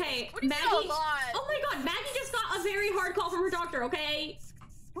lot. Okay, What do you mean Maggie. a lot? Oh my God, Maggie just got a very hard call from her doctor. Okay.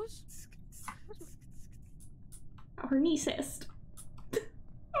 Her knee cyst. Am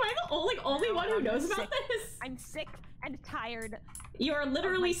I the only one who knows about this? I'm sick and tired. You are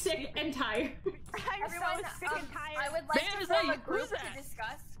literally sick and tired. I'm Everyone, so sick and tired. I would like Man, to is form that a you? group Who's that? to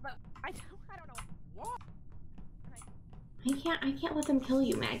discuss, but I don't know. I can't let them kill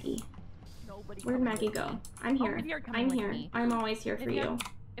you, Maggie. Nobody. Where'd Maggie go? I'm here. Mivyard, come I'm with here. me. I'm always here for you. Mivyard,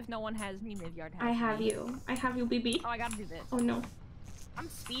 if no one has me, Mivyard has I have me. you. I have you, BB. Oh, I gotta do this. Oh no. I'm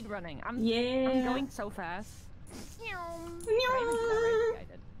speed running. I'm Yeah. going so fast. Meow. I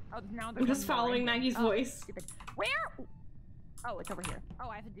did. Oh, now I'm just following Maggie's voice. Stupid. Where? Oh, it's over here. Oh,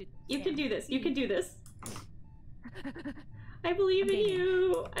 I have to do. You can do this. You can do this. I believe in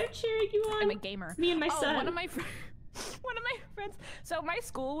you. I'm cheering you on. I'm a gamer. Me and my son. One of my friends. So my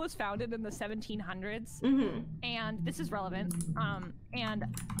school was founded in the 1700s, and this is relevant.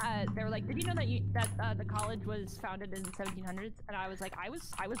 They were like, "Did you know that the college was founded in the 1700s?" And I was like, "I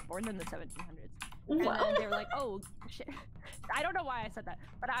was born in the 1700s." And then they were like, "Oh shit." I don't know why I said that,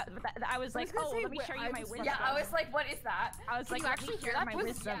 but I was like, "Oh, let me show you my wisdom." yeah, I was like, what is that? I was Can like, you "Let me actually hear hear that? my Was-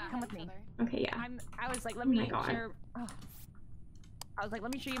 wisdom. yeah, Come with me." Okay, yeah. I was like, let Oh me my God. share. Oh. I was like,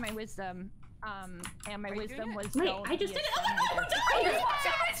 let me show you my wisdom. And my wisdom was. Wait, don't I just be did a it. Oh my son God, either. we're doing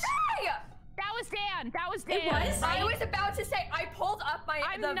it. That was Dan. That was Dan. It was? I was about to say, I pulled up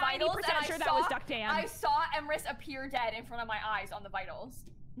I'm the 90% vitals and I sure saw, that was Duck Dan. I saw Emrys appear dead in front of my eyes on the vitals.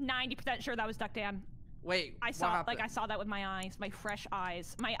 90% sure that was Duck Dan. Wait, I what saw happened? I saw that with my eyes, my fresh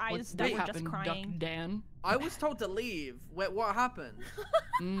eyes, my eyes What that were happened, just crying. Duck Dan? I was told to leave. What happened?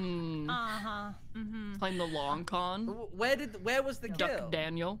 Playing the long con. Where was the Duck kill?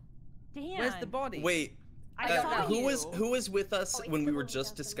 Daniel. Dan. Where's the body? Wait. I saw who you. was with us when we were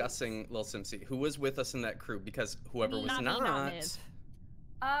just discussing Lil Simpsy? Who was with us in that crew? Because whoever was Not me, not. not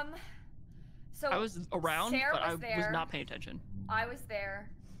Miv. So I was around, Sarah but I was there. was not paying attention. I was there.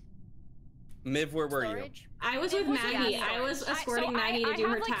 Miv, where were you? I was with Maggie. I was escorting Maggie to do her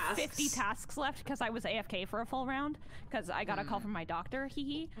I have like tasks. 50 tasks left because I was AFK for a full round because I got a call from my doctor. Hee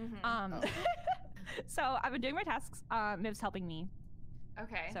hee. So I've been doing my tasks. Miv's helping me.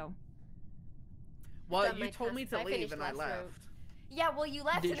 Okay. So. Well, Done you my told me tasks. to I leave finished and I last left. round. Yeah, well, you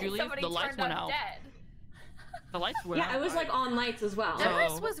left Did and you then leave? somebody The lights turned went up out. dead. The lights went Yeah, out. I was like on lights as well.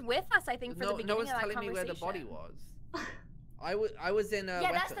 Emrys was with us, I think, for the No beginning one's of that telling me where the body conversation. was. I was in.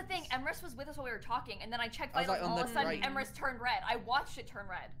 Yeah, that's the weapons. thing. Emrys was with us while we were talking, and then I checked I was, vitals, like, and on all of a the sudden right. Emrys turned red. I watched it turn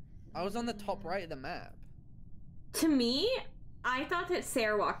red. I was on the top right of the map. To me, I thought that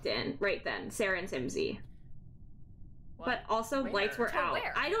Sarah walked in right then. Sarah and Simsy. But also lights were To out.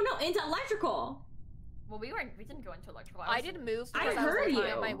 where? I don't know. Into electrical. Well, we didn't go into electrical. I didn't move. I because was heard looking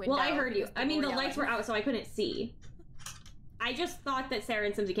you. out my window Well, I heard you. because I mean, the people were lights were yelling. out, so I couldn't see. I just thought that Sarah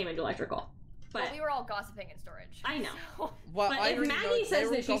and Simsy came into electrical. But Well, we were all gossiping in storage. I know. So- Well, But I if already Maggie know, says they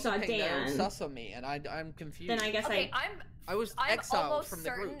were that she saw gossiping, they were Dan, sus on me, and I'm confused. then I guess Okay, I was I'm exiled almost from the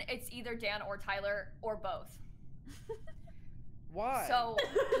certain group. it's either Dan or Tyler or both. Why? So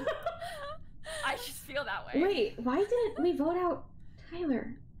I just feel that way. Wait, why didn't we vote out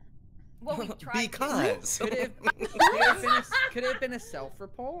Tyler? Well, we tried. Because. Could it have been a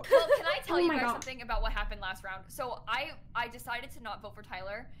self-report? Well, can I tell Oh you my guys God. something about what happened last round? So I decided to not vote for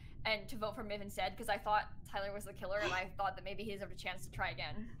Tyler and to vote for Miv instead because I thought Tyler was the killer and I thought that maybe he deserved a chance to try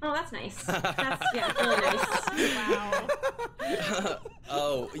again. Oh, that's nice. That's really nice. Wow.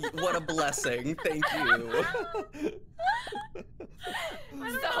 Oh, what a blessing. Thank you.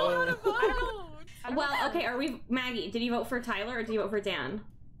 Well, okay, are we... Maggie, did you vote for Tyler or did you vote for Dan?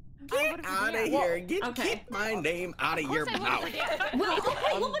 Get out of here. Get my name out of your mouth. Well,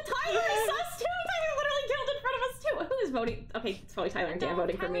 okay, well, but Tyler is sus too. Tyler literally killed in front of us too. Who is voting? Okay, it's probably Tyler and Dan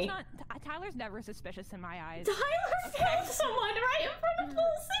voting for me. Tyler's never suspicious in my eyes. Tyler killed someone right in front of little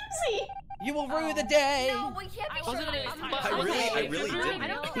Simsy. You will rue the day. No, we can't be sure. Wasn't it? I really didn't.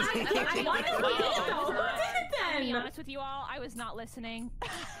 I wanted to know. Who did it then? To be on! honest with you all, I was not listening.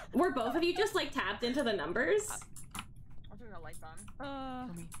 Were both of you just like tapped into the numbers? I'll turn the lights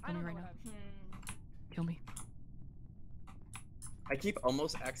on. Kill me right now. Kill me. I keep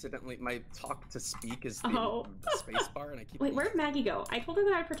almost accidentally, my talk to speak is the space bar, and I keep. Wait, where'd Maggie go? I told her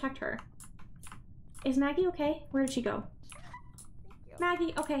that I'd protect her. Is Maggie okay? Where did she go?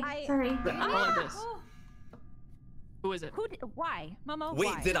 Maggie, okay, sorry. Who is it? Why? Momo, Wait,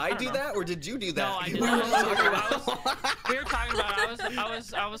 why? did I do that, or did you do that? No, I didn't. We were talking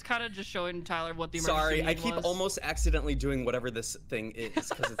about. I was kind of just showing Tyler what the emergency Sorry, I meeting keep was. almost accidentally doing whatever this thing is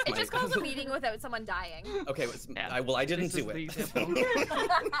because it's It my. just calls a meeting without someone dying. Okay, well, I didn't do it.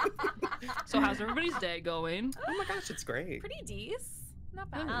 So how's everybody's day going? Oh my gosh, it's great. Pretty decent. Not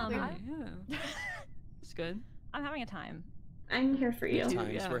bad. Yeah. It's good. I'm having a time. I'm here for you.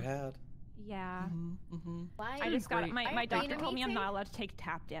 Times were had. Yeah. Why? I just got Great. my Are doctor you told me I'm anything? not allowed to take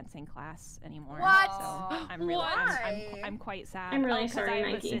tap dancing class anymore. What? So I'm really I'm quite sad. I'm really 'cause sorry, I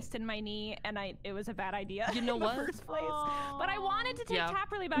have Mikey. a cyst in my knee, and it was a bad idea. You know in what? the first place. But I wanted to take Yeah.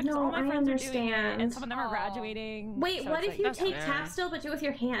 tap really bad because No, all my I friends are doing it, understand. and some of them are graduating. Wait, so what it's if you like, take fair. tap still but do it with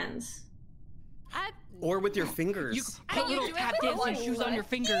your hands? Or with your fingers. You put little tap dancing shoes on your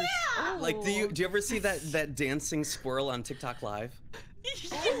fingers. Like, do you ever see that dancing squirrel on TikTok Live?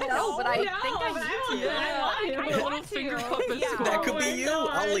 No, but I think I want to. Yeah. That could be you.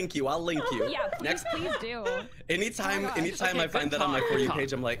 I'll link you. Yeah, Next. please do. Anytime I find that on my For You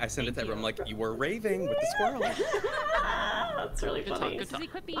page, I'm like, I send it to everyone. I'm like, you were raving with the squirrel. That's really funny. Good talk.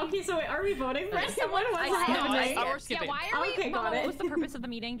 Okay, so wait, are we voting for someone? What's No, happening? we're skipping. Yeah, why are we? Okay, got Mama, it. what was the purpose of the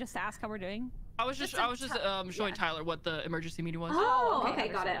meeting? Just to ask how we're doing. I was just showing Tyler what the emergency meeting was. Oh, okay,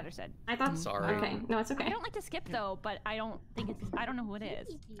 got it. Understood. I thought. Sorry. Okay, no, it's okay. I don't like to skip though, but I don't think it's. I don't know who it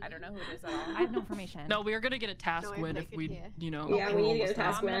is. I don't know who it is at all. I have no information. No, we are gonna get a task No, win I if could we, hear. you know. Yeah, we need to get a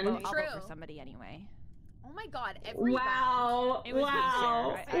task I'm gonna win. vote- I'll vote True. for somebody anyway. Oh my god, every Wow! It was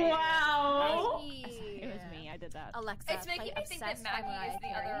Wow! me, Wow! It was me. I did that. Alexa, It's making me play think that Obsessed by Maggie is the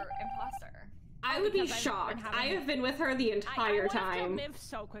Mariah other imposter. I would be Because I've been shocked. having I it. have been with her the I entire would have killed time. Miv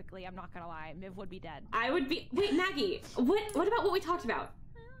so quickly. I'm not gonna lie. Miv would be dead. I would be. Wait, Maggie. What about what we talked about?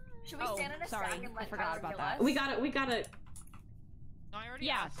 Should we Oh, stand in a sorry, stack and I let forgot Tyler about kill that. us? We gotta. I already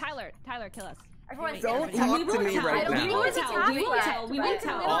Yeah, asked. Tyler, kill us. Everyone Wait, Don't wait, talk we to won't me tell. right I don't We now. won't think tell. it's We won't task tell. We left, won't but-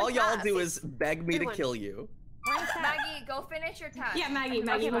 tell. All y'all task. do is beg me to Everyone. kill you. Maggie, go finish your task. Yeah, Maggie.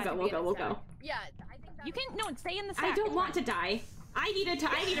 Okay, We'll fine. go. We'll go. Yeah, I think that You can stay in the I stack. don't it's want fine. to die. I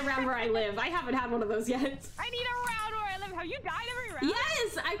need a round where I live. I haven't had one of those yet. I need a round where I live. Have you died every round?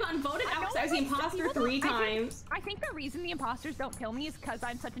 Yes, I've gotten voted out because I was the People imposter don't- 3 times. I think the reason the imposters don't kill me is because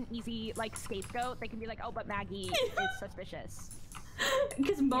I'm such an easy scapegoat. They can be like, oh, but Maggie is suspicious.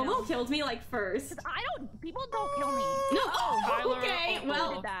 Because Momo killed me first. People don't kill me. No. Tyler Okay. Oakwood. Who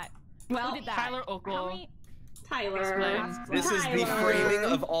Well. did that? Well. Who did that? Tyler How Oakwood. many? Tyler. This is the Tyler.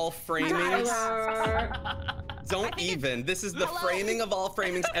 framing of all framings. Tyler. Don't even. This is the framing of all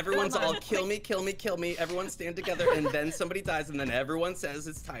framings. Everyone's all kill me, kill me, kill me. Everyone stand together, and then somebody dies, and then everyone says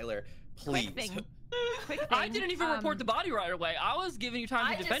it's Tyler. Please. Quick thing. I didn't even report the body right away. I was giving you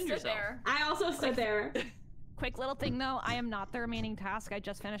time to defend yourself. I also stood there. Quick little thing though, I am not the remaining task. I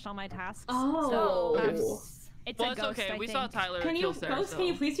just finished all my tasks. Oh. So, it's Well, a it's ghost, okay. I We think. saw Tyler Can you, kill Sarah. Ghost, can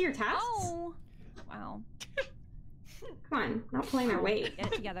you please do your tasks? Oh. Wow. Come on, not pulling our weight. Get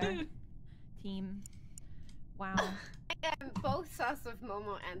it together. Team. Wow. Both sus of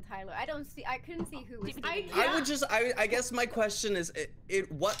Momo and Tyler. I couldn't see who was. I guess my question is,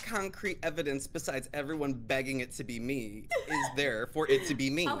 what concrete evidence besides everyone begging it to be me is there for it to be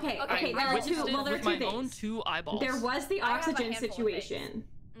me? Okay, I there are witnessed two. it Well, there are with two my things. own 2 eyeballs. There was the I have a oxygen handful of situation,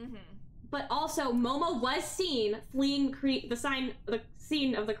 Mm-hmm. but also Momo was seen fleeing the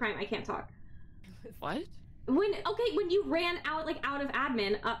scene of the crime. I can't talk. What? When you ran out of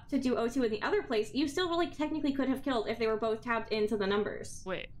admin up to do O2 in the other place, you still technically could have killed if they were both tapped into the numbers.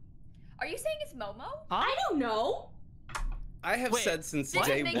 Wait. Are you saying it's Momo? Huh? I don't know. I have said since This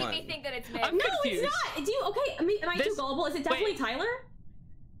day is making one. me think that it's Miv. I'm No, confused. it's not. Do you? Okay, am I too gullible? Is it definitely Tyler?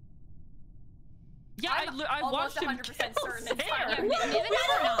 Yeah, I almost watched him 100% kill certain it's Sarah.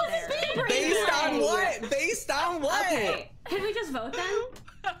 Tyler. Based on what? Based on what? Okay, can we just vote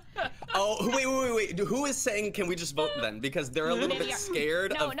then? Oh, wait. Who is saying can we just vote then? Because they're a little bit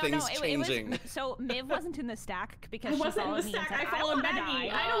scared of things changing. So Miv wasn't in the stack because I she wasn't in followed the me and stack. said, I followed wanna Maggie.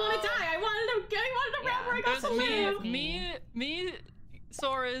 die." I don't want to die. I wanted to round where I got It to was live. me,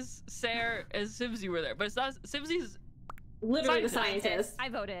 Sora's, Sarah, and Simsy were there, but it's not Simsy's Literally the scientist. I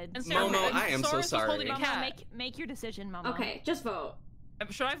voted. And Sarah, Momo, and I am so Sora's was sorry. holding a Momo, cat. make your decision, Momo. Okay, just vote.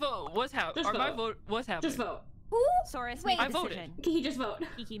 Should I vote? What's happening? Just Or my vote. vote? What's happening? Just vote. Who? Soros, Wait, make a I voted. decision. Kiki, just vote.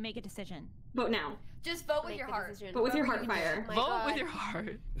 Kiki, make a decision. Vote now. Just vote with Make your the heart. decision. Vote with your What heart were you fire. doing? Oh my Vote God. with your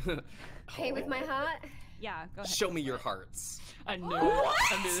heart. Okay, with my heart. Yeah, go ahead. Show me your hearts. I knew What? it.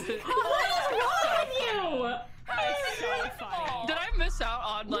 I knew it. What is wrong with you? That's so funny. Did I miss out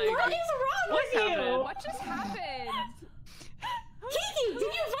on like? What is wrong what with you? happened? What just happened? Kiki, did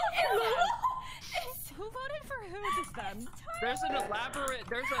you vote for me? Who voted for who just then? There's an elaborate.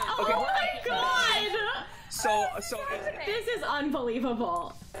 There's a. Oh my god! So This is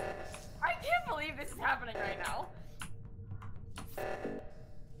unbelievable. I can't believe this is happening right now.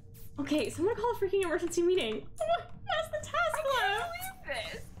 Okay, someone call a freaking emergency meeting. That's the task I left. can't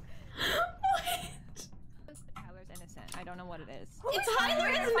believe this. What? Tyler's innocent. I don't know what it is. Tyler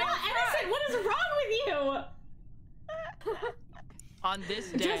is not innocent. What is wrong with you? On this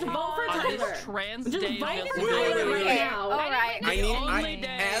day, Just vote for on Tyler. this trans Just day, vote of for visibility, Tyler right now. All right. I the need only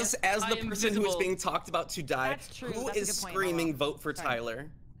day as the I am person who is visible. being talked about to die. That's true. Who That's a is good point. screaming vote for Tyler?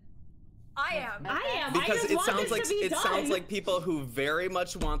 I am. I am. Because I just it want sounds this like to be done. sounds like people who very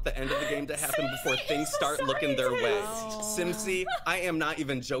much want the end of the game to happen before Simsy things is a start looking their way. scientist. Simsy, I am not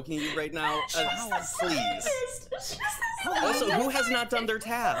even joking you right now. Please. She's Also, who has not done their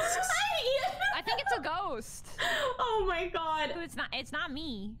tasks? I think it's a ghost. Oh my god. It's not. It's not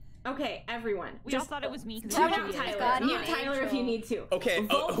me. Okay, everyone. We all thought it was me. 'cause Mute it out was you. Tyler. Mute Tyler if you need to. Okay,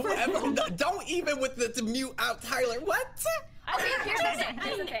 Vote for whoever. him. Don't even with the to mute out Tyler. What? Okay, here's the thing.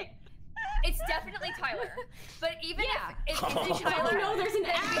 Here's the thing. It's definitely Tyler. But even if it's Tyler, Oh no, there's an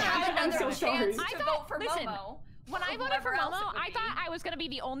then we have ad. I'm another so sorry. chance I to thought- vote for listen, Momo. When I or voted for whoever else Momo, it would I be. thought I was gonna be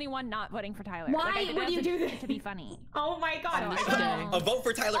the only one not voting for Tyler. Why Like, I did would it you do this? to be funny? Oh my god. On this day. A vote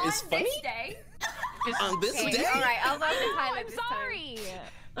for Tyler is On funny this day, on this Okay, day. all right, I'll vote for Tyler I'm this time. sorry.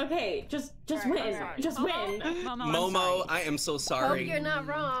 Okay, just Alright, win. sorry. Just win. Momo, I'm Momo, sorry. I am so Hope sorry. you're not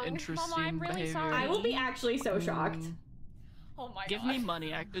wrong. Interesting Momo, I'm really behavior. sorry. I will be actually so shocked. oh my Give god. me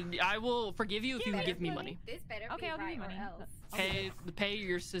money. I will forgive you if you give me money. This better Okay, be I'll give right you money. or else. Pay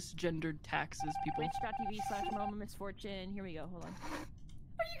your cisgendered taxes, people. Twitch.tv/Momo Misfortune. Here we go. Hold on.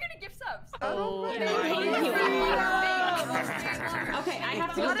 Are you gonna give subs? Oh Thank my you. Okay, I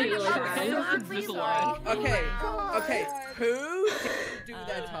have to go do really bad. Okay. Who didn't do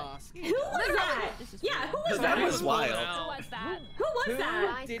their task? Who was that? Yeah, who was That that? was wild. Who was that? Who was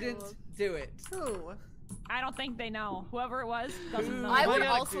that? Who didn't do it? Who? I don't think they know. Whoever it was doesn't know. I would Oh my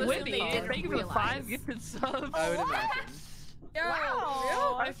God, also assume Whitney, they didn't thank you for the 5 gifted subs. I would imagine.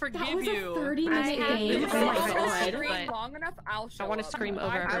 Wow. I forgive That was a you. 30-minute game. If Oh my I god. scream long enough, I'll show I want up. to scream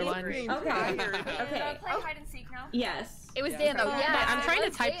over I everyone. Okay. Can Okay. play hide and seek now? Yes. It was Yeah. Dan though. Oh, Yeah, I'm trying to it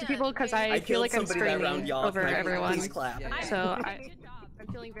was type to Dan. people because I feel killed like I'm somebody that round screaming y'all. over Can I everyone. Please clap. Yeah. So Good job. I'm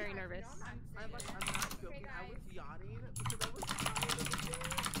feeling very nervous. I'm not joking. I was yawning because I was tired of the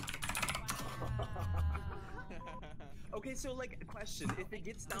Okay, so like a question: if it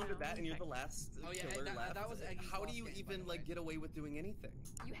gets down to that and you're the last Oh, yeah, killer that- left, that was Eggy's how do last you game, by even the like way. get away with doing anything?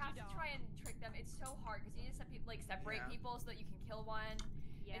 You have to try and trick them. It's so hard because you need to separate Yeah. people so that you can kill one.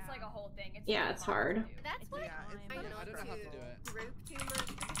 It's like a whole thing. It's Yeah, really it's hard. to do. That's why Yeah, it's I not- know I don't know how to do it. group too much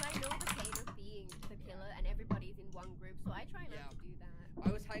because I know the pain of being the killer and everybody's in one group, so I try not Yeah. to do that. I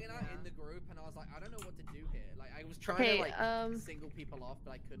was hanging out in the group and I was like, I don't know what to do here. Like I was trying Okay, to like single people off,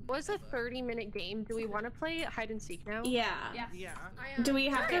 but I couldn't. Was a ever. 30-minute game. Do we want to play hide and seek now? Yeah. Yeah. Do we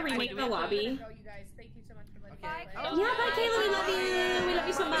have to remake the lobby? Go, you guys. Thank you so much for letting Bye, me Kayla. play. Yeah, bye Kayla, we love you. We love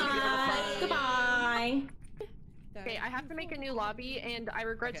you so much. Goodbye. Okay, I have to make a new lobby, and I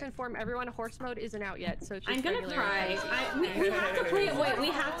regret to inform everyone horse mode isn't out yet, so it's just I'm gonna regular cry. We have to play it. Wait, we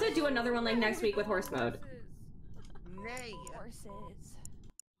have to do another one like next week with horse mode. Nay. Horses.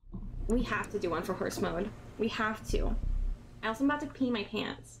 We have to do one for horse mode. We have to. I also am about to pee my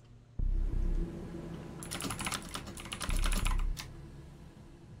pants.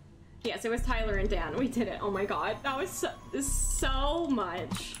 Yes, it was Tyler and Dan. We did it. Oh my god. That was so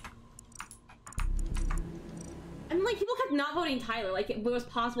much. And like people kept not voting Tyler. Like it was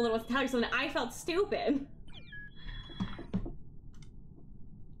possible that it was Tyler, so then I felt stupid.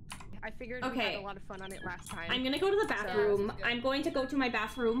 I figured we Okay. had a lot of fun on it last time. I'm gonna go to the bathroom. I'm going to go to my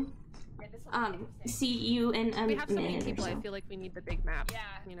bathroom. See you in a we have so many minute or people, so. I feel like we need the big map. Yeah.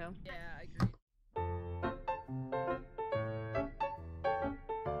 You know? Yeah, I agree.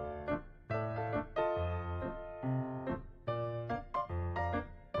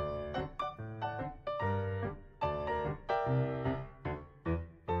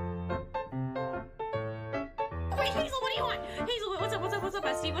 Wait, Hazel, what do you want? Hazel, what's up? What's up? What's up,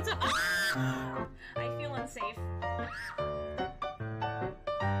 bestie? What's up? Ah! I feel unsafe.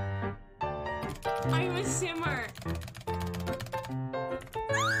 I'm a simmer.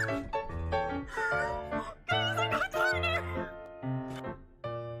 Guys, I'm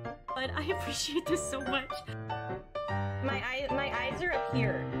I appreciate this so much. My eyes are up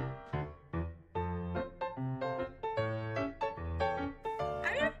here.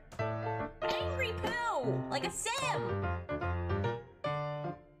 I'm an angry poo, like a sim.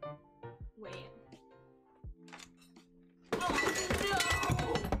 Wait. Oh no!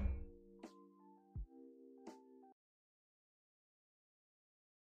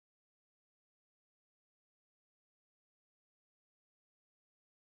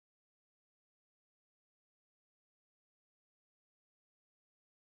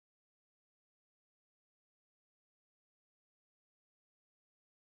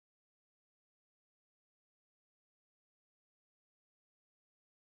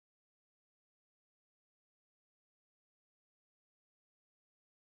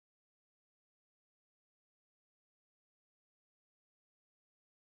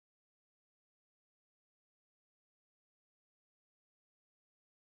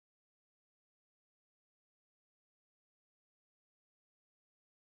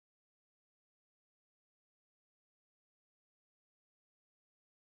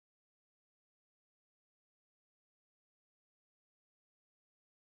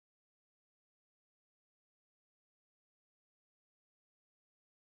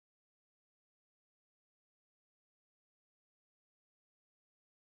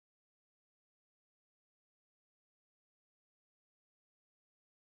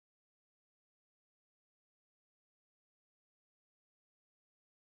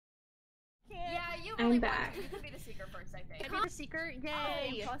 Yeah, you I'm really back. You can be the seeker first, I think. Can I be the seeker?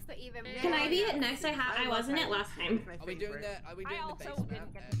 Yay! Can I be it next? I wasn't it last time. Are we doing the? Are we doing the base map?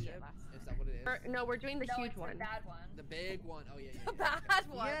 Is that what it is? No, we're doing the huge it's one. The bad one. The big one. Oh yeah. The bad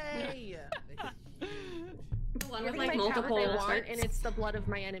one. Yay! The one with Every like time I have multiple what they want, hearts. and it's the blood of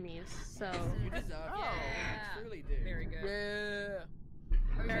my enemies. So You deserve it. You truly do. Very good. Yeah.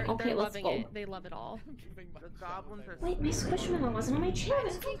 they're, Okay, they're let's loving go. it. They love it all. The goblins are. Wait, my Squishmallow wasn't on my chin.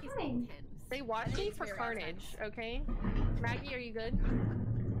 It's fine. They watch me for carnage. Okay, Maggie, are you good?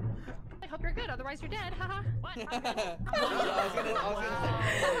 I hope you're good. Otherwise, you're dead. Haha. What? I was gonna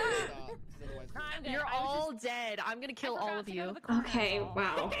You're all dead. I'm gonna kill all of you. Okay,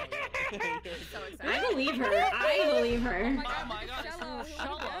 wow. So excited. I believe her. I believe her. Oh my god, it's so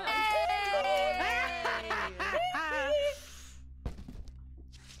Shella.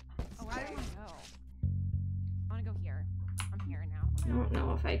 Oh, where do I go? I want to go here. I'm here now. I don't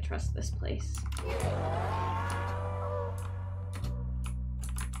know if I trust this place.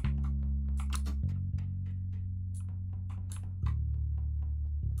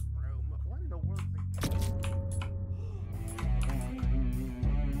 What in the world?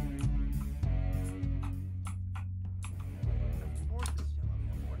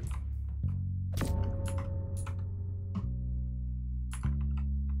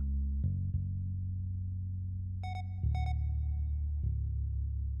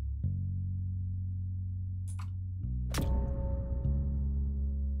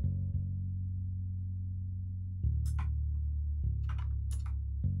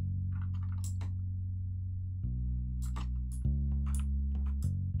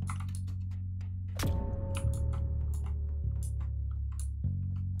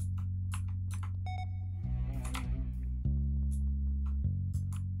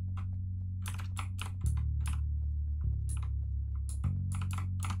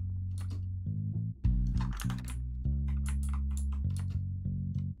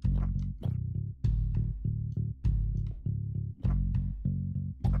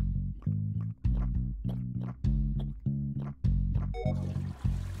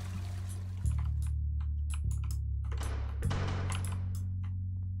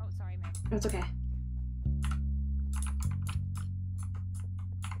 Oh, sorry, man. It's okay.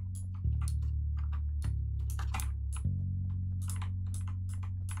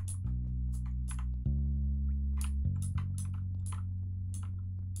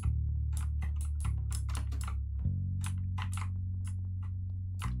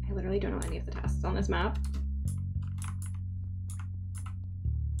 I literally don't know any of the tasks on this map.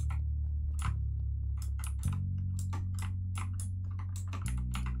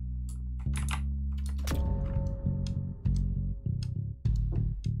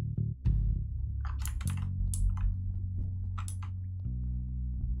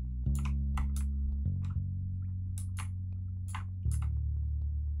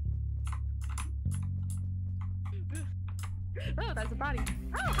 Oh, that's a body.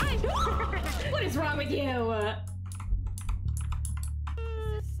 Oh, hi! What is wrong with you?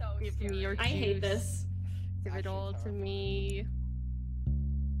 This is so Give scary. me your I hate juice. this. Give it all to me.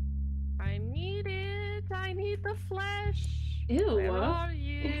 I need it. I need the flesh. Ew. Where are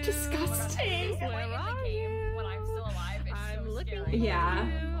you? You're disgusting. Where are you? When I'm still alive, it's I'm so looking scary. for Yeah.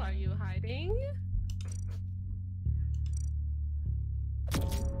 you. Are you hiding?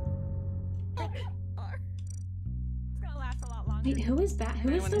 It's gonna last a lot longer. Wait, who is that? Who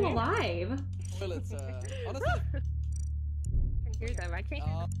is still alive? Toilets, honestly. I can hear them. I can't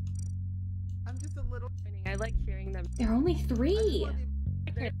hear them. I'm just a little. I like hearing them. There are only 3.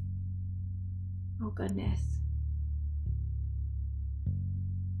 Oh goodness.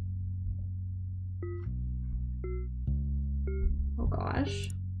 Oh gosh.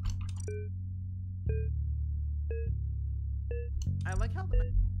 I like how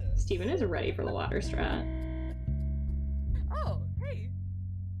Steven is ready for the ladder strat. Oh, hey.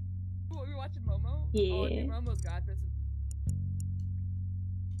 What, we watching Momo? Yeah. Oh, dude, Momo's got this.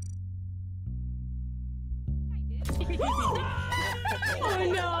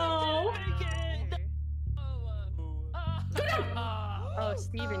 Oh no! Oh,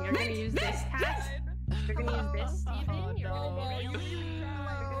 Steven, you're gonna use this task. You're gonna use this, Steven. You're gonna use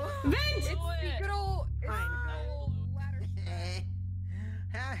Vent! It's the good old.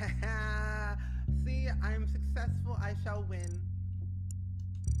 See, I'm successful. I shall win.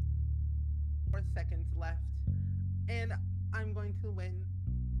 4 seconds left, and I'm going to win.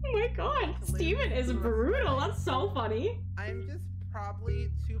 Oh my god, Steven is brutal. That's so funny. I'm just probably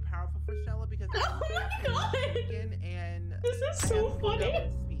too powerful for Shella because Oh my god! and This is I so have funny. no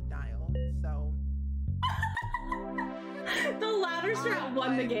speed dial, so The ladder strat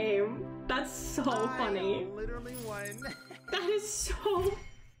won the game. That's so funny. I literally won. That is so.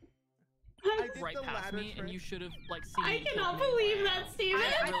 Right past me, and you should have like seen. I me cannot kill me. believe that, Steven.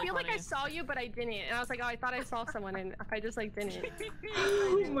 I Really feel like I funny. saw you, but I didn't. And I was like, oh, I thought I saw someone, and I just like didn't.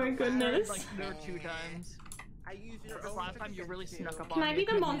 Oh my goodness. Like there 2 times. I used your This last time you really snuck up Can on I me. be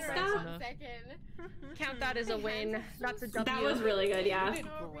the Couldn't monster? fast enough. Count that as a win. That's a W. That was really good, yeah. You did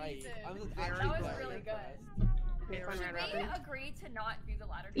great. I was That actually was very really impressed. good. Fun Should round we robin. agree to not do the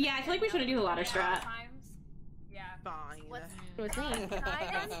ladder? Yeah, I feel like we shouldn't do the ladder strat. Times? Yeah. Fine. Let's. It was me.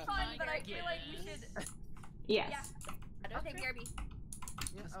 That's fun, but I feel like we should. Yes. Yeah. Okay, BRB.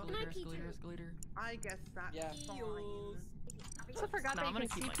 Yeah, Escalator, escalator, escalator. I guess that's Yeah. fine. I also forgot No, that I'm you gonna can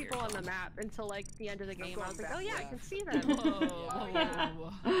keep see my people ears on the map until like the end of the game. I was like, oh going yeah, I back. can see them.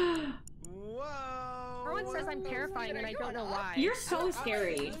 Whoa. Whoa. Everyone says I'm terrifying, and I don't know why. You're so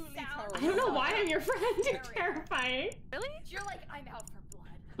scary. I don't know why I'm your friend. You're terrifying. Really? You're like, I'm out for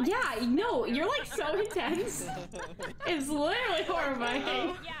blood. Yeah, no, you're like so intense. It's literally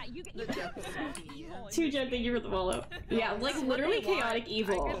horrifying. Yeah, you get evil. Too Jen, thank you for the follow. Yeah, like literally What they want. chaotic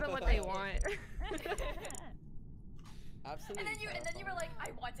evil. I give them what they want. Absolutely. And then you were like,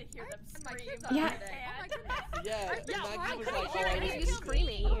 I want to hear them scream. Yeah. Yeah, Maggie was like, hear oh, I any of need you to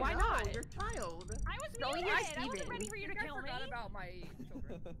screaming. Why not? You're child. I was Only muted. by I wasn't Steven. ready for you to kill me. forgot about my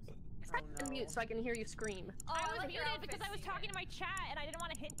children. I'm mute so I can hear you scream. I was muted because I was talking to my chat and I didn't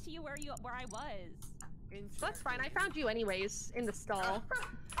want to hint to you where I was. That's fine. I found you anyways in the stall.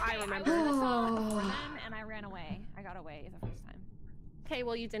 I I was remember. in the stall before them and I ran away. I got away the first time. Okay,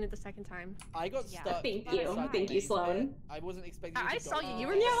 well you didn't the second time. I got Yeah. stuck. Thank you. inside Thank the you, maze Sloan. bit. I wasn't expecting. I to saw go- you. You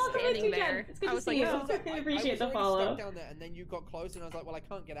were Yeah, just welcome back, standing Jen. there. It's good I to was see like, you. oh. I appreciate the I was already follow. stuck down there, and then you got close, and I was like, well, I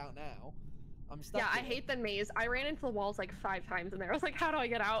can't get out now. I'm stuck. Yeah, I here. hate the maze. I ran into the walls like 5 times in there. I was like, how do I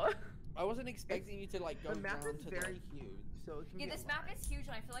get out? I wasn't expecting you to like go The map down is to very huge, so it can Yeah, be a this lot. map is huge,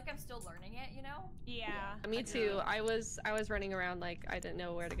 and I feel like I'm still learning it. You know? Yeah. Me too. I was running around like I didn't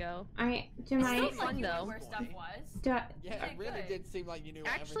know where to go. I do It's my still fun, like you knew though. where stuff was. do I, Yeah, it did really good. did seem like you knew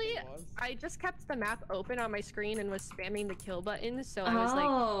where Actually, everything was. I just kept the map open on my screen and was spamming the kill button, so I was like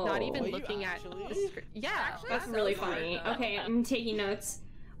not Oh. even Were you looking at actually? the screen. Yeah, Actually, That's so really smart, funny. though. Okay, I'm taking notes.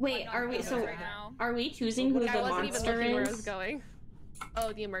 Wait, I'm are we not so? right now. Are we choosing who I the wasn't even monster looking where I was is? going.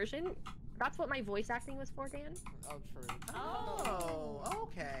 Oh, the immersion? That's what my voice acting was for, Dan? Oh, true. Oh,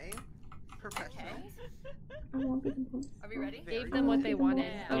 okay. Professional. I want to be the monster. Are we ready? Very Gave them what wanna they be the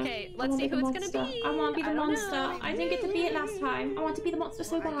wanted. monster. Okay, I let's wanna see be who the it's gonna monster. be. I want to be the I don't monster. know. I didn't get to be it last time. I want to be the monster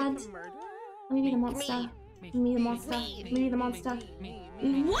so Well, I bad. get to murder? Let me be the monster. Let me be the monster. Let me be the monster.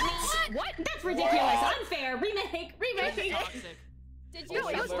 What? What? That's ridiculous. Unfair. Remake. Remake. Toxic. Did No,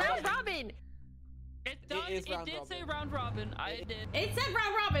 it was Round round robin. It does. is It round did robin. say round robin. I did. It said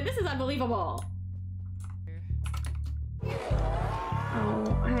round robin. This is unbelievable.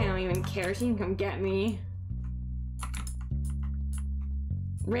 Oh, I don't even care. She can come get me.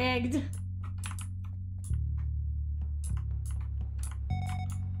 Rigged.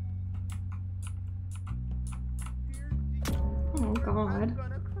 Oh God. I'm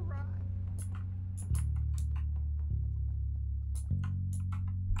gonna cry.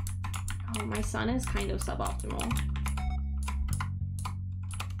 Oh, my son is kind of suboptimal.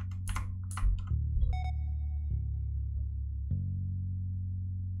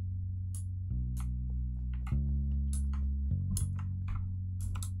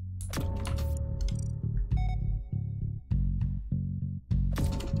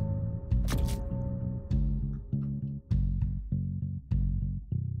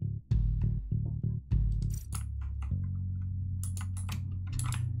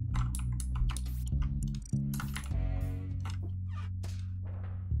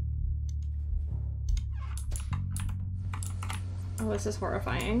 Oh, this is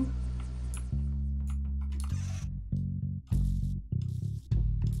horrifying.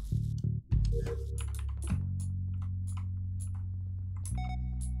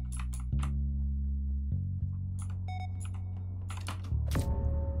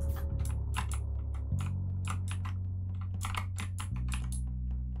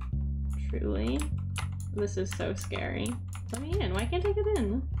 Truly. This is so scary. Let me in. Why can't I get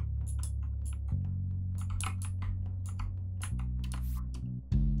in?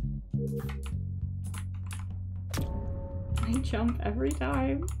 I jump every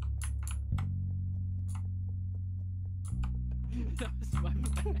time. That was my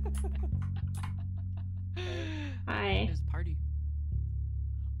bad. Hi. It's party.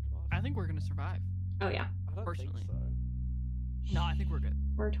 I think we're gonna survive. Oh yeah. I don't Personally. think so. No, I think we're good.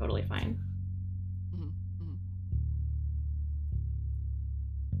 We're totally fine.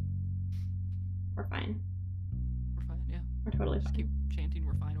 We're fine. We're fine, yeah. We're totally Just fine. keep chanting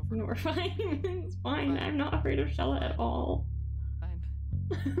we're fine over. No, we're fine. It's fine. I'm not afraid of Shella at all. Fine.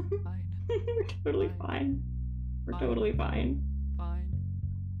 Fine. We're totally fine. We're totally fine. Fine.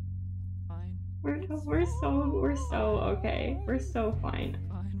 Fine. We're so okay. We're so fine.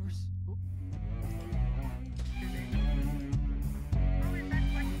 Fine. We're so...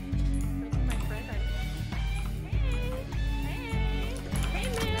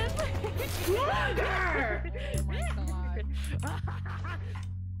 Longer! Oh my god.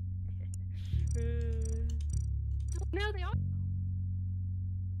 No, they are.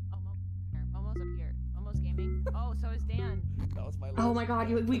 Almost up here. Almost gaming. Oh, so is Dan. That was my last. Oh my god,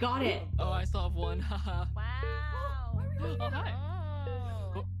 we got it. Oh, I still have one. Haha. Wow. Oh, hi.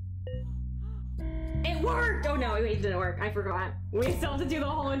 Oh. It worked! Oh no, wait, it didn't work. I forgot. We still have to do the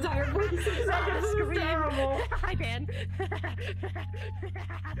whole entire 46 seconds. This is terrible. Hi, Dan.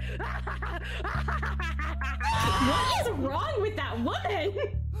 What is wrong with that woman?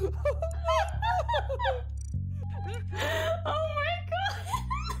 Oh my god.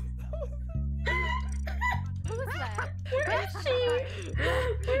 Who was that? Where is she?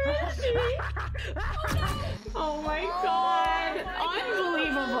 Where is she? Oh my god.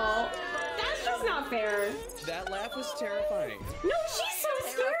 Unbelievable. That's just not fair. That laugh was terrifying. No, she's so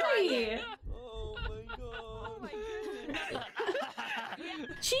scary. Oh my god. Oh my goodness.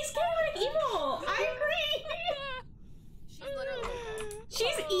 She's kind of like evil. I agree. She's literally.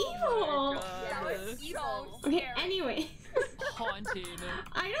 She's evil. That was evil. Okay, anyway. Haunted.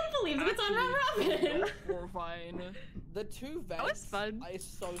 I don't believe that it's on Round Robin. We're fine. The two vents. That was fun. I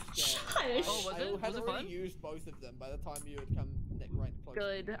so scared. Shush. Oh, was I it? had Was it already fun? used both of them by the time you had come right close.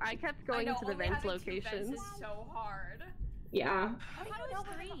 Good. I kept going I know, into the only vents having two locations. vents is so hard. Yeah. How do you know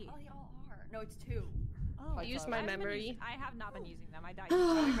where they all are? No, it's two. Oh, I Use tried. my I haven't been memory. using- I have not been using them. I died.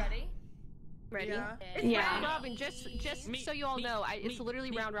 Are we ready? Ready? Yeah. It's Yeah. Round ready. robin, just Me, so you all me, know, it's me,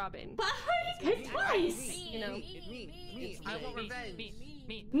 literally me. round robin. But I did twice. You know. Me. I want revenge. Me.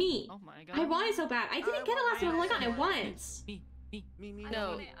 Me. Oh my god. I want it so bad. I didn't get it last time. I only got it once. Me. Me.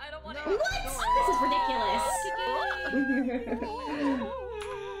 No. I don't want it. What? This is ridiculous.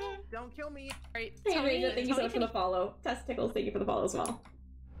 Don't kill me. Alright, Hey, Ranger, thank you so Tony much for the follow. Testicles, thank you for the follow as well.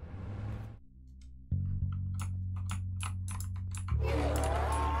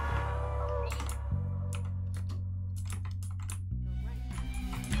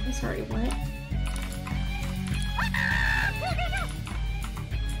 I'm sorry, what?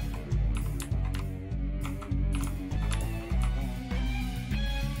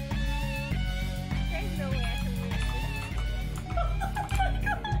 There's no way I can win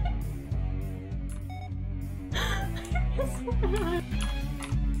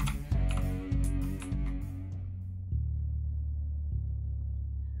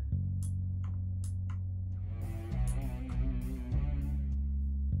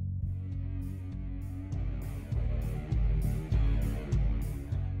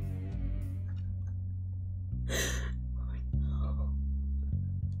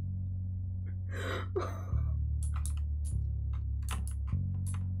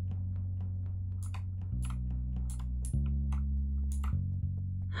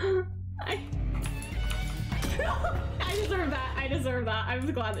I deserve that. I deserve that. I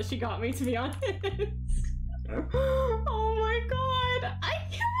was glad that she got me, to be honest. Oh my god. I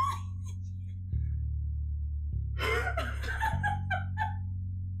can't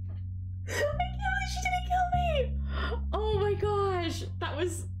believe she didn't kill me. Oh my gosh. That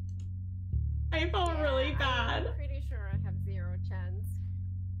was... I felt really bad. I'm pretty sure I have 0 chance.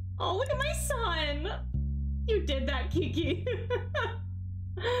 Oh, look at my son. You did that, Kiki.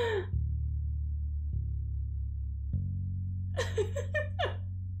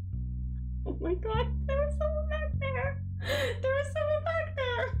 Oh my god, there was someone back there. There was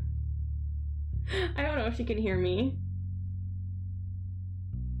I don't know if she can hear me.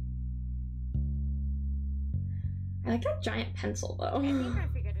 I like that giant pencil though. I think I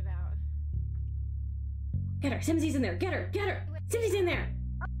figured it out. Get her. Simsy's in there. Get her. Get her. Simsy's in there.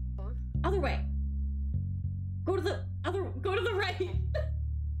 Other way. Go to the right.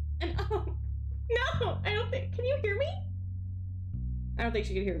 And no, I don't think. Can you hear me? I don't think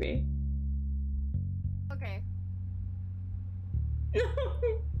she can hear me. Okay. No.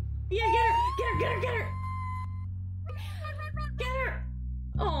 Yeah, get her. Get her. Get her. Get her. Get her.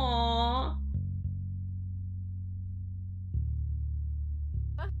 Aww.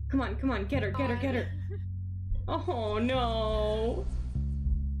 Come on, come on, get her, get her, get her. Oh no.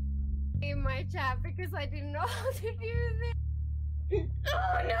 In my chat because I didn't know how to do this.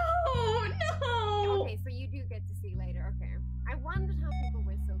 Oh no, no. Okay, so you do get to see later. Okay. I wondered how people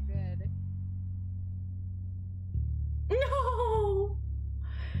were so good. No.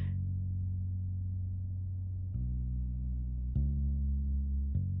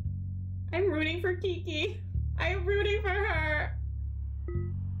 I'm rooting for Kiki. I'm rooting for her.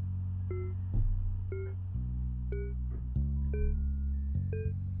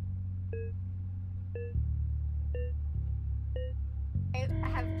 I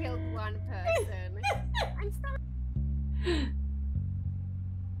have killed one person. I'm sorry.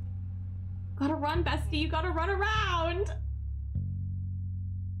 Gotta run, bestie. You gotta run around.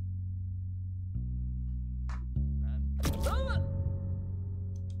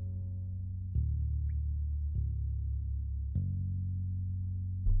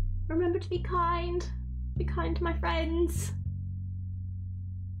 Remember to be kind. Be kind to my friends.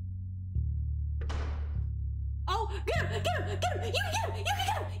 Oh, get him! Get him! Get him! You can get him! You can get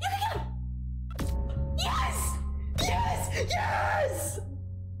him! You can get him! Yes! Yes! Yes!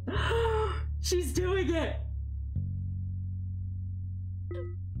 She's doing it!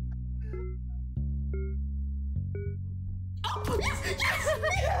 Oh, yes! Yes!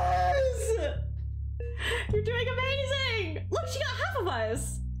 Yes! You're doing amazing! Look, she got half of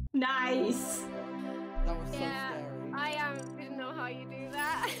us! Nice! That was so Yeah, scary. I didn't know how you do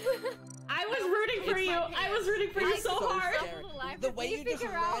that. I was rooting for you! I was rooting for you so hard! The way you just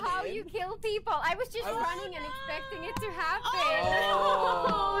figure out ran how in. you kill people. I was just running and expecting it to happen.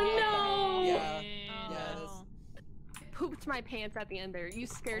 Oh no! Yeah. Yeah. Pooped my pants at the end there. You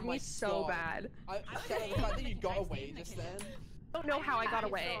scared Oh my me so God. bad. Sarah, the fact that you got away just then. I don't know how I got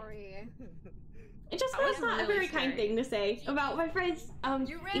away. Sorry. It just I was was not a really very kind scared. thing to say about my friends.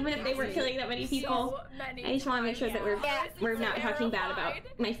 Even if they were killing that many people, I just want to make sure that we're not talking bad about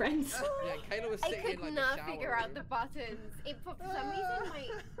my friends. Yeah, Kayla was I sitting could in like not the shower. figure out the buttons. It, for some reason, my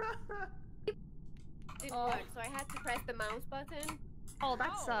didn't work, so I had to press the mouse button. Oh,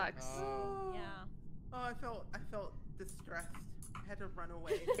 that sucks. Yeah. Oh, I felt distressed. I had to run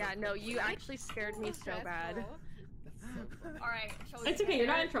away. Yeah, no, you actually scared me so bad. All right. Shall we It's okay, you're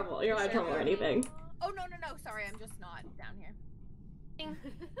not in trouble. You're not in trouble or anything. Oh no. Sorry, I'm just not down here.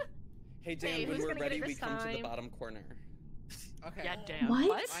 Hey Dan, Hey, when who's we're gonna get ready, it we this come to the time? bottom corner. Okay. Yeah, damn.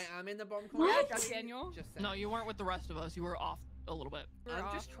 What? I am in the bottom corner. What? Doug Daniel? Just saying. No, you weren't with the rest of us. You were off a little bit. I'm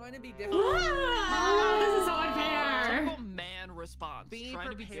just trying to be different. Ah, this is so unfair. Typical man response. Be trying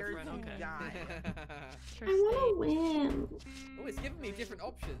to be prepared different. to Okay. die. I want to win. Oh, it's giving me different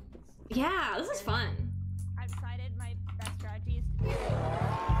options. Yeah, this is fun. I've decided my best strategy is to do. That's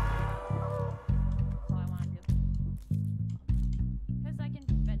all I want to do. Because I can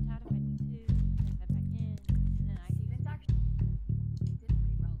vent out if I need to, and vent back in, and then I can vent actually. It did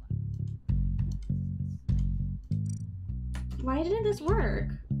pretty well last. Why didn't this work?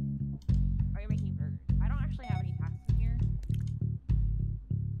 Oh, you're making burgers. I don't actually have any tasks in here.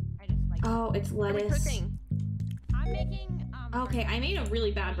 I just like. Oh, it's lettuce. I'm making. Okay, I made a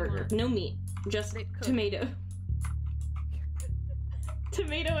really bad burger. No meat, just tomato.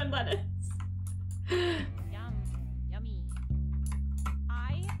 Tomato and lettuce. Yummy.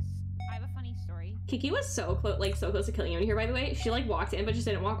 I have a funny story. Kiki was so close to killing you in here. By the way, she like walked in, but just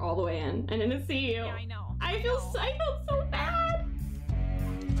didn't walk all the way in, and didn't see you. Yeah, I know. I felt so bad.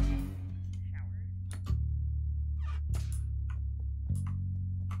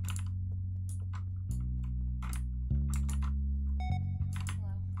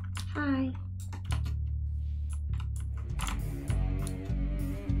 Hi.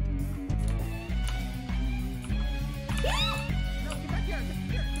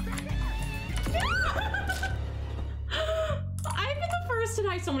 I've been the first to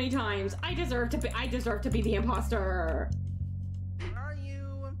die so many times. I deserve to be the imposter. Where are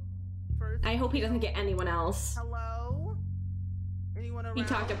you? First. I hope he doesn't get anyone else. Hello? Anyone around? He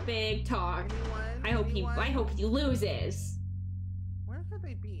talked a big talk. Anyone? I hope he loses. Where could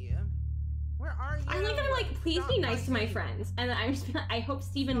they be? Where are you? I like that I'm like, please be nice to my friends. And then I'm just I hope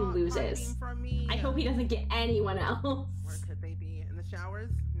Steven loses. From me. I hope he doesn't get anyone else. Where could they be? In the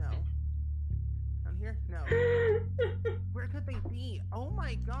showers? No. Down here? No. Where could they be? Oh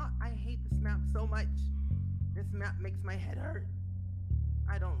my god, I hate this map so much. This map makes my head hurt.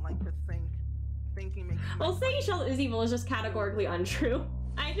 I don't like to think. Thinking makes my Well, saying Shell is evil is just categorically untrue.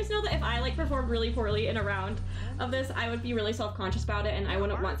 I just know that if I like performed really poorly in a round of this, I would be really self-conscious about it, and I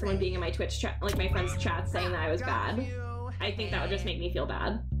wouldn't want someone being in my Twitch chat, like my friend's chat, saying that I was bad. I think that would just make me feel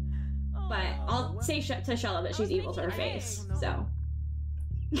bad. But I'll say to Shella that she's evil to her face. So.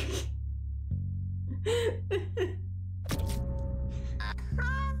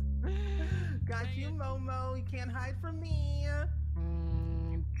 Got you, Momo. You can't hide from me.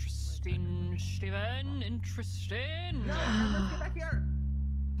 Interesting, Steven. Interesting. No, let's get back here.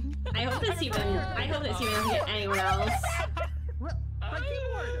 I hope that Steven doesn't get anyone else. What? My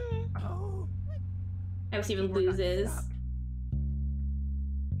keyboard. Oh. I hope Steven loses.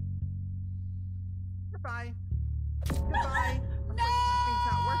 Goodbye. Goodbye. No! Things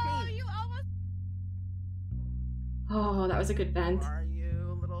not working. You almost. Oh, that was a good vent. Where are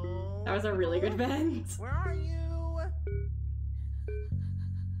you, little? That was a really good vent. Where are you?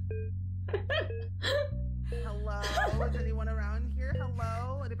 Hello? Is anyone around here?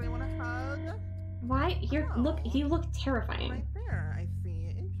 Hello? Anybody want a hug? Why? Here, look. He looked terrifying. Right there. I see.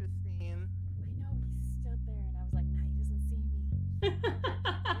 Interesting. I know, he stood there and I was like, nah, he doesn't see me.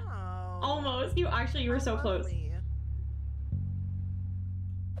 Oh. Almost. You were so close.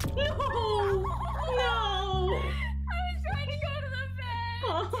 No! No! I was trying to go to the bed.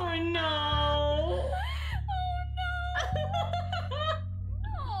 Oh no!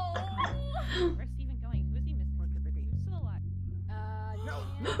 No. Where's Steven going? Who is he missing? Where could they be? Who's still alive? No.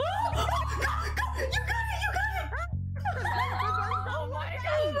 You got it! Oh my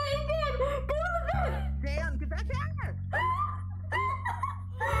god. Go to the bed! Dan, get back here!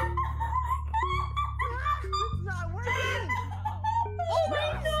 It's not working! Oh my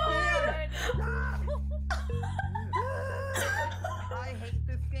god. I hate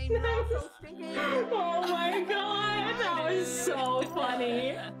this game. You're all so stinky. Oh my god! That was so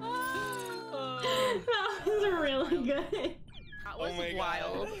funny. That was really good. That was my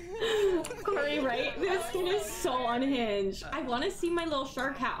wild. Corey, right? This skin is so unhinged. I want to see my little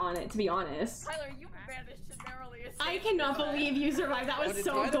shark hat on it, to be honest. Tyler, you vanished and narrowly escaped. I cannot believe you survived. That was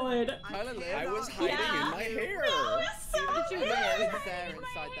so good. Tyler lived. I was hiding Yeah. in my hair. That was so Did you good. live there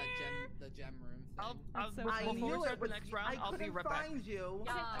inside the gem room thing? I Before we knew start it the was. next round, I I'll be couldn't right back. find you.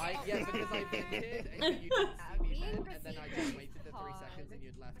 Yeah, because I vented and you didn't see me then, and then I just waited the 3 seconds and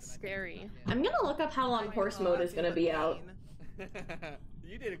you'd left. And Scary. I'm gonna look up how long horse mode is gonna be out.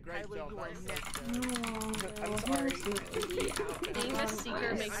 You did a great Tyler, job. you are That was next. so good. I'm sorry. Being a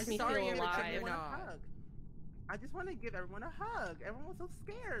seeker makes I'm me sorry, feel everyone, alive. I want a hug. I just want to give everyone a hug. Everyone was so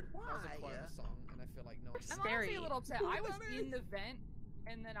scared. Why? That was a quite a song, and I feel like no one. I'm Scary. honestly a little upset. I was in the vent,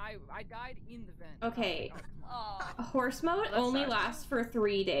 and then I died in the vent. Okay, Oh. horse mode That only sucks. lasts for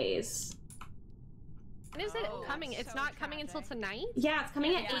 3 days. When is it Oh, coming? that's It's so not coming until tragic. tonight? Yeah, it's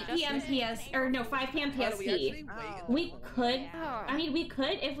coming at Yeah. 8 p.m. PS, or no, 5 p.m. Tyler, we actually PST. waited We that long. could, Oh. I mean, we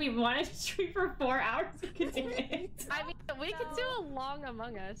could, if we wanted to stream for 4 hours, we could do it. I mean, we could do a long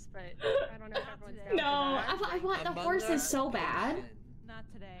Among Us, but I don't know if everyone's down No, for that. I want the Among horses Us so bad. Not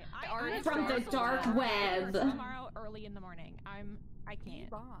today. already From the started. dark web. Tomorrow early in the morning. I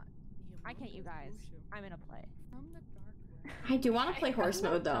can't. I can't, you guys. I'm in a play. From the dark web. I do want to play horse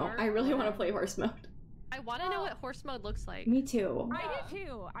mode though. I really want to play horse mode. I want to know what horse mode looks like. Me too. I do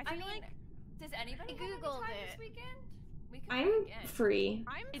too. I feel mean, like does anybody have any Googled time it. this weekend? We could I'm play again. free.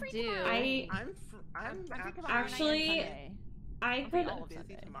 I'm I free do. tomorrow. I'm I'm free tomorrow Actually, night and Sunday. I I'm free could. all of busy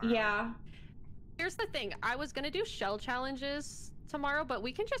Sunday. tomorrow. Yeah. Here's the thing. I was gonna do shell challenges tomorrow, but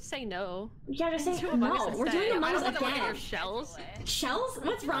we can just say no. Yeah, just say Do Among Us no. We're instead. doing Among I Us don't wanna again. do shells. Shells?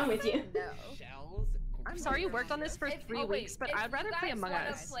 What's wrong with you? Shells. I'm sorry you worked on this for 3 weeks, but I'd rather play Among If you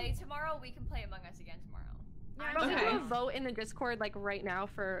guys Us. want to play tomorrow, we can play Among Us again tomorrow. But we Okay. do a vote in the Discord like right now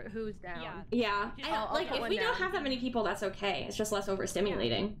for who's down. Yeah. Yeah. I'll Like put if one we don't down. have that many people, that's okay. It's just less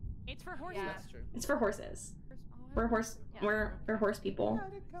overstimulating. It's for horses. That's true. It's for horses. We're horse. Yeah. We're horse people.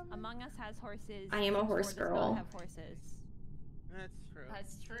 Among Us has horses. I am a Sims 4 horse does not girl. Have horses. That's true.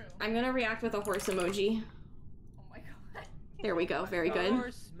 That's true. I'm gonna react with a horse emoji. Oh my god. There we go. Very good.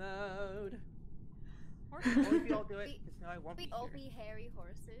 Horse mode. Or if you all do it, just know I won't be We all here. be hairy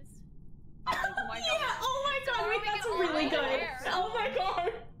horses. Oh my god. Yeah. Oh my god. Wait, Throwing that's it all really in the good. air. Oh my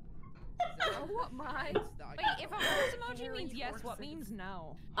god. Oh my. Wait, if a horse emoji means yes, what means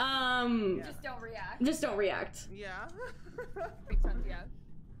no? Um. Just don't react. Just don't react. Yeah. Makes sense, yeah.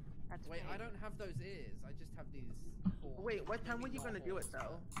 Wait, I don't have those ears. I just have these. Wait, what time were you gonna do it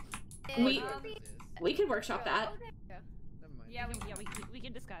though? We could workshop that. Yeah, we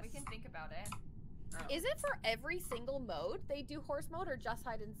can discuss. We can think about it. Is it for every single mode they do horse mode or just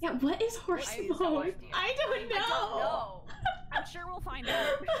hide and seek? Yeah, what is horse mode? I don't know. I'm sure we'll find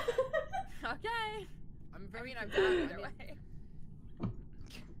out. Okay. I'm very. I'm down either way.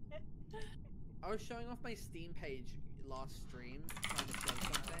 I was showing off my Steam page last stream, trying to show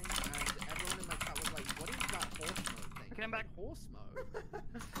something, and everyone in my chat was like, "What is that horse mode thing?" Okay, I'm back. Horse mode.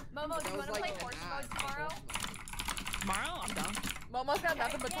 Momo, do you want to play horse mode tomorrow? Tomorrow? I'm down. Momo's got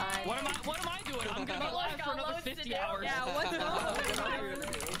nothing but time. What am I doing? I'm gonna be live for another 50 hours. Yeah, what's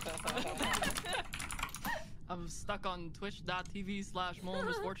I'm stuck on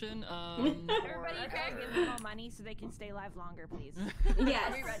twitch.tv/MomoMisfortune. Everybody give them more money so they can stay live longer, please.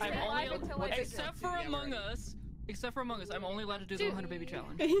 Yes. I'm only, except for Among Us, I'm only allowed to do the 100 baby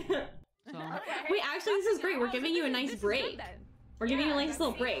challenge. So. Wait, actually, this is great. We're giving you a nice break. We're giving you a nice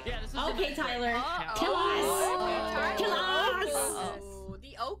little break. Yeah, this is okay, Tyler. Kill us! Kill us!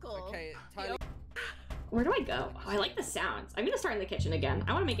 The Oakle. Okay, Tyler. Where do I go? Oh, I like the sounds. I'm gonna start in the kitchen again.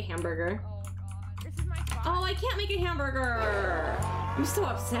 I want to make a hamburger. This is my spot. Oh, I can't make a hamburger. I'm so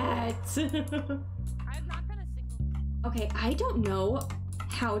upset. I've not been a single. Okay, I don't know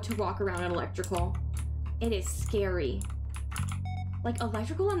how to walk around in electrical. It is scary. Like,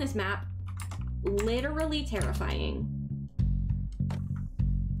 electrical on this map, literally terrifying.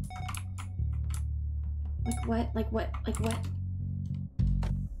 Like what? Oh, do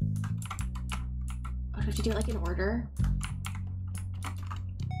I have to do it like in order?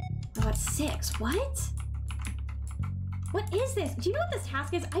 Oh, it's 6. What? What is this? Do you know what this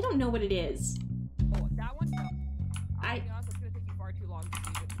task is? I don't know what it is. Oh, that one? No. I'll be honest, it's gonna take you far too long to do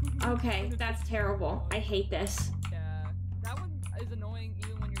it. Okay, that's terrible. I hate this. Yeah, that one is annoying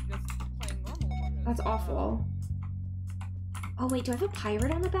even when you're just playing normal Among Us. That's awful. Oh wait, do I have a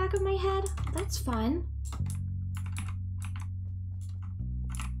pirate on the back of my head? That's fun.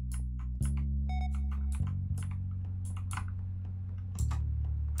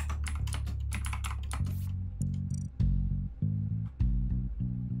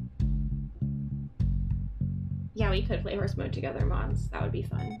 Yeah, we could play horse mode together, mods. That would be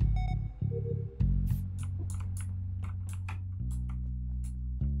fun.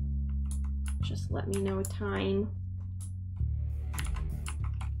 Just let me know a time.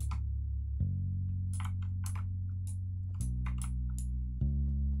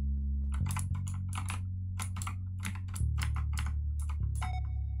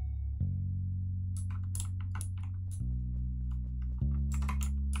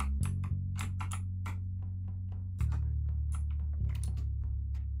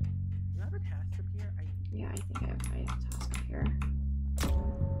 Yeah, I think I have a task up here.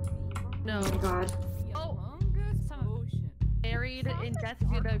 No. Oh my god. Oh, buried in death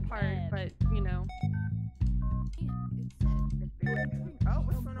due to part, but you know. Oh,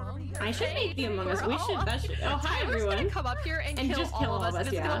 what's going on over here? I should make the Among Us. We should. That should. Oh, hi Tyler's everyone. gonna come up here and kill just all of us.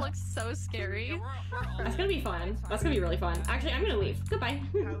 It's yeah. gonna look so scary. That's gonna be fun. That's gonna be really fun. Actually, I'm gonna leave. Goodbye.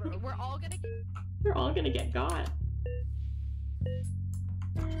 We're all gonna get. They're all gonna get got.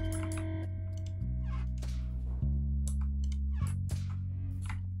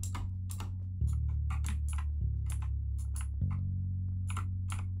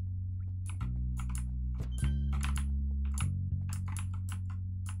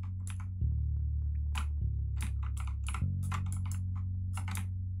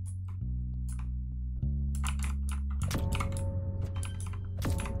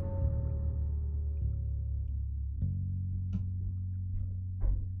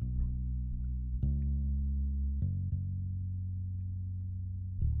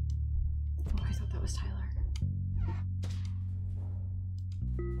 Oh, I thought that was Tyler.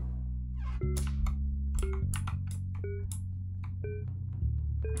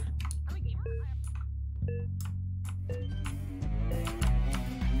 I'm a gamer.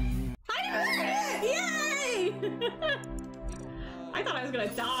 Yay! I thought I was gonna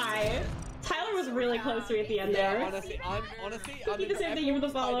die. Tyler was really close to me at the end there. Honestly, I'm Cookie, the same thing. You were the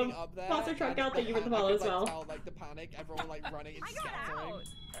follow. Monster truck out. Thank you for the follow as well. Tell, like the panic, everyone like running and scattering.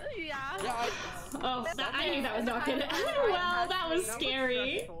 Yeah. Yeah. Oh, I knew that was not gonna. Well, that was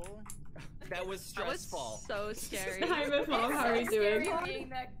scary. That was stressful. So scary. Hi, Miss Mom. How are you doing? Being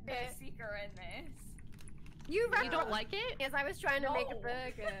the seeker in this. You don't like it? Yes, I was trying to make a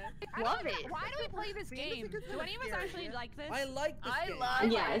burger. Love it. Why do we play this game? Do any of us actually like this? I like this game. love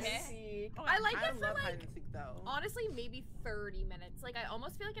Yes. I like I it for love hide like and seek though. honestly maybe 30 minutes. Like I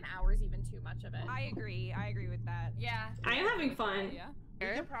almost feel like an hour is even too much of it. I agree. I agree with that. Yeah. I am having fun. Yeah.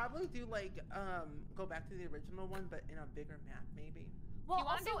 We could probably do like go back to the original one, but in a bigger map, maybe. Well, you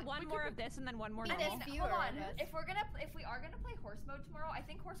want to do one more of this and then one more normal? Hold on. If we are gonna play horse mode tomorrow, I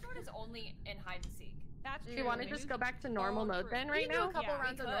think horse mode is only in hide and seek. That's Do you want to just go back to normal mode then right We can now? do a couple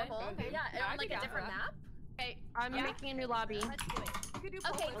rounds of normal. Okay. Yeah, on like a different map. Okay, I'm making a new lobby. Let's do it. You could do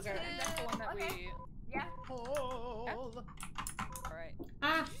Okay, okay. That's the one that we. Yeah. Hole. All right.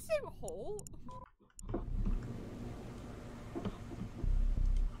 Ah. Did you say hole?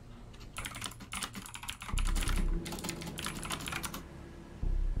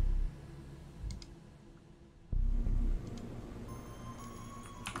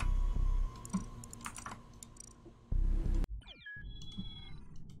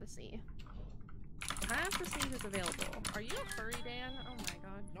 Let's see. I have to see who's available. Are you a furry, Dan? Oh my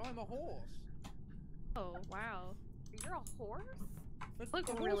god. No, I'm a horse. Oh, wow. You're a horse? You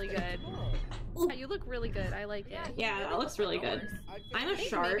look really good. Yeah, you look really good. I like it. Yeah, that looks really good. I'm a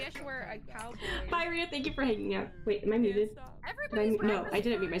shark. Maybe I should wear a cowboy. Bye, Rhea. Thank you for hanging out. Wait, am I muted? No, I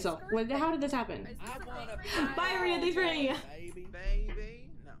didn't mute myself. How did this happen? Bye, Rhea. Thanks for hanging out. Baby.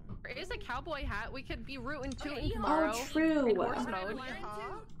 No. There is a cowboy hat. We could be rootin' tootin' tomorrow. Oh, true. In horse mode.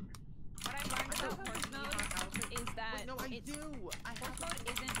 What I've learned about horse mode is that No, I do. horse mode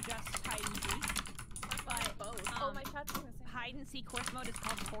isn't just hide and seek, but Oh, my chat's doing the same. hide and seek horse mode is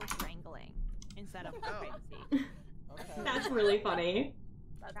called horse wrangling instead of hide and seek. That's really funny.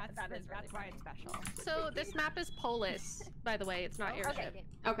 That's why it's special. So this map is Polis, by the way. It's not airship.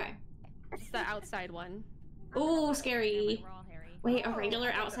 Okay. It's the outside one. Oh, scary. We're all hairy. Wait, a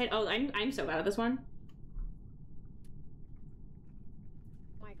regular outside. Oh, I'm so bad at this one.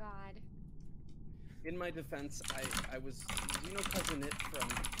 Oh my god. In my defense, I was, you know, Cousin It from.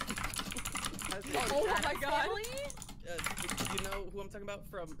 Oh my god. You know who I'm talking about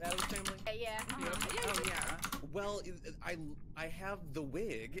from Adam's Family? Yeah. Oh yeah. Well, I have the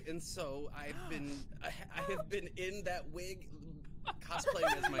wig, and so I have been in that wig,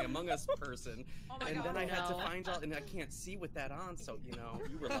 cosplaying as my Among Us person, and then I had to find out, and I can't see with that on, so you know,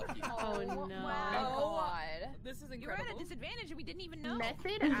 you were lucky. Oh no. Oh god. This is You were incredible. at a disadvantage and we didn't even know.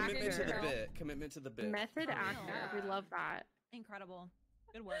 Method Commitment to the actor. bit. Commitment to the bit. Method actor. We love that. Incredible.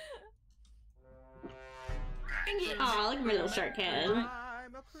 Good work. Aw, look at my little shark head.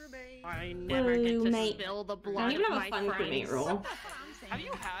 I'm a crewmate. I never get to Crewmate. spill the I blood don't even of have my a fun friends. crewmate rule. Have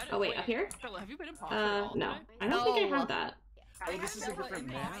you had? Oh, wait, up here? Charlotte, have you been imposter at all No. today? I don't think I had that. Oh, this is a different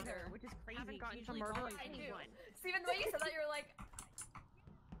map. Either, which is crazy. Haven't gotten to Usually murder always anyone. Steven, when you said that, you were like,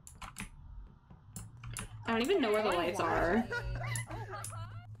 I don't even know where the lights are.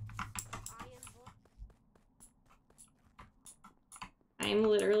 I'm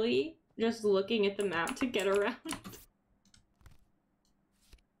literally just looking at the map to get around.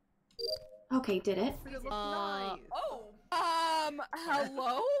 Okay, did it? oh.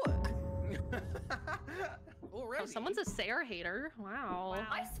 Hello? Oh, someo's a Sarah hater. Wow.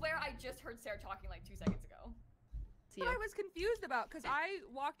 I swear I just heard Sarah talking like 2 seconds ago. What I was confused about, because I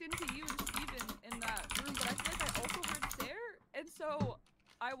walked into you and Steven in that room, but I feel like I also heard Sarah, and so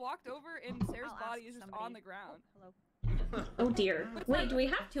I walked over and Sarah's I'll body ask is just somebody. on the ground. Hello. Oh dear. Wait, do we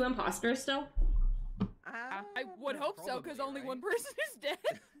have 2 imposters still? I would hope so, because Probably, only right? one person is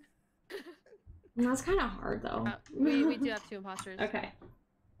dead. That's kind of hard though. We do have 2 imposters. Okay.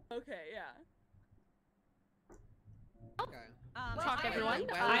 Okay, yeah. Okay. Talk everyone.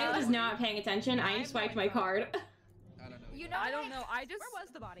 I was not paying attention. I swiped my card. I don't know. You know, I don't like- know. I just Where was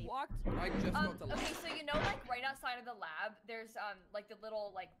the body? walked. I just got the okay, so you know, like right outside of the lab, there's like the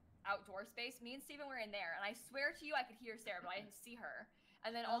little like outdoor space. Me and Steven were in there, and I swear to you, I could hear Sarah, but I didn't see her.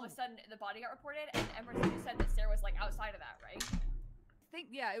 And then all of a sudden, the body got reported, and Emerson just said that Sarah was like outside of that, right?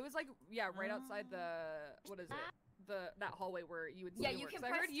 Yeah, it was like right outside the what is it? That hallway where you would. Yeah, you can I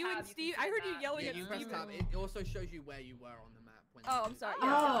press heard you and tab, you can Steve. see I heard you that. yelling Yeah, at you press Steven. tab. It also shows you where you were on the map. When Oh, you I'm sorry. did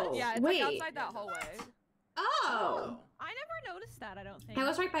Yeah, Oh, yeah, it's wait. like outside that hallway. Oh! I never noticed that, I don't think. I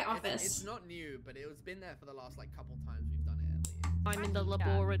was right by It's office. not new, but it was been there for the last like couple times we've done it at least. I'm in the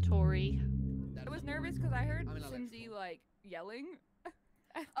laboratory. That I is was a nervous because I heard I'm in Shinzi electrical. like yelling.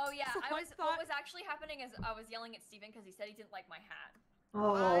 Oh yeah, So I I was. thought- What was actually happening is I was yelling at Steven because he said he didn't like my hat.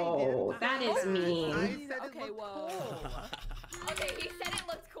 Oh, that is I mean. said it Okay, looked whoa. cool. Okay, he said it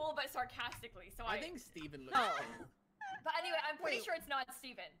looked cool, but sarcastically. So I think Steven looks No. cool. But anyway, I'm pretty Wait. sure it's not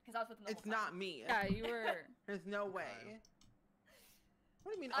Steven because I was with him the It's whole time. not me. Yeah, you were. There's no way.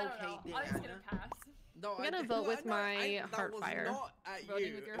 What do you mean, I don't okay, know. Dan? I'm just gonna pass. No, I'm gonna I, vote with no, my that Heartfire. was not at Voting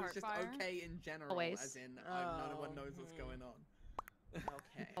you. with your It was just Heartfire? okay in general, Always. as in no one knows what's Mhm. going on.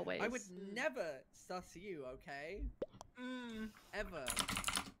 Okay. Always. I would never sus you, okay? Ever.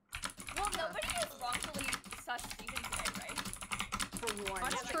 Well, nobody has wrongfully sus Steven today, right? For one.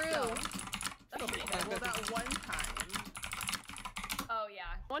 That's true. Well, that one time. Oh yeah.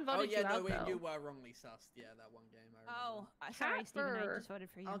 One Oh voted yeah, you no, out, you though. were wrongly sussed. Yeah, that one game. I remember. Oh, sorry, Steven. I Catbird. just voted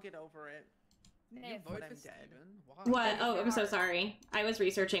for you. I'll get over it. You Niv. voted I'm for dead. Steven? Why? What? Oh, I'm so sorry. I was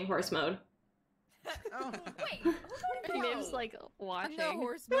researching horse mode. Oh. Wait, who voted for you? Niv's like watching. No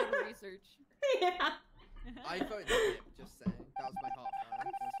horse mode research. Yeah. I voted Skip, just saying. That was my heart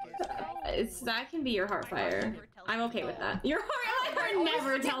fire. That can be your heart fire. I'm okay with that. Your heart fire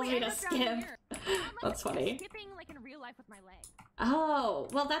never tells me to skip. That's funny. Skipping like in real life with my leg. Oh,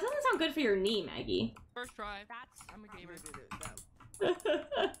 well, that doesn't sound good for your knee, Maggie. First try. That's I'm a gamer.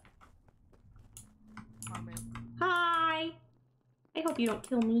 Hi. I hope you don't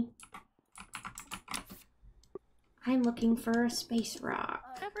kill me. I'm looking for a space rock.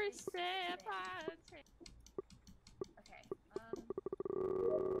 Every step I take. Okay.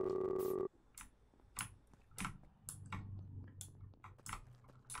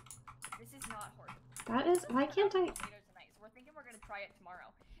 This is not horse. That is. Why can't I? Later tonight, so we're thinking we're gonna try it tomorrow.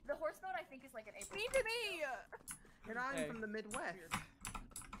 The horse mode I think is like an April. Me. And I'm from the Midwest.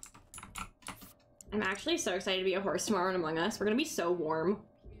 I'm actually so excited to be a horse tomorrow in Among Us. We're gonna be so warm.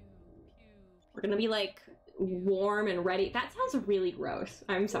 We're gonna be like warm and ready. That sounds really gross.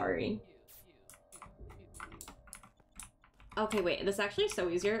 I'm sorry. Okay, wait. This actually is so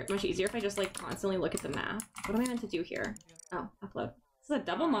much easier if I just like constantly look at the map. What am I meant to do here? Oh, upload. This is a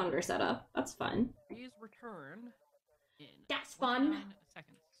double monitor setup. That's fun. Please return in That's fun. 29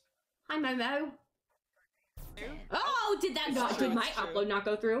 seconds. Hi, Momo. Oh, did my upload not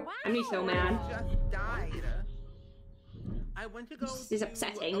go through? I'm gonna be so mad. Just died. I went to go This is to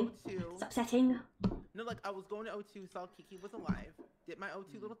upsetting. O2. It's upsetting. No, like I was going to O2, saw Kiki was alive, did my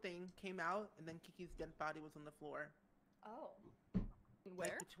O2 little thing, came out, and then Kiki's dead body was on the floor. Oh.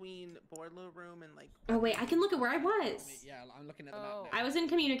 Like between boiler room and like. Oh wait, I can look at where I was. Yeah, I'm looking at the map now. I was in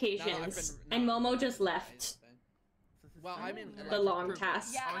communications, and Momo just left. Well, I'm in The long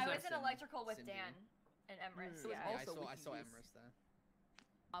task. Yeah, I was in electrical with Dan and Emrys. Yeah, Yeah. I saw Emrys there.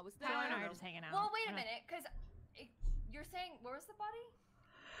 I was Tyler and I are just hanging out. Well, wait a minute, because you're saying where was the body?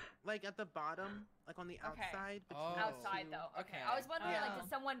 Like at the bottom, like on the outside. between the Outside two. though. Okay. I was wondering, like, did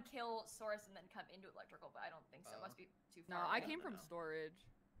someone kill Source and then come into electrical? But I don't think so. It must be too No, far. I came from storage.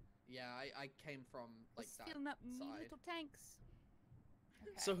 Yeah, I came from like Just that filling up me side. little tanks.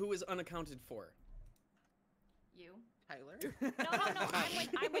 So who is unaccounted for? You. Tyler. No,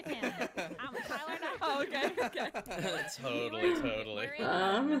 I'm with him. Tyler and I. Oh, okay. Totally. We're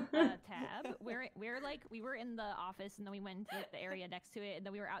in tab. We were in the office and then we went to the area next to it and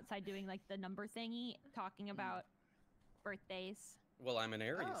then we were outside doing like the number thingy, talking about birthdays. Well, I'm an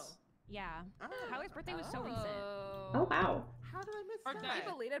Aries. Oh. Yeah. Tyler's birthday was so recent. Oh wow. How did I miss Happy that?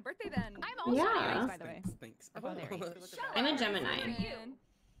 belated birthday then. I'm also Yeah. Aries, by the way. Thanks. About Aries. I'm a Gemini.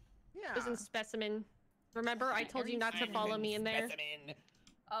 Yeah. Prison specimen. Remember, I told you not to follow me in there.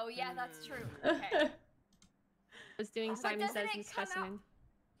 Oh yeah, that's true. Okay. I was doing But Simon doesn't Says it and come out- Specimen.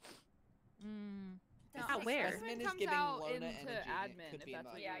 Does Out it- where? Specimen is comes giving out loner into energy. It admin, could if be that's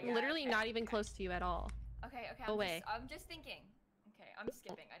like- what Yeah, you yeah. Literally okay, not even okay. close to you at all. Okay. Away. I'm just thinking. Okay, I'm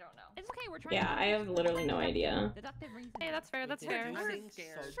skipping. I don't know. It's okay, we're trying Yeah, I have literally no idea. deductive reasoning. Hey, that's fair, that's fair.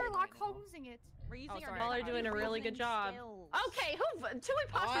 Sherlock Holmesing it. We're using our Y'all are doing a really good job. skills. Okay, two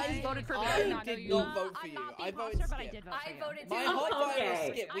imposters just voted for me. I did not vote for I'm you. not the I voted imposter, but I Skip. did vote for I you. voted My too. hot fire Okay. is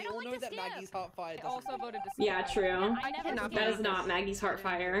Skip. We I don't all like know to that skip. Maggie's hot fire I doesn't also work. voted to skip. Yeah, true. I never cannot skip. That is not Maggie's heart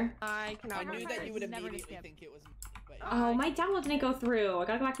fire. I cannot I vote knew for that you would Never to immediately skip. think it was. Wait. Oh, my download didn't go through. I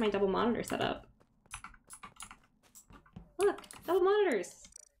gotta go back to my double monitor setup. Look, double monitors.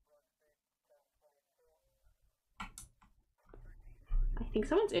 I think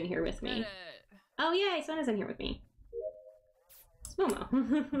someone's in here with me. Oh yay, someone is in here with me. It's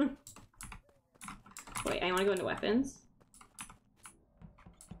Momo. Wait, I wanna go into weapons.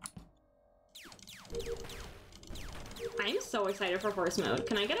 I'm so excited for horse mode.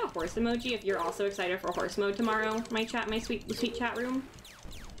 Can I get a horse emoji if you're also excited for horse mode tomorrow? My sweet chat room.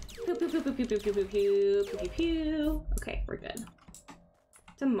 Pew pew pew pew pew pew pew pew pew pew pew pew. Okay, we're good.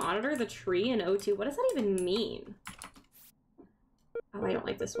 To monitor the tree in O2, what does that even mean? Oh, I don't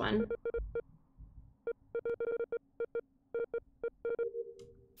like this one.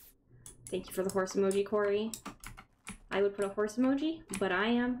 Thank you for the horse emoji, Corey. I would put a horse emoji, but I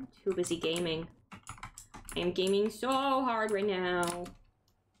am too busy gaming. I am gaming so hard right now.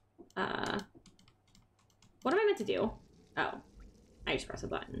 What am I meant to do? Oh, I just press a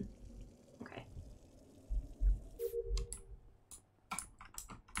button. Okay.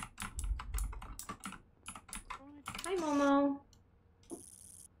 Hi, Momo.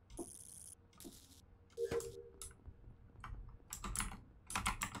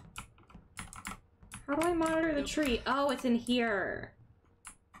 How do I monitor the tree? Oh, it's in here.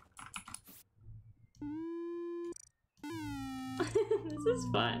 This is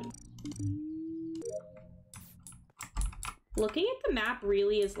fun. Looking at the map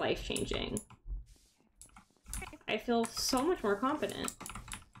really is life-changing. I feel so much more confident.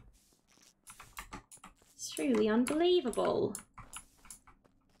 It's truly unbelievable.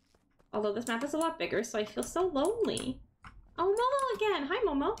 Although this map is a lot bigger, so I feel so lonely. Oh, Momo again! Hi,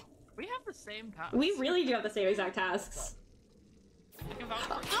 Momo! We have the same task. We really do have the same exact tasks. I can vouch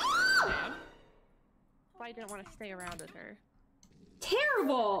for That's why I didn't want to stay around with her.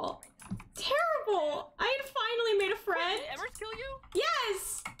 Terrible! Terrible! I had finally made a friend! Did Emers kill you?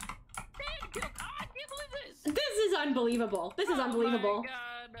 Yes! I can't believe this! This is unbelievable. This is unbelievable.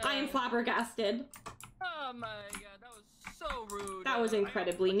 God, I am flabbergasted. Oh my god, that was so rude. That was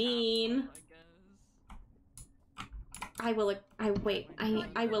incredibly mean. I will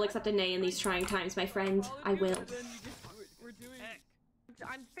accept a nay in these trying times, my friend. I will. We're doing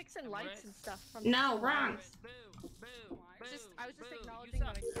I'm fixing lights and stuff from No, wrong. I was just acknowledging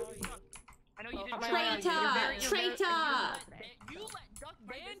that I saw you. I know you didn't. Traitor! You let Duck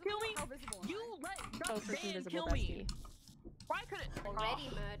Dan kill me? You let Duck Dan invisible, kill me? Why couldn't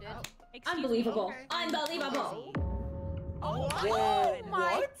Already murdered. Unbelievable. Okay. Unbelievable. Oh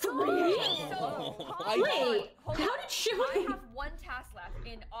my Three? Wait, how did she? I have one task left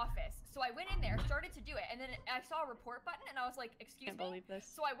in office. So I went in there, started to do it, and then I saw a report button, and I was like, excuse me? Believe this.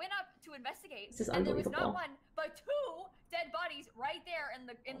 So I went up to investigate, This is and there was unbelievable. not one, but two dead bodies right there in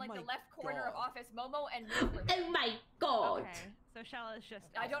the left corner of office. Momo and Miv were there. Oh my god. Okay, so Shella is just.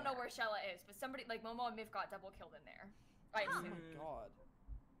 I don't know where Shella is, but somebody, like Momo and Miv got double killed in there. I Oh assume. my god.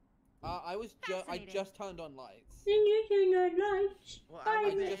 I just turned on lights. Well,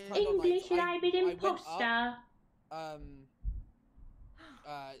 I'm was just in- turned on English lights. and I'm an I went up, imposter.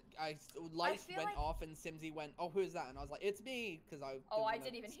 Lights feel went like- off and Simsy went, "Oh, who's that?" And I was like, "It's me," because I. Oh, I wanna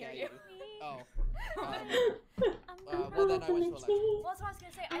didn't even scare hear you. Oh. Well, then I went to electrical. Well, that's what I was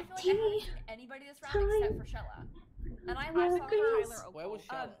gonna say. I feel like I haven't seen anybody this round except for Shella. And I last saw her. Where was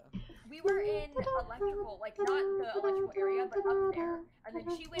Shella? We were in electrical, like not the electrical area, but up there. And then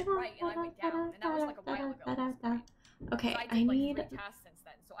she went right, and I went down, and that was like a while ago. at this point. Okay, So I I did like need. 3 tasks since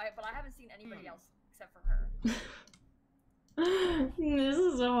then. So but I haven't seen anybody else except for her. This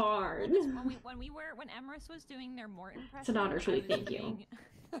is hard. When Emrys was doing their Morton impression, It's an honor, truly. Thank you.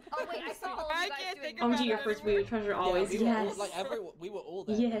 Oh wait, I saw all of you guys doing. Oh, to your first movie treasure always. we were all, Yes. we were all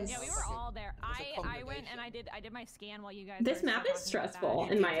there. Yes. Yeah, we were all there. I went and I did my scan while you guys. This were map talking is about stressful,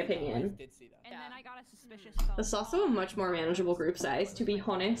 that. in my opinion. Did see that. And then I got a suspicious phone. It's also a much more manageable group size, to be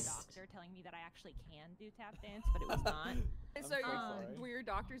honest. Doctor telling me that I actually can do tap dance, but it was not. And so sorry. were your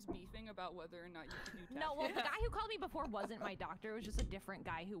doctors beefing about whether or not you could do tap No, well, the dance? guy who called me before wasn't my doctor. It was just a different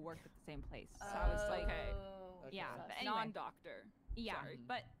guy who worked at the same place. So I was like, yeah, but anyway. Non-doctor. Yeah, Sorry.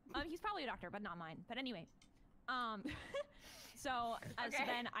 but he's probably a doctor, but not mine. But anyway, so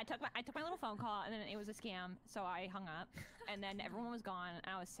then I took my little phone call, and then it was a scam. So I hung up, and then everyone was gone,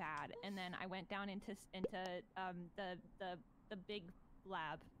 and I was sad. And then I went down into the big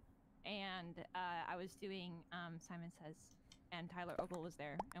lab, and I was doing Simon Says, and Tyler Ogle was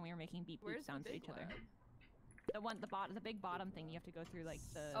there, and we were making beep boop sounds at each other. The big bottom thing you have to go through, like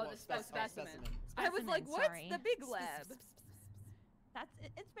the. Oh, the specimen. I was like, what's sorry. the big lab?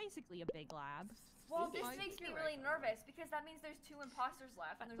 It's basically a big lab. Well, this makes me really nervous because that means there's 2 imposters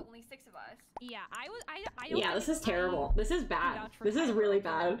left and there's only 6 of us. Yeah, I Yeah, this is terrible. This is bad. This is really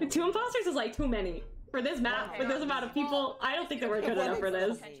bad. 2 imposters is like too many. For this map, for this amount of people, I don't think that we're good enough for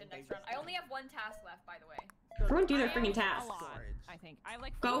this. I only have 1 task left, by the way. Everyone do their freaking tasks. I think I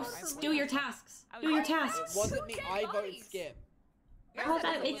like. Go do your tasks. Do your tasks. It wasn't me. I voted skip. Oh,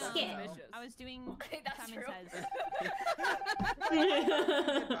 that it's skip. I was doing Simon Says.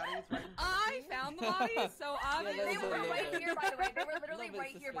 I found the bodies, so They were right here, by the way. They were literally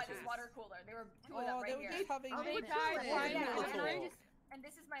right here by this water cooler. They were 2 of them right here. And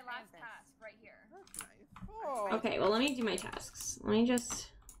this is my last task right here. Okay, well, let me do my tasks. Let me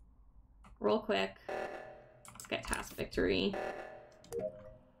just real quick. Let's get task victory.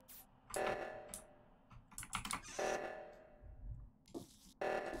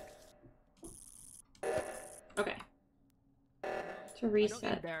 Okay. To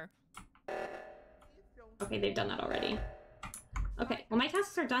reset. Okay, they've done that already. Okay, well, my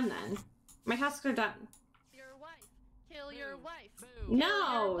tasks are done then. My tasks are done. Your wife. Kill your wife.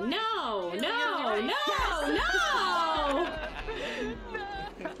 No, no, no, no, no!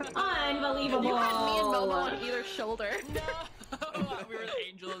 Unbelievable. You had me and Momo on either shoulder. We were the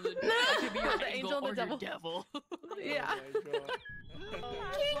angel of the No. I could be your The angel and the or your devil. Yeah. Oh my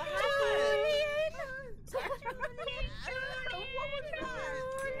god.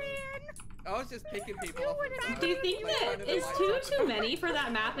 was just picking people off. Do you think that is too many for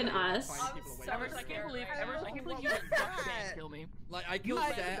that map and us? Emerson, I can't believe you let Duck Dan kill me. Like I killed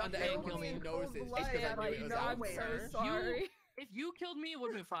Seth and everyone knows this just because I knew it was I'm so sorry. If you killed me, it would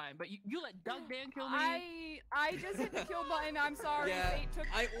have been fine. But you let Duck Dan kill me. I just hit the kill button. I'm sorry. Yeah, Fate took...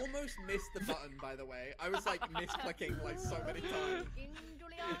 I almost missed the button, by the way. I was like misclicking like so many times.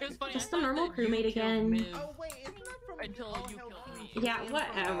 It was funny. Just a normal crewmate again. Oh wait, isn't that from until you killed me. Yeah,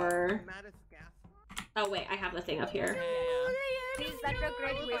 whatever. Oh wait, I have the thing up here. He's such a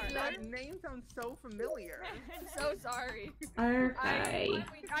great whistler. That name sounds so familiar. I'm so sorry. Okay.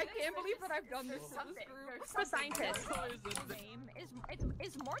 I can't believe that I've done this to this group. The scientist. His name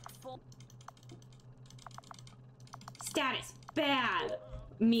is Mortful. Status bad.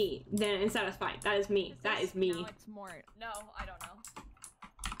 Me. Then status fine. That is me. That is me. No, it's Mort. No, I don't know.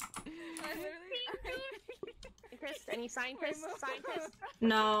 Scientist? Any scientists? Scientists?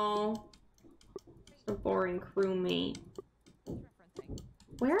 No. Just a boring crewmate.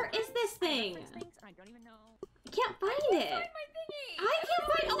 Where is this thing? I don't even know. I can't find it. I can't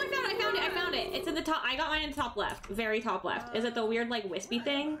find. Oh, I found it. It's in the top. I got mine in the top left. Very top left. Is it the weird like wispy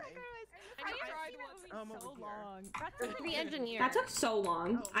thing? So long. The engineer. That took so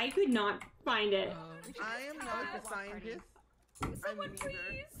long. I could not find it. I am not the scientist. Someone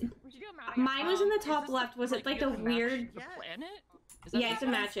please. Mine was in the top left. Was it like the weird? The planet? Yeah, to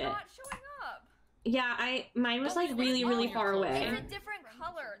match it. Not showing up. Yeah, mine was like really far away. It's a different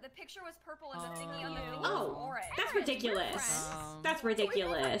color. The picture was purple and the thingy on the thingy was Oh, orange. that's ridiculous. That's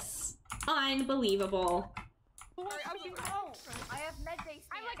ridiculous. Unbelievable. I have med base.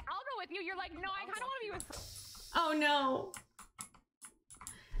 I'm like, I'll go with you. You're like, no, I kind of want to be with. Oh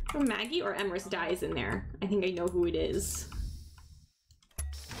no. Maggie or Emrys dies in there. I think I know who it is.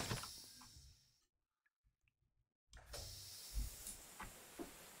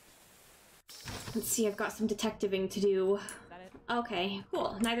 Let's see, I've got some detectiving to do. Is that it? Okay,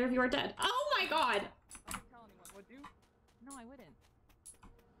 cool. Neither of you are dead. Oh my god! I wouldn't tell anyone, would you? No, I wouldn't.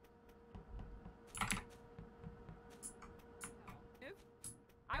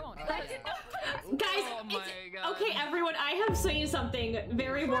 I won't. Guys, Oh my God. okay, everyone, I have seen something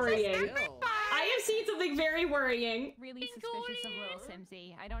very worrying. I have seen something very worrying. Really suspicious of Little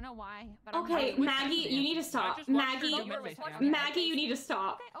Simsy. I don't know why, but Okay, I'm Maggie, you need to stop. Maggie, Maggie, you need to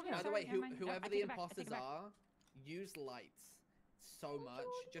stop. Okay, By the sorry, way, never mind. whoever I the take it back, I take imposters it back. are, use lights so much.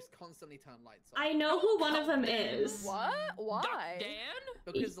 Just constantly turn lights on. I know who one of them is. What? Why?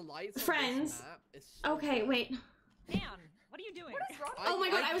 Dan? Because the lights on Friends. this map is so Okay, wait. Dan, what are you doing? Oh my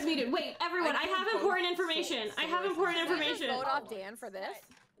god, I was muted. Wait, everyone, I have important information. I have important information. Vote off Dan for this.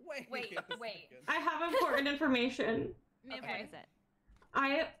 Wait. I have important information. What is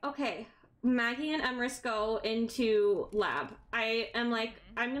it? Okay. Maggie and Emrys go into lab. I am like,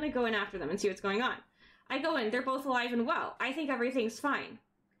 I'm gonna go in after them and see what's going on. I go in, they're both alive and well. I think everything's fine.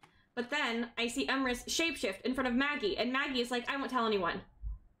 But then I see Emrys shapeshift in front of Maggie, and Maggie is like, I won't tell anyone.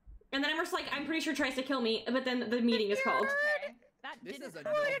 And then Emrys like, I'm pretty sure tries to kill me, but then the meeting is called. Okay. That This didn't is a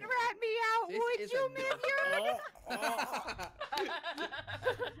happen. novel. Rat me out, This would is you, a mivyard?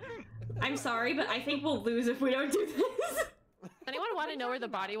 I'm sorry, but I think we'll lose if we don't do this. Anyone want to know where the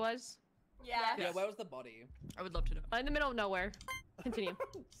body was? Yeah. Yeah, where was the body? I would love to know. In the middle of nowhere. Continue.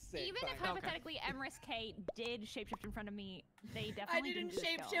 Sick, Even if thanks. hypothetically Emrys K did shapeshift in front of me, they definitely I didn't do this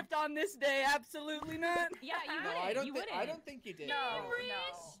kill. shapeshift on this day. Absolutely not. Yeah, you No, wouldn't. I don't you think. wouldn't. I don't think you did. No.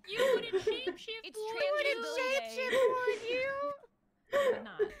 You wouldn't shapeshift. It's Shapeshift, transmissibility. would you? But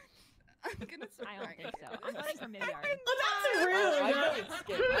not. I'm gonna I don't think so. I'm voting for Mivyard. Oh, that's I rude. voted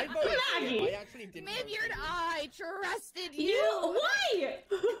Skip. I voted Skip. Maggie. I actually didn't. vote Mivyard, for you. I trusted you. You? Why?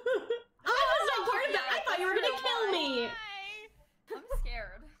 I was not part of that. I thought you were gonna kill me. I'm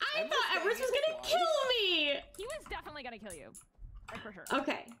scared. I Emrys thought got Emrys was hit gonna twice. kill me. He was definitely gonna kill you. Like for sure.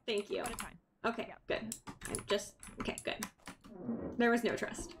 Okay, thank you. But it's fine. Okay, good. I'm just okay, good. There was no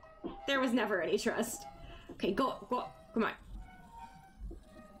trust. There was never any trust. Okay, go, come on.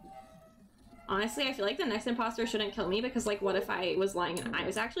 Honestly, I feel like the next imposter shouldn't kill me because, like, what if I was lying and I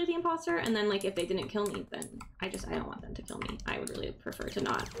was actually the imposter, and then, like, if they didn't kill me, then I don't want them to kill me. I would really prefer for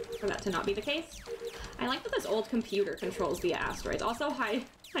that to not be the case. I like that this old computer controls the asteroids. Also, hi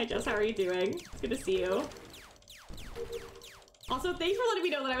Jess, how are you doing? It's good to see you. Also, thanks for letting me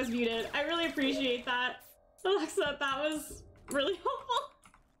know that I was muted. I really appreciate that. Alexa, that was really helpful.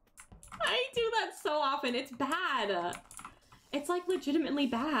 I do that so often. It's bad. It's, like, legitimately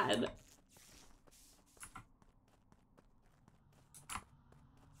bad.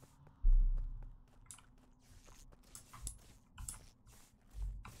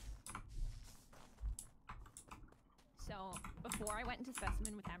 So before I went into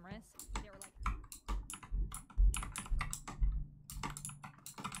specimen with Emrys, they were like.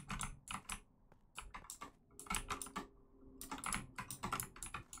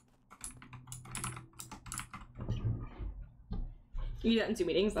 You do that in 2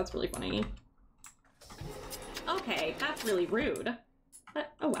 meetings? That's really funny. Okay, that's really rude.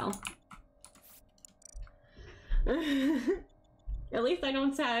 But, oh well. At least I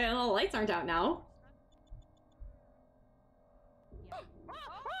don't say the lights aren't out now.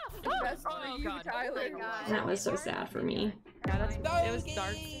 Oh god. Tyler. That was so sad for me. Yeah, that's it was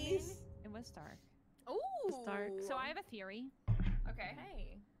dark. It was dark. Ooh. It's dark. So I have a theory. Okay.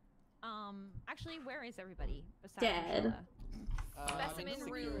 Hey. Actually, where is everybody? Besides Dead. Michelle? I'm in Specimen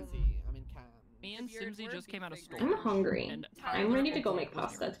room. security. I'm in cam. Me and Simsy just came out of store. I'm hungry. And I'm ready to go make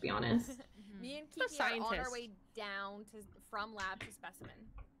pasta, to be honest. Me and The Kiki are on our scientist. way down to from lab to specimen.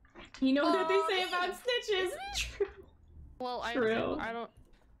 You know what they say about stitches? True. Well, True. I don't.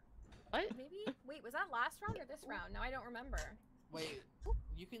 What? Maybe. Wait, was that last round or this round? No, I don't remember. Wait,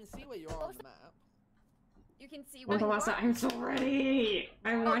 you can see where you are on the map. You can see Oh, where the you last are. I'm so ready.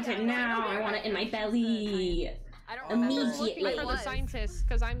 I want it now. I want it in my belly. I don't remember. Immediately. For the scientist,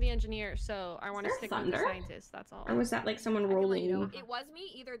 because I'm the engineer, so I want to There stick with thunder? the scientist. That's all. Or was that like someone rolling It was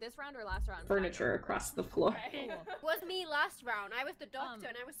me either this round or last round. furniture across the floor? It was me last round. I was the doctor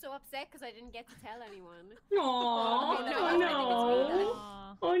and I was so upset because I didn't get to tell anyone. Aww. Okay, Oh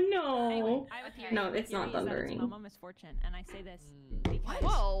no. Oh no. I have a theory. No, it's not Theory is that thundering. It's Momo Misfortune, and I say this because.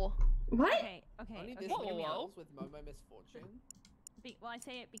 Whoa. What? Okay. Only Okay. this Okay. many hours with Momo Misfortune. Well, I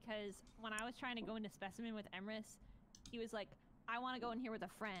say it because when I was trying to go into specimen with Emrys, he was like, I want to go in here with a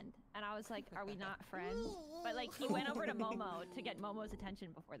friend. And I was like, are we not friends? But like, he went over to Momo to get Momo's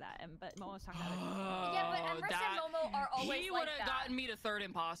attention before that. But Momo's talking to other people. Yeah, but Emrys and Momo are always He like would have that. gotten me to third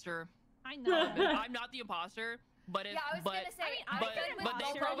imposter. I know. I'm not the imposter, but if Yeah, I was but gonna say, I've but, been with but they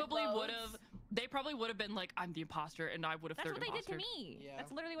Momo probably loads. would have. They probably would have been like, I'm the imposter, and I would have That's third what they did to imposter. me. Yeah.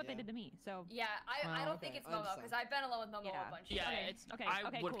 That's literally what they Yeah. did to me. So. Yeah, I don't think okay, it's I Momo understand. because I've been alone with Momo Yeah. a bunch. Yeah, Okay. it's. Okay. I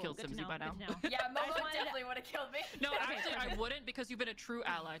Okay. would have Cool. killed Good to Simsy know. by now. Good to know. Yeah, I Momo just wanted to- definitely would have killed me. No, actually, I wouldn't because you've been a true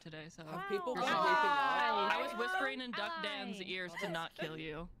ally today. So. Have people been Wow. creeping up? I was whispering in Duck Ally. Dan's ears to not kill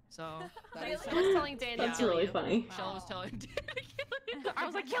you. So. That is I was telling Dan to That's kill really you. funny. Michelle was telling Dan to kill you. I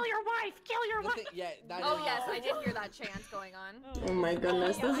was like, kill your wife! Kill your The wife! thing, yeah, that Oh is- yes, I did hear that chant going on. Oh my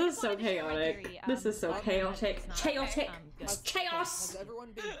goodness, Yeah, this I is just so wanted to share my chaotic. theory, This is so that chaotic. it's not- Chaotic. good. It's chaos. Has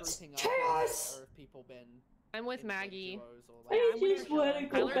everyone been grouping up? Chaos! Or have people been? I'm with in, like, Maggie. duos or, I like- just want to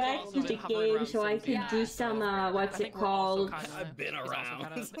go Tyler's back also to been the hovering game so I around can Simsy, do so some, I what's it think we're also called? kinda- I've been he's also around.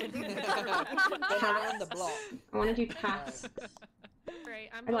 kind Been around the block. I want to do tasks. Right,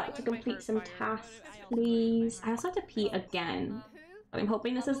 I'm I'd like to complete some tasks, please. I also have to pee again. But I'm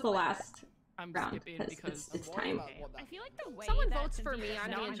hoping this is the last I'm round skipping because because it's time. I feel like the way Someone that votes for Cynthia me, got I'm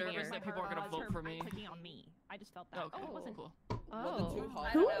the down engineer. nervous That people are gonna was vote her for me. clicking on me. I just felt that. Okay, Oh, it wasn't. cool. Were the two hot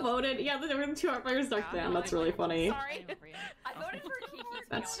Who dogs? voted? Yeah, there were 2 outliers stuck down. That's really funny. Sorry. I voted for Kiki, to be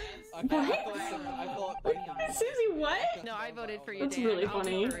That's- honest. Okay, What? I thought both of you. Susie, what? No, I voted for you, That's Dan. really I'll be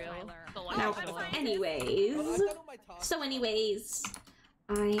funny. for real. Now, anyways. So anyways,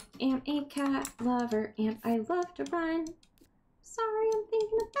 I am a cat lover and I love to run. Sorry, I'm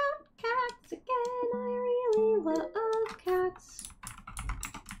thinking about cats again. I really love cats.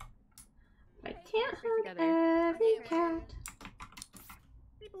 I can't hug every cat.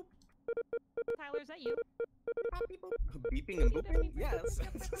 Tyler, is that you? Beeping and booping? Yes.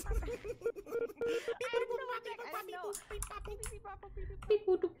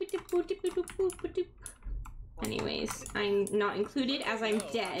 Anyways, I'm not included as I'm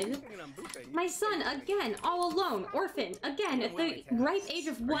dead. My son, again, all alone, orphaned, again, at the ripe age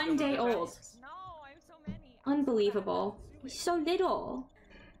of 1 day old. No, I have so many. Unbelievable. He's so little.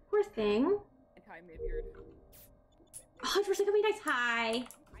 Poor thing. Hi, mivyard. Oh, you're coming nice. Hi. I gotta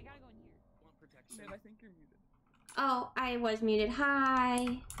go in here. Miv, I think you're muted. Oh, I was muted.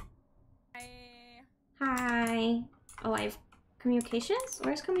 Hi. Hi. Oh, I have communications?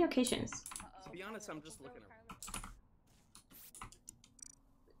 Where's communications? To be honest, I'm just looking around.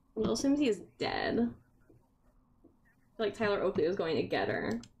 Little Simsy is dead. I feel like Tyler Oakley is going to get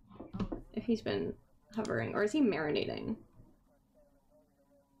her. If he's been hovering. Or is he marinating?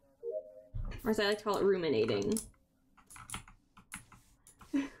 Or as I like to call it, ruminating.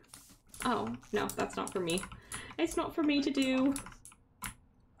 Oh, no, that's not for me. It's not for me to do.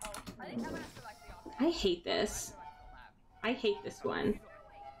 I think I'm gonna select the office. I hate this. I hate this one.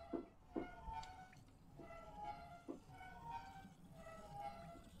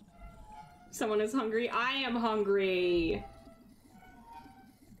 Someone is hungry. I am hungry.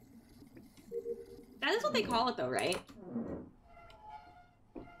 That is what they call it though, right?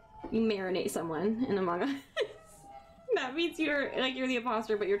 You marinate someone in Among Us. That means you're the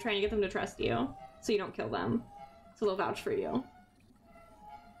imposter, but you're trying to get them to trust you, so you don't kill them. So they'll vouch for you.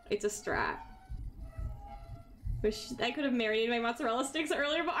 It's a strat. Wish I could have marinated my mozzarella sticks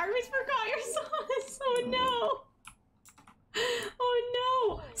earlier, but Arby's forgot your sauce. Oh no.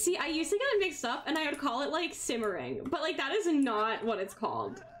 Oh no! See, I used to get it mixed up and I would call it like simmering, but like that is not what it's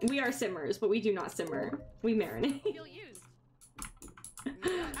called. We are simmers, but we do not simmer. We marinate. Feel used.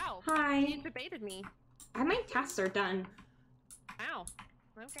 Ow. Hi. You debated me. My tasks are done. Ow.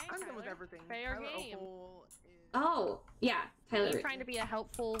 Okay. I'm done with everything. Fair Tyler game. Opal Oh, yeah, Tyler. I'm trying to be a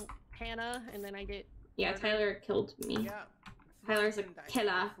helpful Hannah, and then I get. Yeah, murdered. Tyler killed me. Yeah. Tyler's a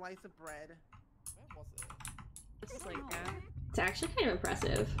killer. Slice of bread. Where was it? It's like that. It's actually kind of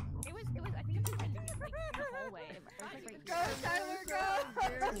impressive. It was, I think it was in like, the hallway. Go, Tyler,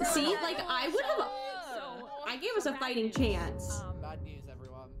 go! See, like, I would have. I gave us a fighting chance. Bad news,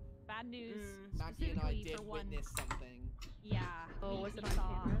 everyone. Bad news. Maggie and I specifically did for one- witness something. Yeah. Oh, was it we on saw,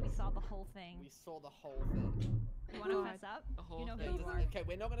 camera? we saw the whole thing. We saw the whole thing. You want to fess up? The whole You know thing. who you are? Okay,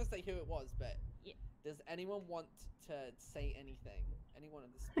 we're not gonna say who it was, but Yeah. does anyone want to say anything? Anyone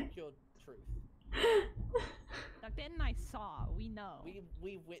to speak your truth? Duckton and I saw. We know.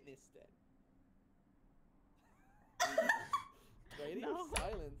 We witnessed it. Radio No.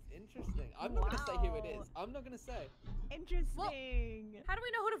 silence. Interesting. I'm not gonna say who it is. I'm not gonna say. Interesting. How do we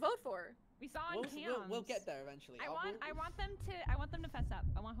know who to vote for? We saw on cams. We'll get there eventually. I We'll- want them to fess up.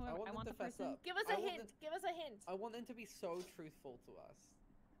 I want whoever. I want them the to fess person. up. Give us I a want hint. them- Give us a hint. I want them to be so truthful to us.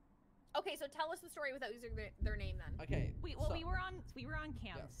 Okay, so tell us the story without using their name then. Okay. We were on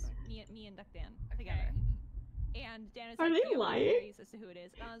cams. Me and Duck Dan Okay. together. And Dan is Are like, they "Do you have any lying?" theories as to who it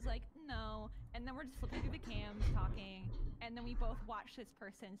is?" And I was like, "No." And then we're just flipping through the cams, talking, and then we both watched this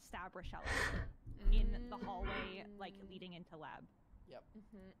person stab Rochelle in the hallway, like leading into lab. Yep.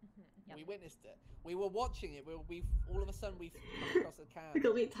 Yep. We witnessed it. We were watching it. We've all of a sudden we've come across a cam.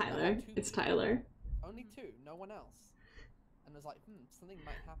 It'll be Tyler. It's Tyler. Only two, no one else. And I was like, something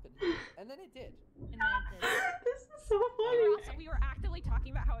might happen here. And then it did. And then it did. This is so We were actively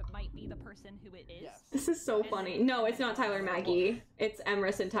talking about how it might be the person who it is. Yes. This is so funny. No, it's not Tyler and Maggie. It's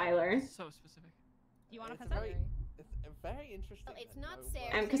Emrys and Tyler. So specific. Do you want to It's fess up? It's very interesting. Well, it's that not no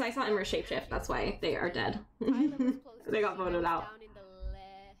Sarah. one- Because I saw Emrys shapeshift. That's why they are dead. They got voted out. Down in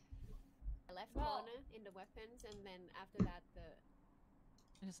the left corner in the weapons, and then after that the.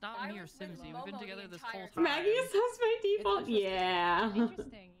 And it's not me or Simsy. We've been together this whole time. Maggie says my default. Yeah.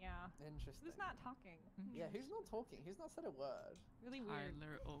 Interesting, yeah. Interesting. Who's not talking? Yeah, who's not talking? Who's not said a word? Really weird.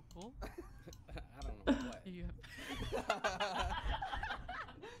 Tyler Opal. I don't know what. You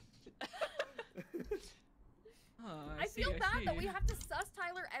I feel bad that we have to suss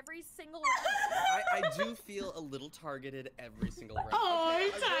Tyler every single round. I do feel a little targeted every single round. Oh,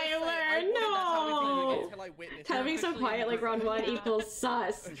 Tyler, no! Tyler being so quiet like round one equals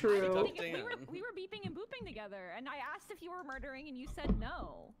sus. True. We were beeping and booping together, and I asked if you were murdering, and you said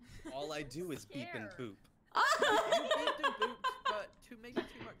no. All I do is beep and boop. You beeped and booped, but maybe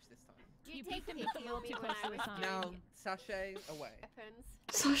too much this time. You beeped and booped a little too close to the sun. Now, sachet away.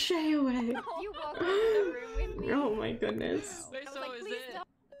 Sashay away. You walk into the room with me. Oh my goodness. Wait, so is it?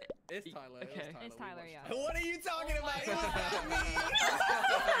 It's Tyler. Okay. It's Tyler, yeah. What are you talking about? Hey,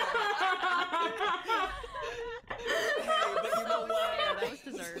 but you know what? Yeah, that was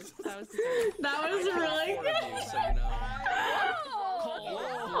deserved. That was deserved. That was really Four good. of you, so you know.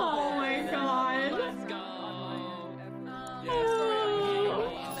 Oh my god. Let's go.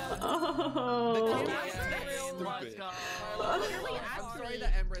 Oh. Let's go. I'm sorry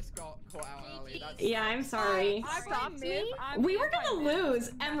that Emrys got caught out early. That's Yeah, I'm sorry. We were gonna lose,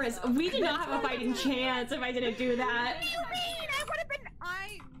 Emrys. We did not have a fighting chance if I didn't do that. What do you mean? I would have been.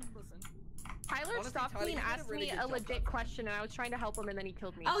 Listen. Tyler Honestly, stopped Tyler, me and you did a asked really me good a job legit that question, and I was trying to help him, and then he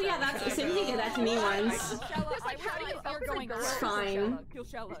killed me. Oh yeah, that's Simsy did that to me once. Fine.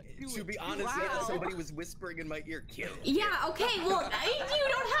 To be honest, yeah, somebody was whispering in my ear, kill. Yeah, okay, well, you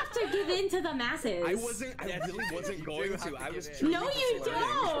don't have to give in to the masses. I really wasn't going to. I was truly No, you just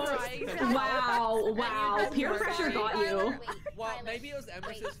learning. don't! Wow, peer pressure got you. Well, maybe it was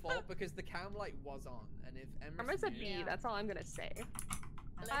Emrys's fault because the cam light was on, and if Emrys I'm a knew- B. That's all I'm gonna say.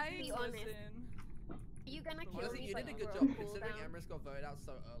 Let's be honest. Are you gonna kill Honestly, me you for did a the good cool job considering down? Emrys got voted out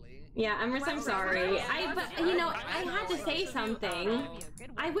so early. Yeah, Emrys, I'm sorry. But you know, I had to say something.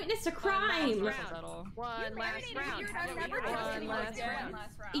 I witnessed a crime. One last round. One last round.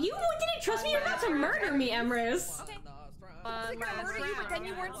 You didn't trust me. You're about to murder me, Emrys. One last round. Then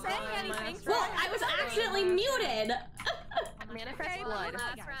you weren't saying anything. Well, I was accidentally muted. Manifest blood.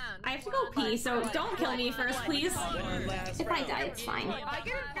 Last round. I have to go pee, so don't kill me first, please. One last If I round. die, it's fine. I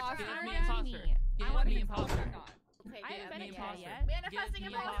get imposter. Give me imposter. I want Give me to imposter. Okay, I give haven't me been imposter. yet. Manifesting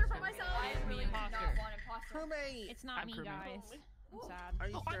Give me imposter for imposter. myself. Give me really do not imposter. want imposter. Crewmate. It's not me, crewmate. guys. I'm sad. Are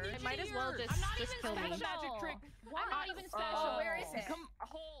you Oh, sure? I'm It might as well engineer. just- I'm not just even kill me. special. Magic trick. What? I'm not even special. Oh, where is it? Come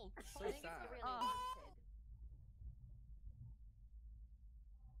hold. So sad.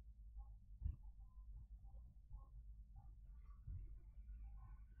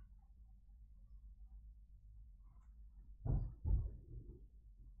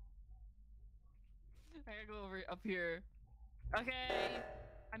 I gotta go over up here. Okay.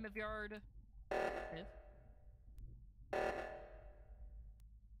 I'm mivyard. Miv?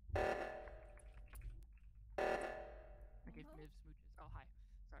 I gave Miv smooches. Oh, hi.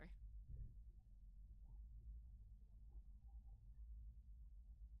 Sorry.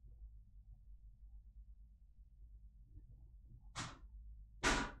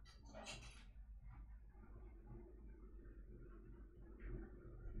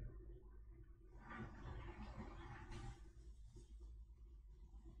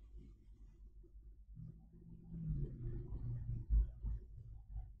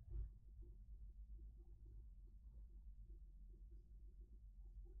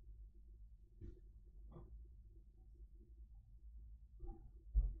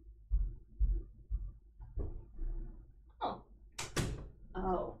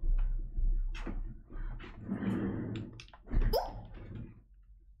 Oh.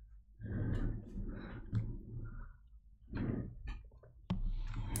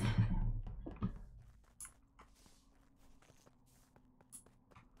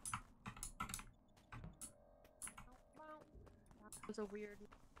 That was a weird.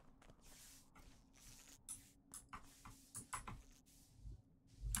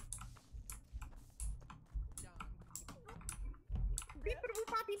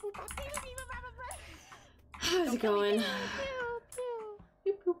 How's it going?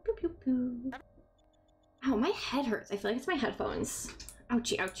 Pew, pew, pew, pew, pew. Ow, my head hurts. I feel like it's my headphones.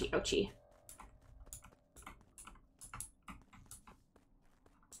 Ouchie, ouchie, ouchie.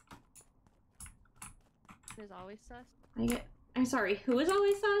 Is always sus. I'm sorry, who is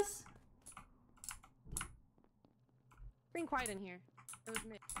always sus? Being quiet in here. It was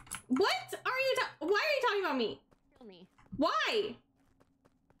me. What are you why are you talking about me? Kill me. Why?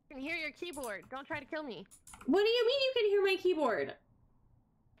 I can hear your keyboard. Don't try to kill me. What do you mean you can hear my keyboard?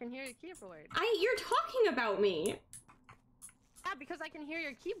 I can hear your keyboard. You're talking about me. Yeah, because I can hear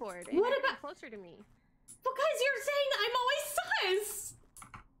your keyboard. What And you're about- closer to me? Because you're saying that I'm always sus!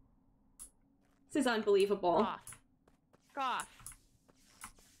 This is unbelievable. Off. Off.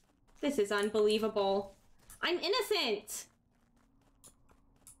 This is unbelievable. I'm innocent!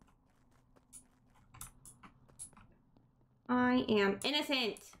 I am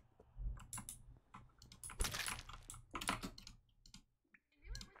innocent!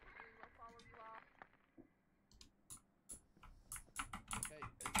 Okay,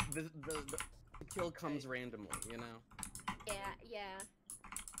 the kill comes randomly, you know? Yeah, yeah.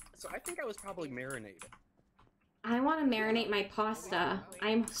 So I think I was probably marinated. I want to marinate my pasta.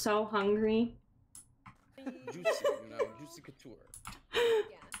 I'm so hungry. Juicy, you know, juicy couture.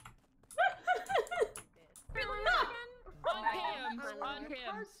 On cams. On cams.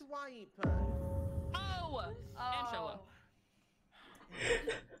 Card swipe. Oh! And Shella.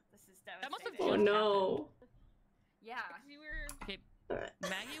 This is devastating. That must have Oh just no. Yeah. You were... Okay,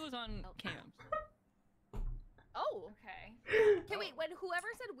 Maggie was on cams. Oh. Okay. Okay, wait. When whoever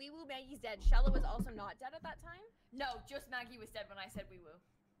said wee woo Maggie's dead, Shella was also not dead at that time? No, just Maggie was dead when I said wee woo.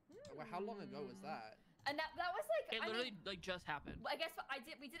 Well, how long ago was that? And that was like It I literally mean, like just happened. I guess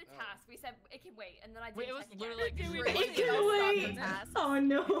we did a task. We said it can wait, and then I did. Wait, it was check literally again. like It can wait! Oh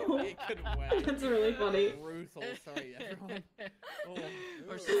no. It could wait. That's really funny. Brutal. Sorry, everyone. Oh.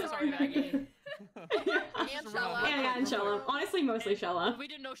 We're so sorry, Maggie. And Shella. And Shella. Honestly, mostly Shella. We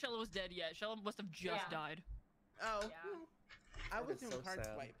didn't know Shella was dead yet. Shella must have just Yeah. died. Oh. Yeah. I That was is doing so card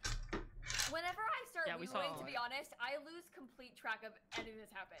sad. swipe. Whenever I start Yeah, we wee-wooing, saw to it. be honest, I lose complete track of anything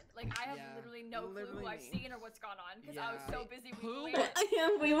that's happened. Like I have Yeah. literally no clue Literally who I've me. seen or what's gone on because I was Yeah. so busy Who- wee-wooing. Yeah,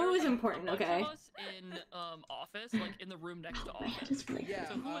 we was important, A bunch okay. of us in office, like in the room next to office. Just really Yeah.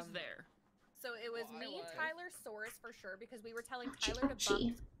 So who was there? So it was Well, I me, was. Tyler, Source for sure, because we were telling Ouchie, Tyler to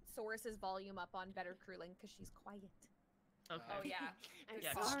ouchie. bump Source's volume up on Better Crewling because she's quiet. Okay. Oh yeah.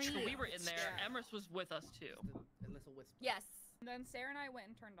 Yeah, sorry. 'cause we were in there. Yeah. Emrys was with us too. A little whisper. Yes. And then Sarah and I went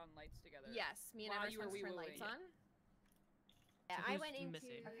and turned on lights together. Yes. Me and While Emma you were went to turn wee-wooing, lights yeah. on. Yeah, So I who's went into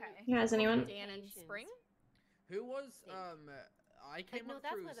missing? Okay. Yeah, is anyone? Dan and Spring. Who was I came no, up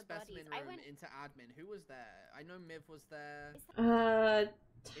that's through where the specimen bodies- I room went- into admin. Who was there? I know Miv was there.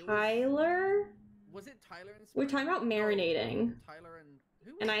 Tyler? Was it Tyler and We're talking about marinating. Tyler and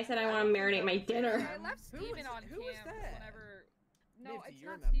who? And I said I want to marinate my dinner. I left Steven on cam whenever. No, Miv, do it's you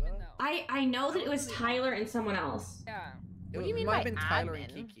not remember? Steven though. I know that it was Tyler and someone else. Yeah. What do you mean might by have been Tyler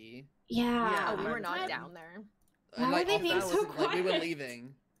admin? and Kiki. Yeah. Oh, we were not Tyler- down there. Why like, were they off being hours, so like, we were quiet?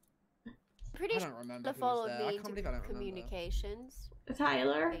 leaving. Pretty I sure don't remember they who was followed there. me I can't into believe I don't remember. communications.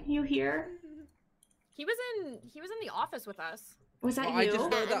 Tyler, you here? He was in the office with us. Was that Well, you? I just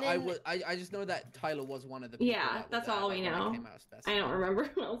know that And then- I just know that Tyler was one of the people. Yeah, that were that's there, all like, we when I know. came out of I specimen. don't remember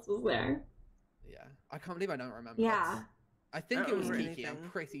who else was there. Yeah, I can't believe I don't remember. Yeah. That's- I think I it don't was remember Kiki. I'm anything.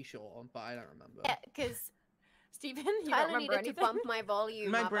 pretty sure, but I don't remember. Yeah, because Steven, you don't Tyler remember needed anything? to bump my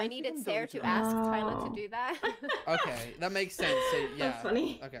volume My up. I brain needed system Sarah don't to ask Tyler Oh. to do that. Okay, that makes sense. So, yeah. That's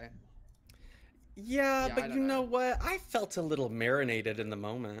funny. Okay. Yeah, Yeah, I but don't you know know. what? I felt a little marinated in the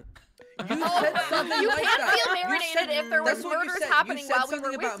moment. You said something You like can't that. feel You marinated said- if there was that's what you murders said. happening you said while we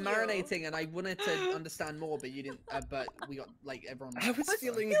something were about with you. marinating, and I wanted to understand more, but you didn't. But we got like everyone. I was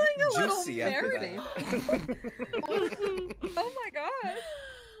feeling a little juicy after that. Oh my god.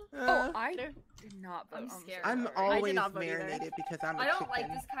 Oh, I did not vote. I'm on scared. this I'm story. I did always not vote either. marinated because I'm a I don't chicken. like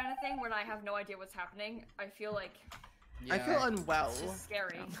this kind of thing when I have no idea what's happening. I feel like I feel unwell. it's just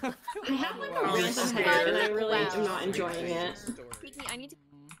scary. I have like a Wow. really Scared. head and I really Wow. am not enjoying it. Kiki, I need to.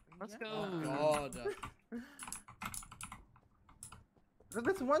 Let's Yeah. go. Oh God. So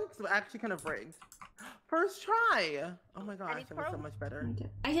this one's actually kind of rigged. First try! Oh my gosh, need that was so pro- much better.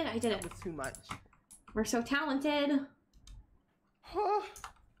 I did That it. was too much. We're so talented. Oh,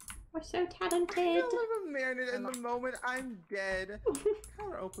 We're so I talented. feel like I'm marinated in the moment. I'm dead.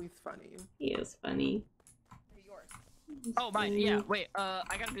 Tyler Oakley's funny. He is funny. Yours. Oh, mine. Yeah. Wait. I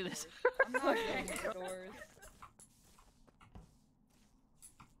gotta do this. I'm not getting the doors.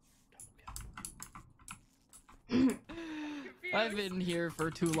 I've been here for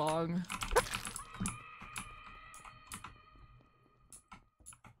too long.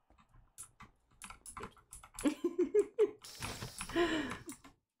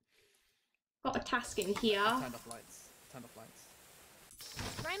 Got a task in here. Turned off lights. Turned off lights.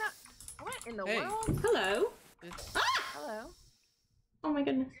 Raina, what in the Hey. world? Hello. It's- Hello. Oh my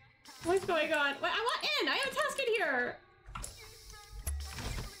goodness. What's going on? Wait, I want in. I have a task in here.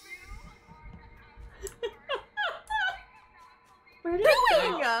 Where did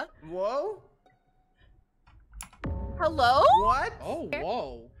it go? Whoa? Hello? What? Oh,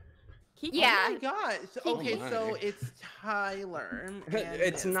 whoa. Yeah. Oh my gosh. Okay, my. so it's Tyler. and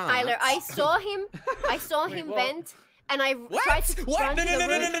It's Miv. not. Tyler, I saw him. I saw Wait, him what? vent, and I What? tried to What? run No, to no, the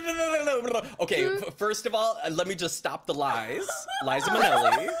no, no, roof. no, no, no, no, no, no. Okay, first of all, let me just stop the lies. Liza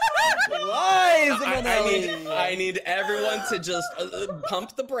Minnelli. I need everyone to just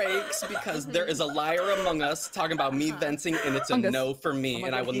pump the brakes because there is a liar among us talking about me venting, and it's a no for me, Oh my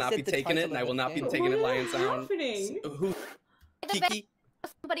and I God, will he not said be the taking it, title and I of will the not be game. taking What it is lying down. happening? Who? The Kiki?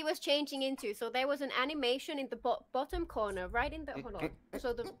 somebody was changing into. So there was an animation in the bottom corner, right in the hold on.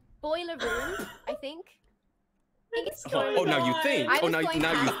 So the boiler room, I think. Oh, now you think. I Oh, was now going you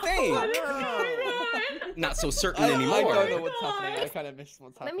past- think. Not so certain I don't anymore. know what's happening. I kind of missed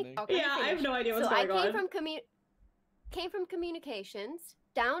what's Let me. happening. Yeah, I have no idea what's so I going came on. from came from communications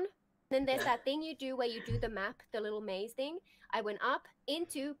down. Then there's that thing you do where you do the map, the little maze thing. I went up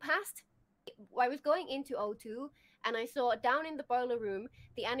into past. I was going into O2, and I saw down in the boiler room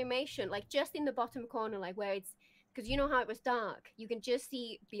the animation, like just in the bottom corner, like where it's because you know how it was dark. You can just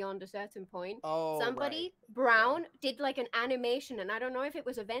see beyond a certain point. Oh, Somebody right. brown did like an animation, and I don't know if it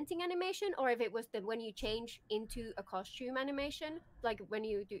was a venting animation or if it was the when you change into a costume animation, like when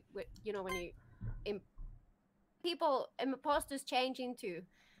you do, you know, when you people imposters change into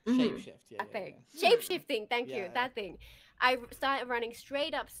Shapeshift. Yeah. a thing. Shape-shifting, thank you, Yeah. that thing. I started running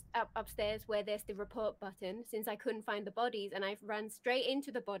straight upstairs where there's the report button since I couldn't find the bodies, and I ran straight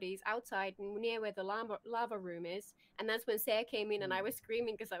into the bodies outside near where the lava room is, and that's when Sarah came in and I was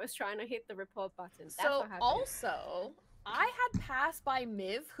screaming because I was trying to hit the report button. That's So what happened. also, I had passed by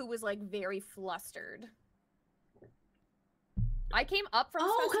Miv, who was like very flustered. I came up from.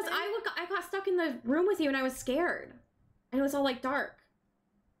 Oh, because specimen. I got stuck in the room with you and I was scared. And it was all like dark.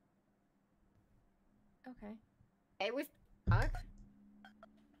 Okay. It was dark.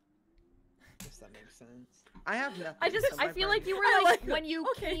 Guess that makes sense. I have nothing. I feel like you were I like, like when you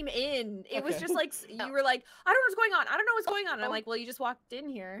came in, it was Okay. just like you were like, I don't know what's going on. I don't know what's going on. And I'm like, well, you just walked in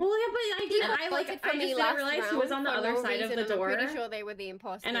here. Well, yeah, but I did. I Voted like. for I me just last didn't realize he was on round the for other no side reason, of the and door, I'm pretty sure they were the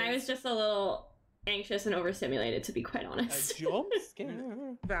imposters. and I was just a little anxious and overstimulated, to be quite honest. A jump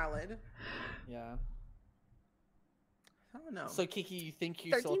scare. Valid. Yeah. I don't know. So Kiki, you think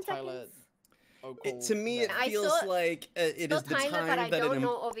you saw 13 Tyler? seconds. To me, it I feels saw- like it is the Tyler, time but I that don't an,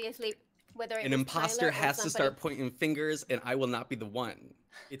 know obviously whether it an was imposter Tyler or has to somebody. start pointing fingers, and I will not be the one.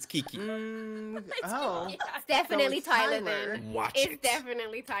 It's Kiki. Oh. It's definitely So it's Tyler Tyler. then. Watch It's it.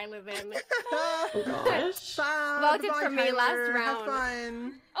 definitely Tyler then. Gosh. Voted Goodbye, for me last Tyler. Have round.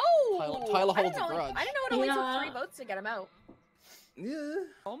 fun. Oh, Tyler I holds didn't a know, grudge. I didn't know it only Yeah. took 3 votes to get him out. Yeah.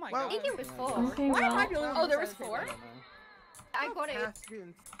 Oh my Well, I think it was 4. Okay, Why am I well, the only one? Oh, there was 4. I got it.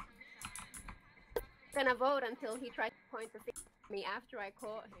 Caspian's Gonna vote until he tries to point the finger at me after I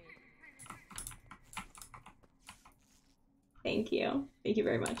caught him. thank you. Thank you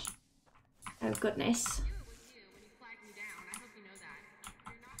very much. Oh, goodness.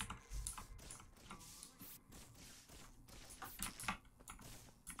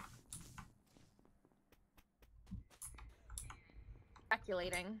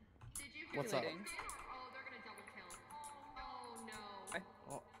 Speculating. What's up?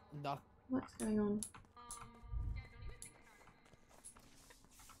 Oh, no. What's going on?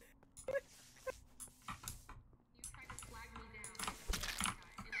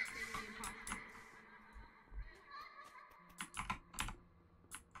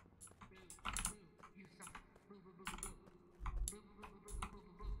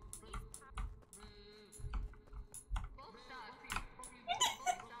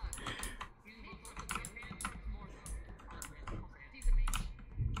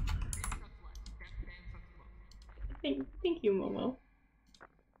 Thank you, Momo.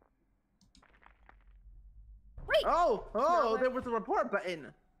 Wait. Oh, there was a report button.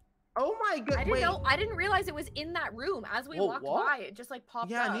 Oh my god! I didn't know. I didn't realize it was in that room. As we Whoa, walked what? by, it just like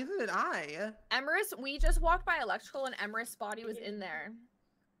popped Yeah, up. neither did I. Emerus, we just walked by electrical, and Emerus' body was in there.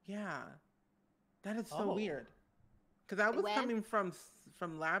 Yeah, that is so Oh. weird. Because I was When? coming from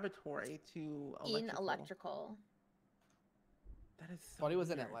laboratory to electrical. In electrical. That is so Body was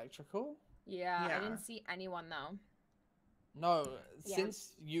in weird. electrical? Yeah, I Yeah. didn't see anyone though. No, Yeah.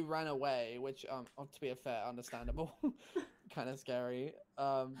 since you ran away, which to be fair, understandable, kind of scary.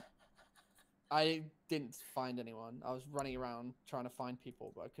 I didn't find anyone. I was running around trying to find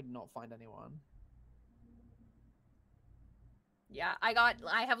people, but I could not find anyone. Yeah,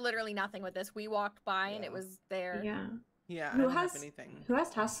 I have literally nothing with this. We walked by and it was there. Yeah. Yeah, Who I don't has have anything. Who has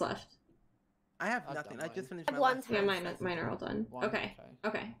tasks left? I have I've nothing. done I just mine. finished my One last Yeah, task. mine are all done. One, Okay.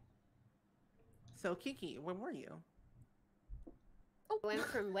 Okay. So Kiki, where were you? I went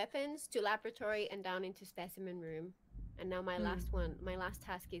from weapons to laboratory and down into specimen room. And now my Hmm. my last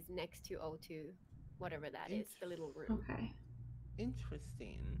task is next to O2, whatever that is, the little room. Okay.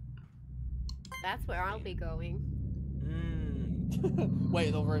 Interesting. That's where I'll be going.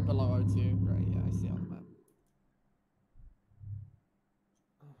 Wait, the room below O2. Right, yeah, I see on the map.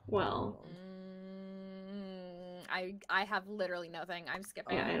 Well. I have literally nothing. I'm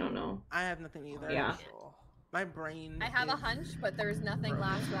skipping. Yeah, I don't know. I have nothing either. Yeah. My brain. I have a is hunch, but there's nothing broken.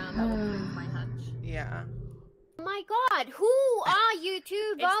 last round that will prove my hunch. Yeah. Oh my god, who are you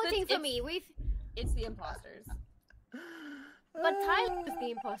two voting for me? It's the imposters. But Tyler was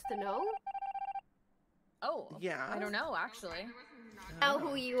the imposter, no? Oh. Yeah. I don't know, actually. Know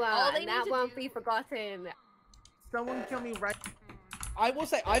who you All are, they and that need to won't be forgotten. Someone kill me right. I will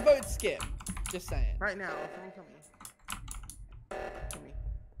say I vote skip. Just saying. Right now. Someone kill me. Kill me.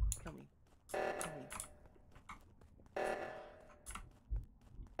 Kill me. Kill me.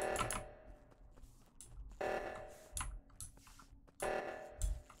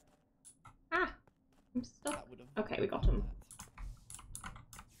 Ah! I'm stuck. Okay, we got him.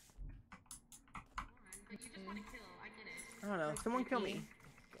 I don't know. Someone kill me.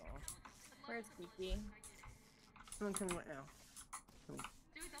 Where's Kiki? Someone kill me right now. Kill me.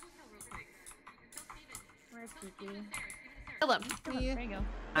 Where's Kiki? Kill him. There you go.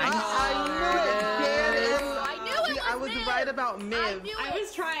 I knew it was I was Miv. right about Miv. I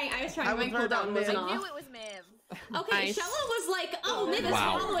was trying. I was My right cooldown about wasn't Miv. I knew off. it was Miv. Okay, Nice. Shella was like, "Oh, Miv is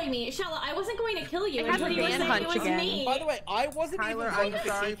Wow. following me." Shella, I wasn't going to kill you I had until the you were man saying hunch it was again. me. By the way, I wasn't Tyler, even I'm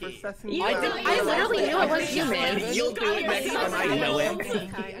voting sorry for for Kiki. sussing You you know, out. I literally knew it was you, man. man. You'll do it next time I know it.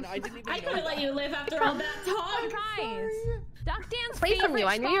 And I didn't even I know couldn't let you live after all that talk. Guys, Duck Dan's Away from favorite you,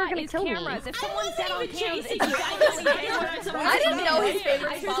 I knew you were spot gonna is kill me. cameras. If I someone's dead on wasn't even cams, chasing it's you. I didn't know his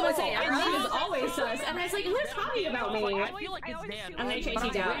favorite I spot was was saying, cameras. he was always sus, and I was like, "Who's talking about me?" I feel like it's Dan. I'm gonna chase but you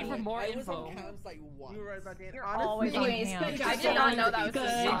I'm down. waiting for more I was info. on cams like once. You were right about that. You're Honestly, always on Anyways, cam. good job. I did not know that was Good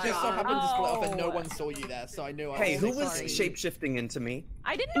his It just so job. happened to split up and no Oh. one saw you there, so I knew I Hey, was who like, was sorry. shapeshifting into me?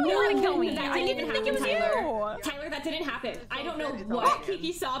 I didn't know you were gonna kill me. that I didn't didn't think it was happen, you. Tyler, that didn't happen. I don't know It's what all good.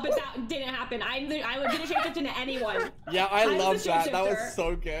 Kiki saw, but that didn't happen. I would get shaped into anyone. Yeah, I love that. That was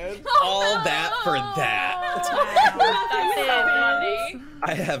so good. All that for that. That's so funny.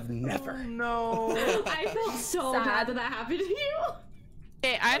 I have never. No. I felt so bad that that happened to you.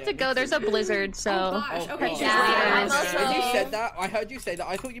 Okay, I have to go. There's a blizzard, so. Oh gosh. Okay. catch you Yeah, later. I'm When you also- said that, I heard you say that.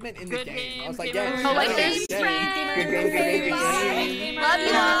 I thought you meant in the Good game. I game, was like, gamer. yeah. Oh, like good there's- game, good game, good game, good game.